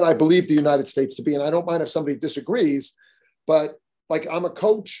and what I believe the United States to be. And I don't mind if somebody disagrees, but like, I'm a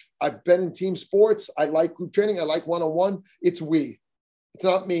coach. I've been in team sports. I like group training. I like one-on-one. It's we. It's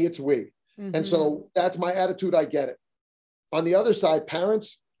not me. It's we. Mm-hmm. And so that's my attitude. I get it. On the other side,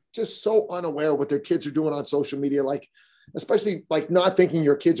 parents just so unaware what their kids are doing on social media, like, especially like not thinking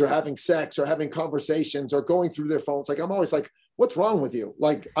your kids are having sex or having conversations or going through their phones. Like, I'm always like, what's wrong with you?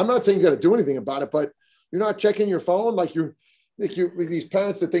 Like, I'm not saying you got to do anything about it, but you're not checking your phone. Like these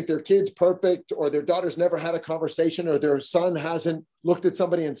parents that think their kid's perfect, or their daughter's never had a conversation, or their son hasn't looked at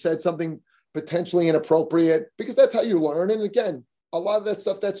somebody and said something potentially inappropriate, because that's how you learn. And again, a lot of that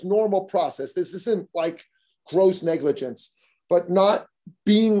stuff, that's normal process. This isn't like gross negligence, but not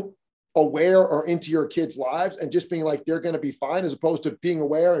being aware or into your kids' lives and just being like, they're going to be fine, as opposed to being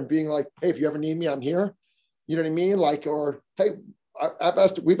aware and being like, hey, if you ever need me, I'm here. You know what I mean? Like, or, hey,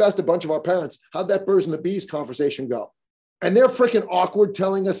 we've asked a bunch of our parents, how'd that birds and the bees conversation go? And they're freaking awkward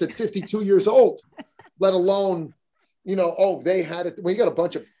telling us at 52 years old, let alone, you know, oh, they had it. Well, you got a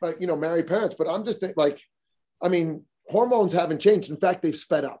bunch of, married parents, but I'm just like, I mean, hormones haven't changed. In fact, they've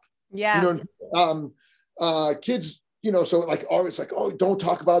sped up. Yeah. You know, kids, you know, so like always like, oh, don't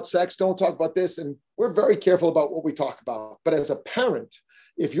talk about sex. Don't talk about this. And we're very careful about what we talk about. But as a parent,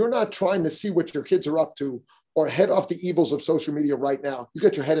 if you're not trying to see what your kids are up to or head off the evils of social media right now, you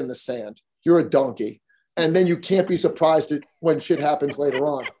got your head in the sand. You're a donkey. And then you can't be surprised when shit happens later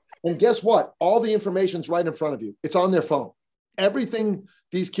on. And guess what? All the information's right in front of you. It's on their phone. Everything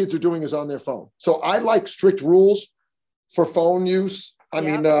these kids are doing is on their phone. So I like strict rules for phone use. I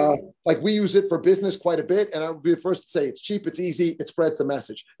mean, like we use it for business quite a bit. And I would be the first to say it's cheap, it's easy, it spreads the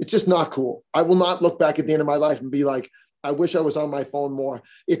message. It's just not cool. I will not look back at the end of my life and be like, I wish I was on my phone more.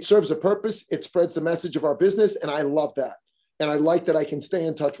 It serves a purpose. It spreads the message of our business. And I love that. And I like that I can stay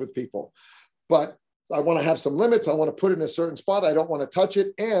in touch with people. But I want to have some limits. I want to put it in a certain spot. I don't want to touch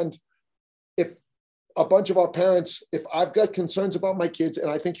it. And if a bunch of our parents, if I've got concerns about my kids,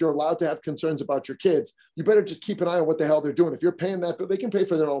 and I think you're allowed to have concerns about your kids, you better just keep an eye on what the hell they're doing. If you're paying that, but they can pay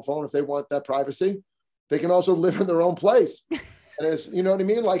for their own phone if they want that privacy. They can also live in their own place. And as you know what I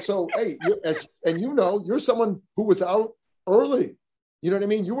mean? Like, so, hey, you're someone who was out early. You know what I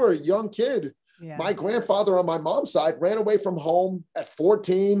mean? You were a young kid. Yeah. My grandfather on my mom's side ran away from home at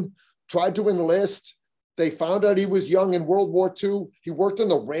 14, tried to enlist. They found out he was young in World War II. He worked on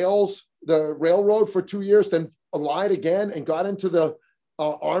the railroad for 2 years, then lied again and got into the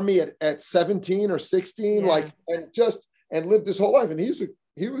army at 17 or 16, and lived his whole life. And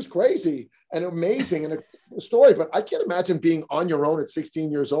he was crazy and amazing and a story, but I can't imagine being on your own at 16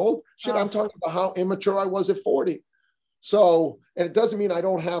 years old. Shit, I'm talking about how immature I was at 40. So, and it doesn't mean I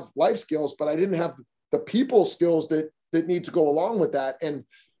don't have life skills, but I didn't have the people skills that need to go along with that. And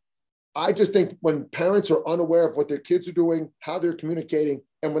I just think when parents are unaware of what their kids are doing, how they're communicating,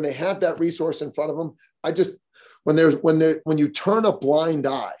 and when they have that resource in front of them, when you turn a blind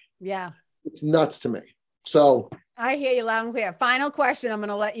eye, yeah, it's nuts to me. So I hear you loud and clear. Final question. I'm going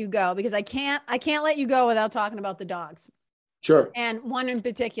to let you go because I can't let you go without talking about the dogs. Sure. And one in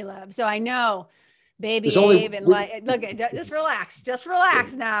particular. So I know baby There's Abe and like, look, just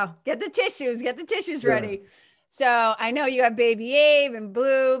relax now. Get the tissues ready. So I know you have baby Abe and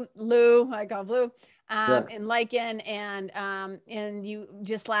Lou, I call Blue, and Lycan, and you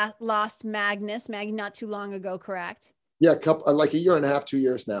just lost Maggie not too long ago, correct? Yeah, like a year and a half, 2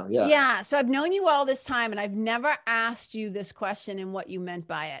 years now. Yeah. Yeah. So I've known you all this time and I've never asked you this question and what you meant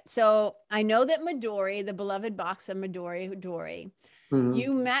by it. So I know that Midori, the beloved boxer Midori,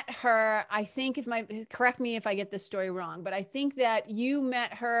 you met her, I think correct me if I get this story wrong, but I think that you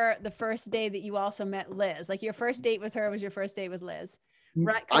met her the first day that you also met Liz. Like your first date with her was your first date with Liz,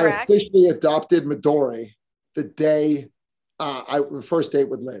 right? Correct? I officially adopted Midori the day, the first date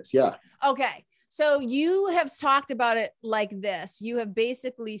with Liz. Yeah. Okay. So you have talked about it like this. You have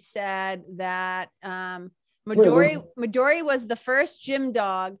basically said that Midori was the first gym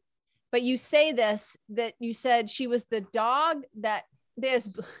dog, but you say this, that you said she was the dog that there's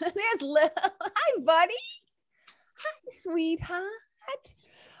Liz. Hi, buddy. Hi, sweetheart.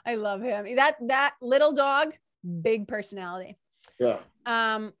 I love him. That little dog, big personality. Yeah.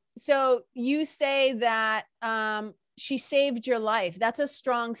 So you say that she saved your life. That's a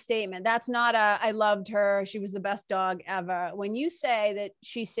strong statement. That's not I loved her, she was the best dog ever. When you say that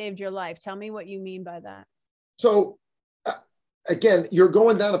she saved your life, tell me what you mean by that. So again, you're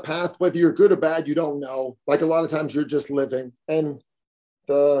going down a path, whether you're good or bad, you don't know. Like a lot of times you're just living. And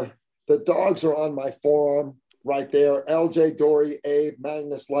the dogs are on my forearm right there. LJ, Dory, Abe,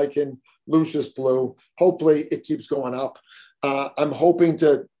 Magnus, Lycan, Lucius, Blue. Hopefully it keeps going up. I'm hoping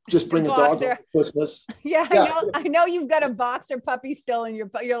to just bring a dog up for Christmas. Yeah, I know you've got a boxer puppy still in you're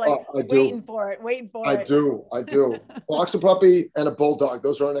like waiting for it. I do. Boxer puppy and a bulldog.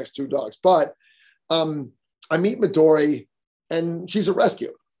 Those are our next two dogs. But I meet Midori and she's a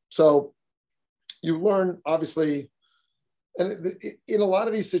rescue. So you learn, obviously, and in a lot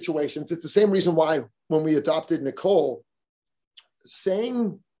of these situations, it's the same reason why when we adopted Nicole,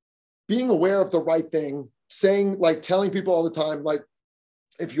 being aware of the right thing, telling people all the time, like,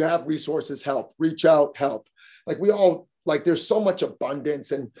 if you have resources, help, reach out, help. Like we all, like, there's so much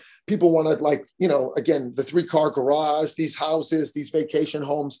abundance and people want to, again, the 3-car garage, these houses, these vacation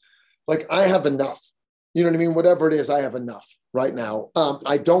homes, like I have enough, you know what I mean? Whatever it is, I have enough right now.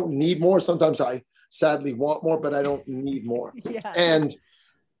 I don't need more. Sometimes I sadly want more, but I don't need more. Yeah. And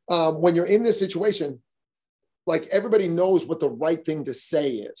when you're in this situation, like everybody knows what the right thing to say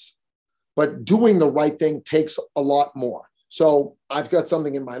is, but doing the right thing takes a lot more. So I've got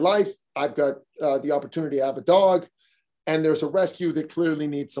something in my life. I've got the opportunity to have a dog, and there's a rescue that clearly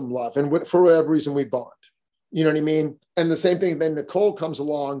needs some love. And for whatever reason, we bond. You know what I mean? And the same thing, then Nicole comes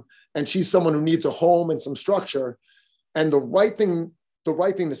along and she's someone who needs a home and some structure. And the right thing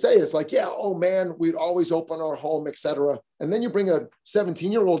to say is like, yeah, oh man, we'd always open our home, etc. And then you bring a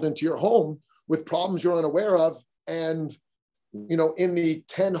 17-year-old into your home with problems you're unaware of. And, in the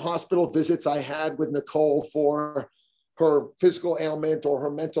 10 hospital visits I had with Nicole for her physical ailment or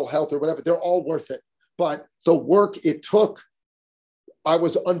her mental health or whatever, they're all worth it. But the work it took, I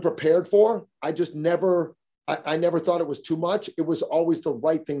was unprepared for. I never thought it was too much. It was always the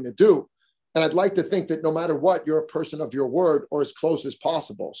right thing to do. And I'd like to think that no matter what, you're a person of your word or as close as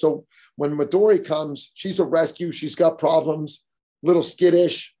possible. So when Midori comes, she's a rescue. She's got problems, little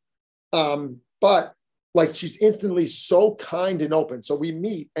skittish, but like she's instantly so kind and open. So we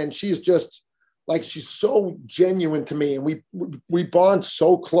meet and she's just like, she's so genuine to me. And we bond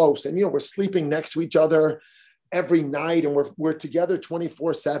so close and, we're sleeping next to each other every night and we're together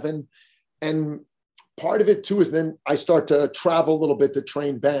 24/7. And part of it too, is then I start to travel a little bit to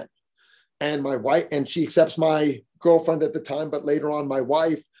train Ben and my wife, and she accepts my girlfriend at the time, but later on my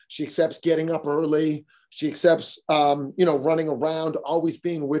wife, she accepts getting up early. She accepts, running around, always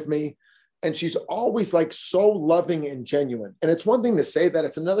being with me. And she's always like so loving and genuine. And it's one thing to say that.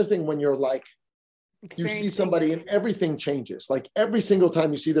 It's another thing when you're like, you see somebody and everything changes. Like every single time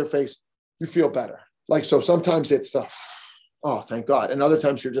you see their face, you feel better. Like, so sometimes it's oh, thank God. And other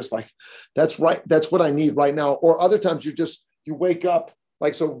times you're just like, that's right. That's what I need right now. Or other times you wake up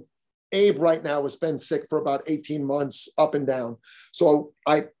like, so Abe right now has been sick for about 18 months up and down. So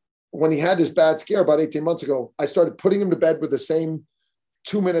when he had his bad scare about 18 months ago, I started putting him to bed with the same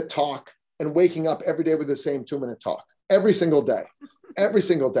 2-minute talk and waking up every day with the same 2-minute talk every single day.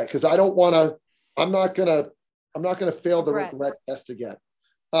 Cause I'm not going to fail the regret test again.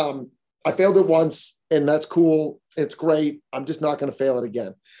 I failed it once, and that's cool. It's great. I'm just not going to fail it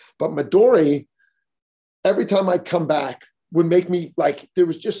again. But Midori, every time I come back, would make me like, there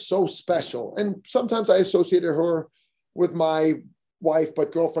was just so special. And sometimes I associated her with my wife,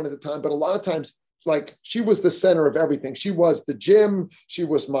 but girlfriend at the time. But a lot of times, like, she was the center of everything. She was the gym. She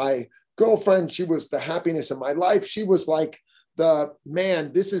was my girlfriend. She was the happiness of my life. She was like the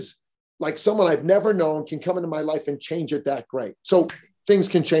man, this is like someone I've never known can come into my life and change it that great. So things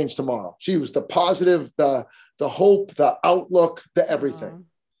can change tomorrow. She was the positive, the hope, the outlook, the everything.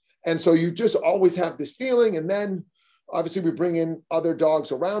 And so you just always have this feeling. And then obviously we bring in other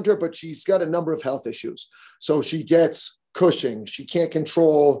dogs around her, but she's got a number of health issues. So she gets Cushing. She can't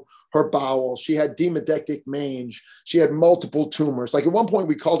control her bowels. She had demodectic mange. She had multiple tumors. Like at one point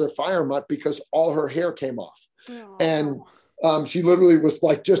we called her fire mutt because all her hair came off. And she literally was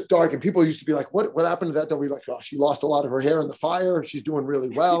like just dark. And people used to be like, what happened to that? They'll be like, oh, she lost a lot of her hair in the fire. She's doing really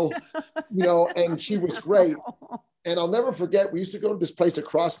well, and she was great. And I'll never forget, we used to go to this place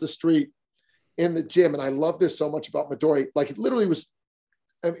across the street in the gym. And I love this so much about Midori. Like it literally was,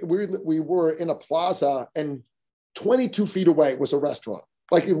 I mean, we were in a plaza and 22 feet away was a restaurant.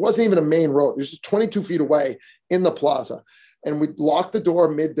 Like it wasn't even a main road. It was just 22 feet away in the plaza. And we'd lock the door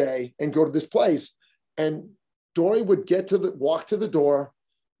midday and go to this place. And Dory would walk to the door,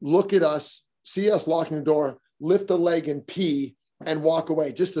 look at us, see us locking the door, lift a leg and pee and walk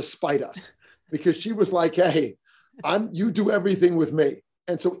away just to spite us, because she was like, hey, you do everything with me.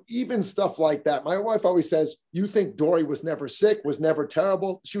 And so even stuff like that, my wife always says, you think Dory was never sick, was never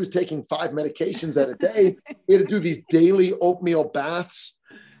terrible. She was taking 5 medications at a day. We had to do these daily oatmeal baths.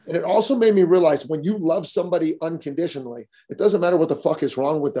 And it also made me realize when you love somebody unconditionally, it doesn't matter what the fuck is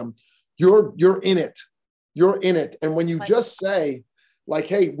wrong with them. You're in it. You're in it. And when you just say like,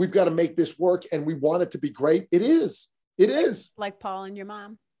 hey, we've got to make this work and we want it to be great, it is. It is. Like Paul and your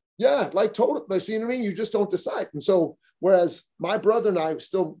mom. Yeah, like totally. So, you know what I mean? You just don't decide. And so, whereas my brother and I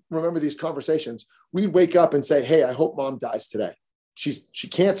still remember these conversations, we'd wake up and say, hey, I hope mom dies today. She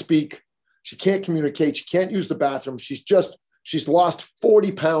can't speak. She can't communicate. She can't use the bathroom. She's lost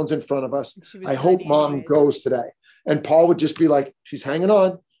 40 pounds in front of us. I hope mom goes today. And Paul would just be like, she's hanging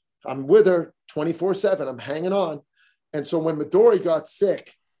on. I'm with her 24/7. I'm hanging on. And so when Midori got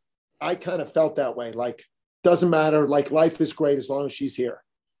sick, I kind of felt that way. Like, doesn't matter. Like, life is great as long as she's here.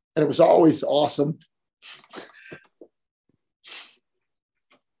 And it was always awesome.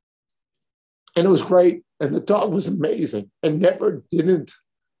 And it was great. And the dog was amazing and never didn't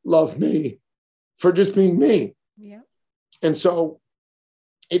love me for just being me. Yeah. And so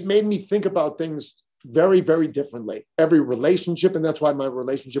it made me think about things very, very differently. Every relationship, and that's why my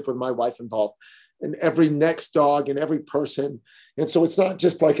relationship with my wife involved, and every next dog and every person. And so it's not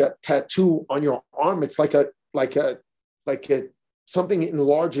just like a tattoo on your arm. It's like something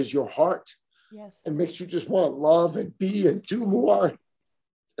enlarges your heart. Yes. And makes you just want to love and be and do more.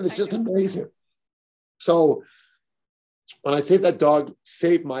 And it's just amazing. So when I say that dog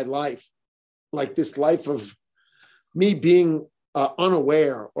saved my life, like this life of me being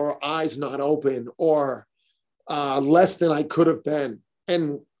unaware or eyes not open or less than I could have been.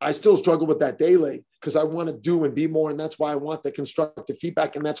 And I still struggle with that daily because I want to do and be more. And that's why I want the constructive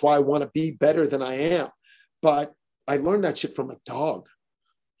feedback. And that's why I want to be better than I am. But I learned that shit from a dog.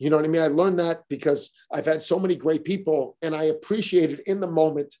 You know what I mean? I learned that because I've had so many great people and I appreciated in the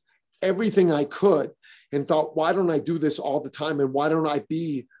moment everything I could and thought, why don't I do this all the time? And why don't I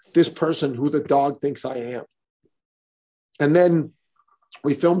be this person who the dog thinks I am? And then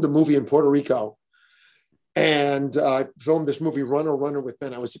we filmed a movie in Puerto Rico and I filmed this movie, Runner with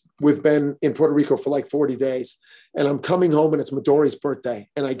Ben. I was with Ben in Puerto Rico for like 40 days and I'm coming home and it's Midori's birthday.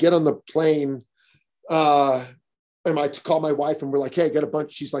 And I get on the plane and I call my wife and we're like, hey,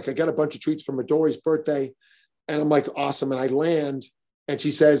 she's like, I got a bunch of treats for Midori's birthday. And I'm like, awesome. And I land and she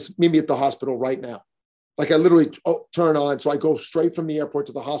says, meet me at the hospital right now. Like I literally turn on. So I go straight from the airport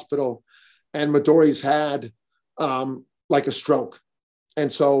to the hospital and Midori's had like a stroke. And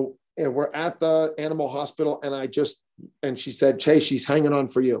so we're at the animal hospital and she said, Chase, she's hanging on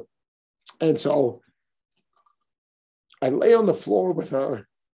for you. And so I lay on the floor with her.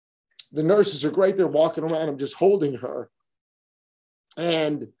 The nurses are great. They're walking around. I'm just holding her.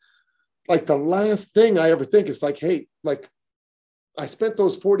 And like the last thing I ever think is like, hey, like I spent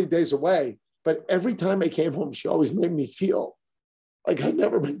those 40 days away, but every time I came home, she always made me feel like I'd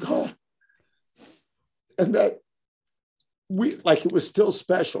never been gone. And that it was still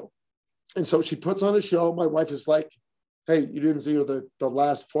special. And so she puts on a show. My wife is like, hey, you didn't see her the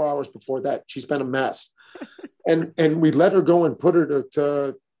last 4 hours before that. She's been a mess. And we let her go and put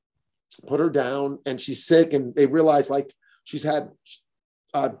her down and she's sick. And they realize like she's had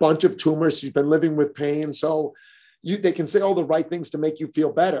a bunch of tumors. She's been living with pain. So they can say all the right things to make you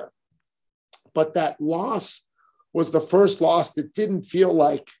feel better. But that loss was the first loss that didn't feel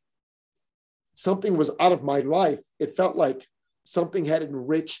like something was out of my life. It felt like something had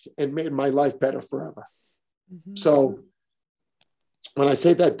enriched and made my life better forever. Mm-hmm. So when I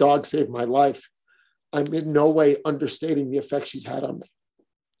say that dog saved my life, I'm in no way understating the effect she's had on me.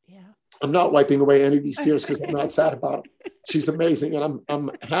 Yeah. I'm not wiping away any of these tears because I'm not sad about it. She's amazing. And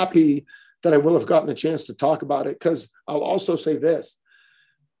I'm happy that I will have gotten a chance to talk about it, because I'll also say this.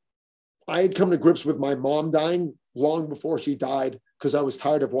 I had come to grips with my mom dying long before she died because I was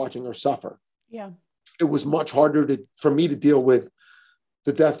tired of watching her suffer. Yeah. It was much harder for me to deal with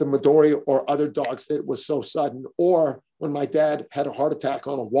the death of Midori or other dogs that was so sudden, or when my dad had a heart attack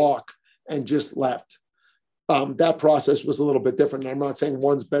on a walk and just left. That process was a little bit different. I'm not saying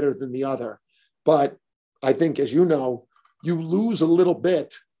one's better than the other, but I think, as you know, you lose a little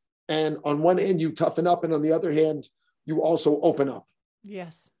bit. And on one hand, you toughen up, and on the other hand, you also open up.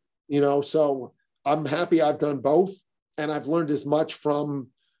 Yes. So I'm happy I've done both. And I've learned as much from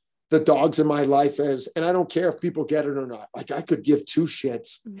the dogs in my life and I don't care if people get it or not. Like, I could give two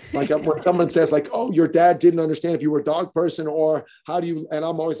shits. Like, when someone says like, oh, your dad didn't understand if you were a dog person, or how do you, and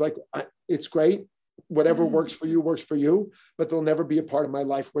I'm always like, it's great. Whatever works for you, but there'll never be a part of my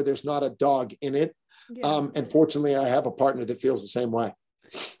life where there's not a dog in it. Yeah. And fortunately, I have a partner that feels the same way.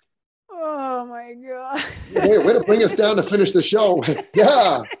 Oh my God. Way to bring us down to finish the show.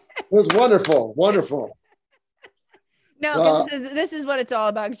 Yeah, it was wonderful. Wonderful. No, this is what it's all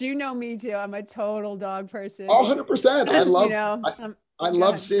about. Because you know me too. I'm a total dog person. 100%. I love, I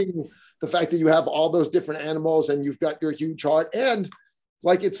love seeing the fact that you have all those different animals and you've got your huge heart. And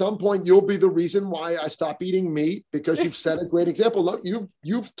like, at some point, you'll be the reason why I stop eating meat, because you've set a great example. Look,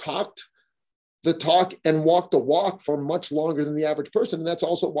 you've talked the talk and walked the walk for much longer than the average person. And that's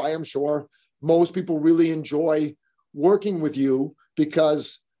also why I'm sure most people really enjoy working with you,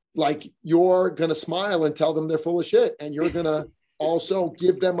 because like, you're going to smile and tell them they're full of shit. And you're going to also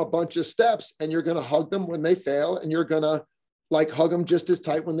give them a bunch of steps, and you're going to hug them when they fail. And you're going to like hug them just as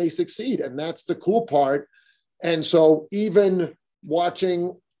tight when they succeed. And that's the cool part. And so even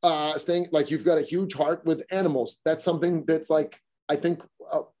watching, staying, like, you've got a huge heart with animals. That's something that's like, I think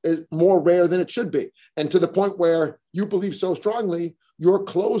is more rare than it should be. And to the point where you believe so strongly, your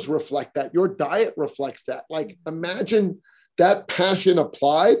clothes reflect that, your diet reflects that. Like, imagine that passion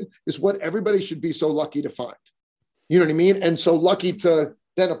applied is what everybody should be so lucky to find. You know what I mean? And so lucky to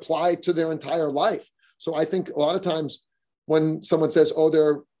then apply to their entire life. So I think a lot of times when someone says, oh,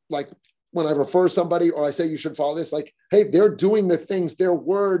 they're like, when I refer somebody or I say you should follow this, like, hey, they're doing the things, their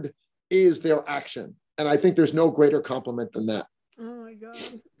word is their action. And I think there's no greater compliment than that. Oh my God.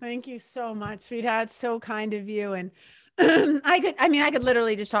 Thank you so much, sweetheart. So kind of you. And I could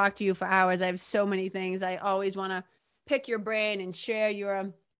literally just talk to you for hours. I have so many things. I always want to pick your brain and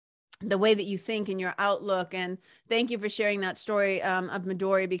share the way that you think and your outlook. And thank you for sharing that story of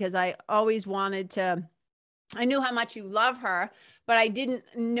Midori, because I always wanted to, I knew how much you love her, but I didn't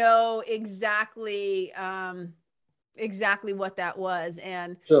know exactly what that was.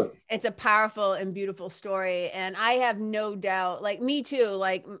 And sure, it's a powerful and beautiful story. And I have no doubt, like, me too,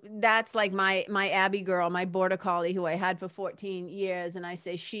 like, that's like my Abby girl, my border collie, who I had for 14 years. And I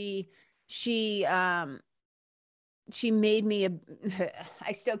say, she made me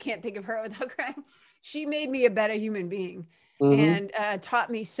I still can't think of her without crying. She made me a better human being. Mm-hmm. And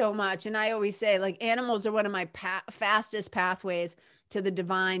taught me so much. And I always say, like, animals are one of my fastest pathways to the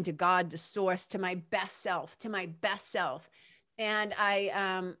divine, to God, to source, to my best self, And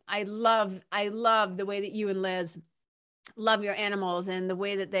I love the way that you and Liz love your animals, and the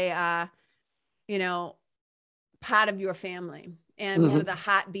way that they are, part of your family, and one of the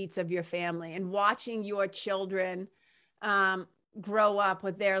heartbeats of your family, and watching your children grow up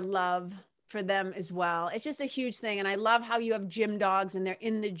with their love for them as well. It's just a huge thing. And I love how you have gym dogs and they're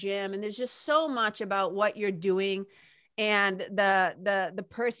in the gym, and there's just so much about what you're doing and the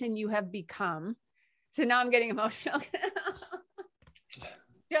person you have become. So now I'm getting emotional.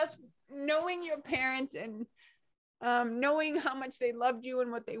 Just knowing your parents and knowing how much they loved you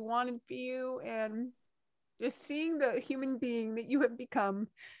and what they wanted for you, and just seeing the human being that you have become,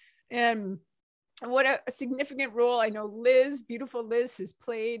 and what a significant role I know Liz, beautiful Liz, has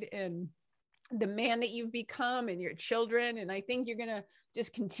played in the man that you've become and your children. And I think you're going to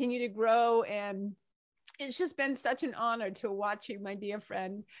just continue to grow. And it's just been such an honor to watch you, my dear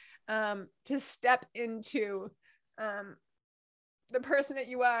friend, to step into the person that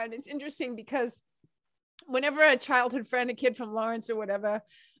you are. And it's interesting because whenever a childhood friend, a kid from Lawrence or whatever,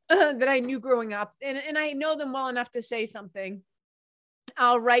 that I knew growing up, and I know them well enough to say something,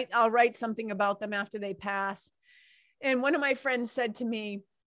 I'll write something about them after they pass. And one of my friends said to me,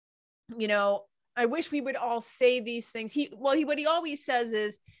 you know, I wish we would all say these things. What he always says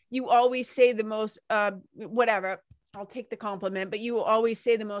is, you always say the most, whatever, I'll take the compliment, but you always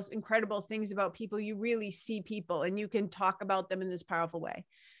say the most incredible things about people. You really see people and you can talk about them in this powerful way.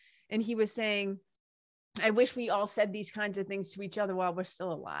 And he was saying, I wish we all said these kinds of things to each other while we're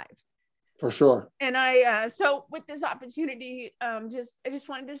still alive. For sure. And so with this opportunity, I just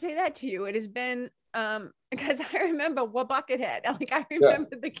wanted to say that to you. It has been, because I remember what Buckethead, like I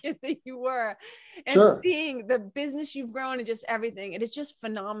remember the kid that you were, and seeing the business you've grown and just everything. It is just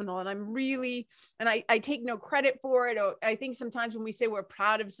phenomenal. And I take no credit for it. Or I think sometimes when we say we're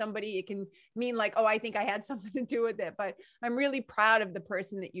proud of somebody, it can mean like, oh, I think I had something to do with it, but I'm really proud of the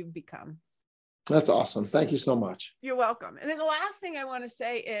person that you've become. That's awesome. Thank you so much. You're welcome. And then the last thing I want to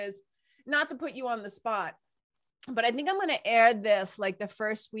say is, not to put you on the spot, but I think I'm going to air this like the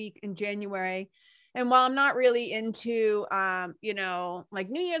first week in January. And while I'm not really into, like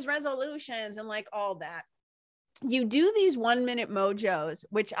New Year's resolutions and like all that, you do these 1 minute mojos,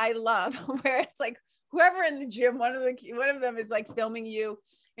 which I love, where it's like whoever in the gym, one of them is like filming you,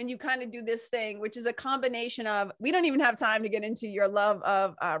 and you kind of do this thing, which is a combination of, we don't even have time to get into your love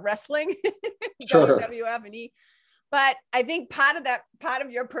of wrestling, WWF and E. But I think part of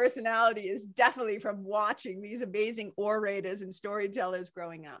your personality is definitely from watching these amazing orators and storytellers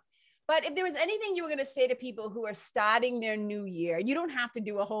growing up. But if there was anything you were going to say to people who are starting their new year, you don't have to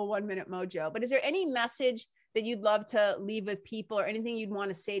do a whole 1 minute mojo, but is there any message that you'd love to leave with people, or anything you'd want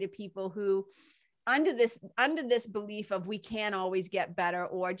to say to people who under this belief of we can always get better,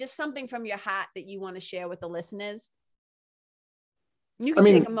 or just something from your heart that you want to share with the listeners? You can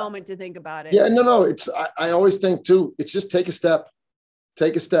take a moment to think about it. Yeah, no. I always think too, it's just take a step.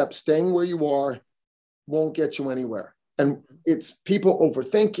 Staying where you are won't get you anywhere. And it's people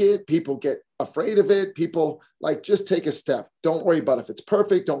overthink it. People get afraid of it. People like, just take a step. Don't worry about if it's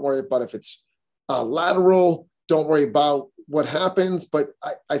perfect. Don't worry about if it's lateral. Don't worry about what happens. But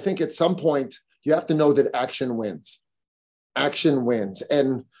I think at some point you have to know that action wins. Action wins.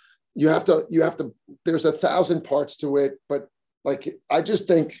 And you have to, there's 1,000 parts to it, but like, I just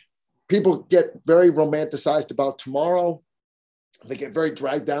think people get very romanticized about tomorrow. They get very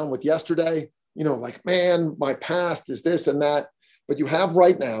dragged down with yesterday, like, man, my past is this and that, but you have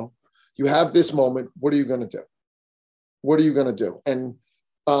right now, you have this moment. What are you going to do? What are you going to do? And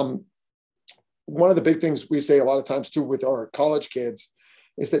one of the big things we say a lot of times too, with our college kids,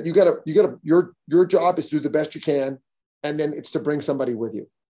 is that your job is to do the best you can. And then it's to bring somebody with you.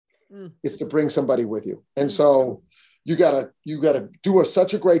 It's to bring somebody with you. And so you gotta do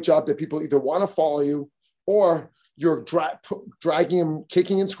such a great job that people either want to follow you, or you're dragging them,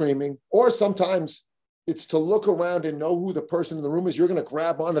 kicking and screaming, or sometimes it's to look around and know who the person in the room is. You're going to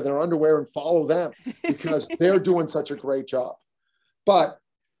grab onto their underwear and follow them because they're doing such a great job. But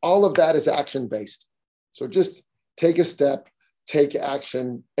all of that is action-based. So just take a step, take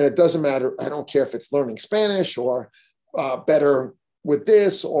action. And it doesn't matter. I don't care if it's learning Spanish or better with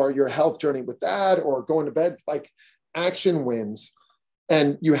this, or your health journey with that, or going to bed. Like, action wins.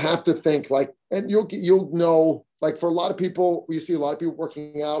 And you have to think like, and you'll know, like, for a lot of people, we see a lot of people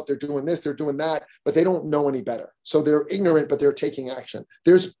working out, they're doing this, they're doing that, but they don't know any better. So they're ignorant, but they're taking action.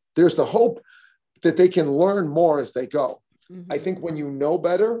 There's the hope that they can learn more as they go. I think when you know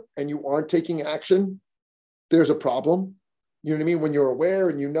better and you aren't taking action, there's a problem. You know what I mean? When you're aware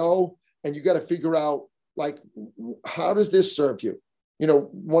and and you got to figure out, like, how does this serve you?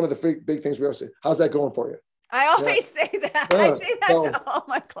 One of the big things we always say, how's that going for you? I always say that. Yeah. I say that to all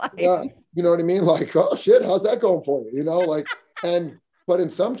my clients. Yeah. You know what I mean? Like, oh shit, how's that going for you? But in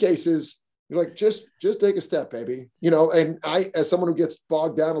some cases, you're like, just take a step, baby. And I, as someone who gets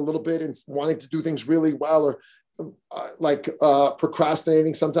bogged down a little bit and wanting to do things really well, or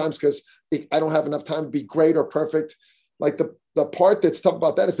procrastinating sometimes because I don't have enough time to be great or perfect. Like, the part that's tough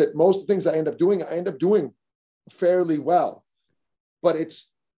about that is that most of the things I end up doing fairly well, but it's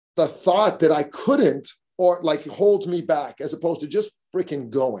the thought that I couldn't, or like, holds me back, as opposed to just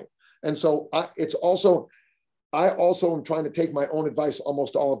freaking going. And so I also am trying to take my own advice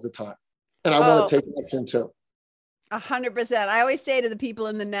almost all of the time. And I want to take action too. 100%. I always say to the people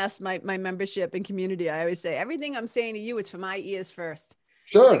in the nest, my membership and community, I always say, everything I'm saying to you is for my ears first.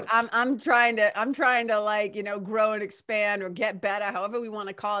 Sure. Like, I'm trying to like, grow and expand or get better, however we want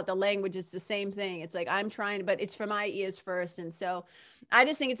to call it. The language is the same thing. It's like, but it's for my ears first. And so I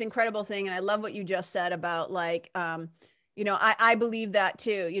just think it's an incredible thing. And I love what you just said about like, You know, I believe that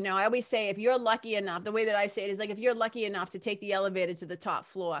too. You know, I always say, if you're lucky enough, the way that I say it is like, if you're lucky enough to take the elevator to the top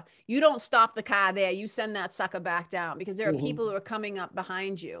floor, you don't stop the car there. You send that sucker back down, because there are people who are coming up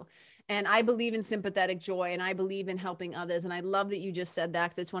behind you. And I believe in sympathetic joy, and I believe in helping others. And I love that you just said that,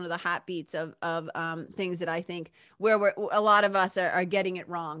 because it's one of the heartbeats of things that I think where a lot of us are getting it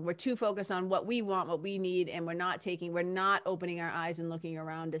wrong. We're too focused on what we want, what we need, and we're not opening our eyes and looking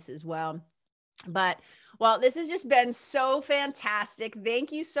around us as well. But, well, this has just been so fantastic.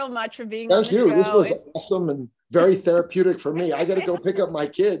 Thank you so much for being on the show. This was awesome and very therapeutic for me. I got to go pick up my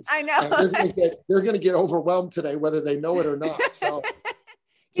kids. I know. They're going to get overwhelmed today, whether they know it or not. So,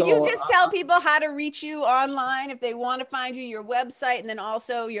 can you just tell people how to reach you online if they want to find you, your website, and then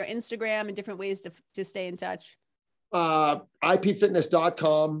also your Instagram and different ways to stay in touch?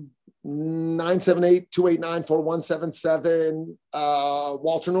 ipfitness.com, 978-289-4177,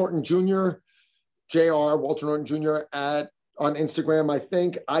 Walter Norton Jr., JR, Walter Norton Jr. on Instagram, I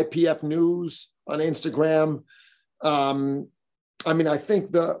think, IPF News on Instagram. I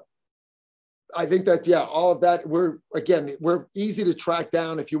think that, yeah, all of that, we're easy to track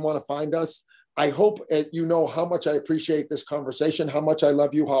down if you want to find us. I hope you know how much I appreciate this conversation, how much I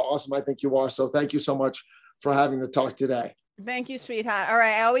love you, how awesome I think you are. So thank you so much for having the talk today. Thank you, sweetheart. All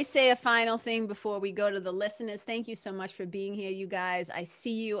right. I always say a final thing before we go to the listeners. Thank you so much for being here, you guys. I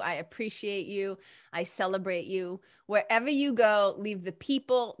see you. I appreciate you. I celebrate you. Wherever you go, leave the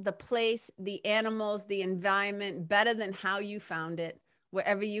people, the place, the animals, the environment better than how you found it.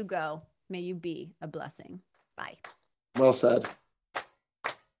 Wherever you go, may you be a blessing. Bye. Well said.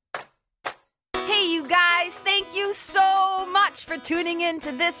 Hey, you guys, thank you so much for tuning in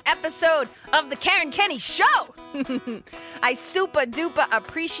to this episode of The Karen Kenny Show. I super duper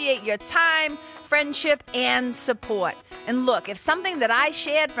appreciate your time, friendship, and support. And look, if something that I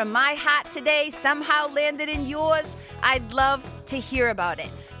shared from my heart today somehow landed in yours, I'd love to hear about it.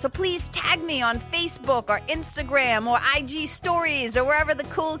 So please tag me on Facebook or Instagram or IG stories or wherever the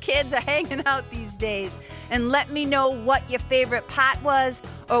cool kids are hanging out these days, and let me know what your favorite part was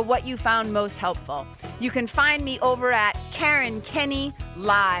or what you found most helpful. You can find me over at Karen Kenny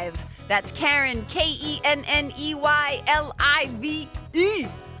Live. That's Karen, KenneYlive.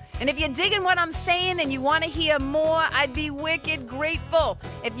 And if you're digging what I'm saying and you want to hear more, I'd be wicked grateful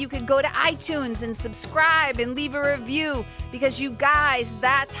if you could go to iTunes and subscribe and leave a review, because you guys,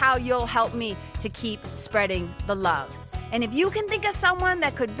 that's how you'll help me to keep spreading the love. And if you can think of someone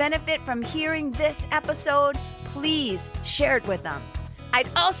that could benefit from hearing this episode, please share it with them. I'd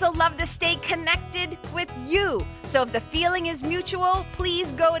also love to stay connected with you. So if the feeling is mutual,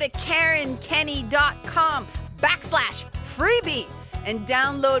 please go to KarenKenny.com/freebie and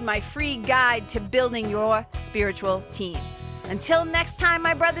download my free guide to building your spiritual team. Until next time,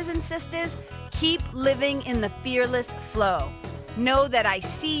 my brothers and sisters, keep living in the fearless flow. Know that I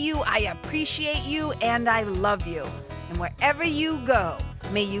see you, I appreciate you, and I love you. And wherever you go,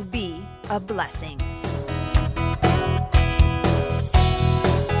 may you be a blessing.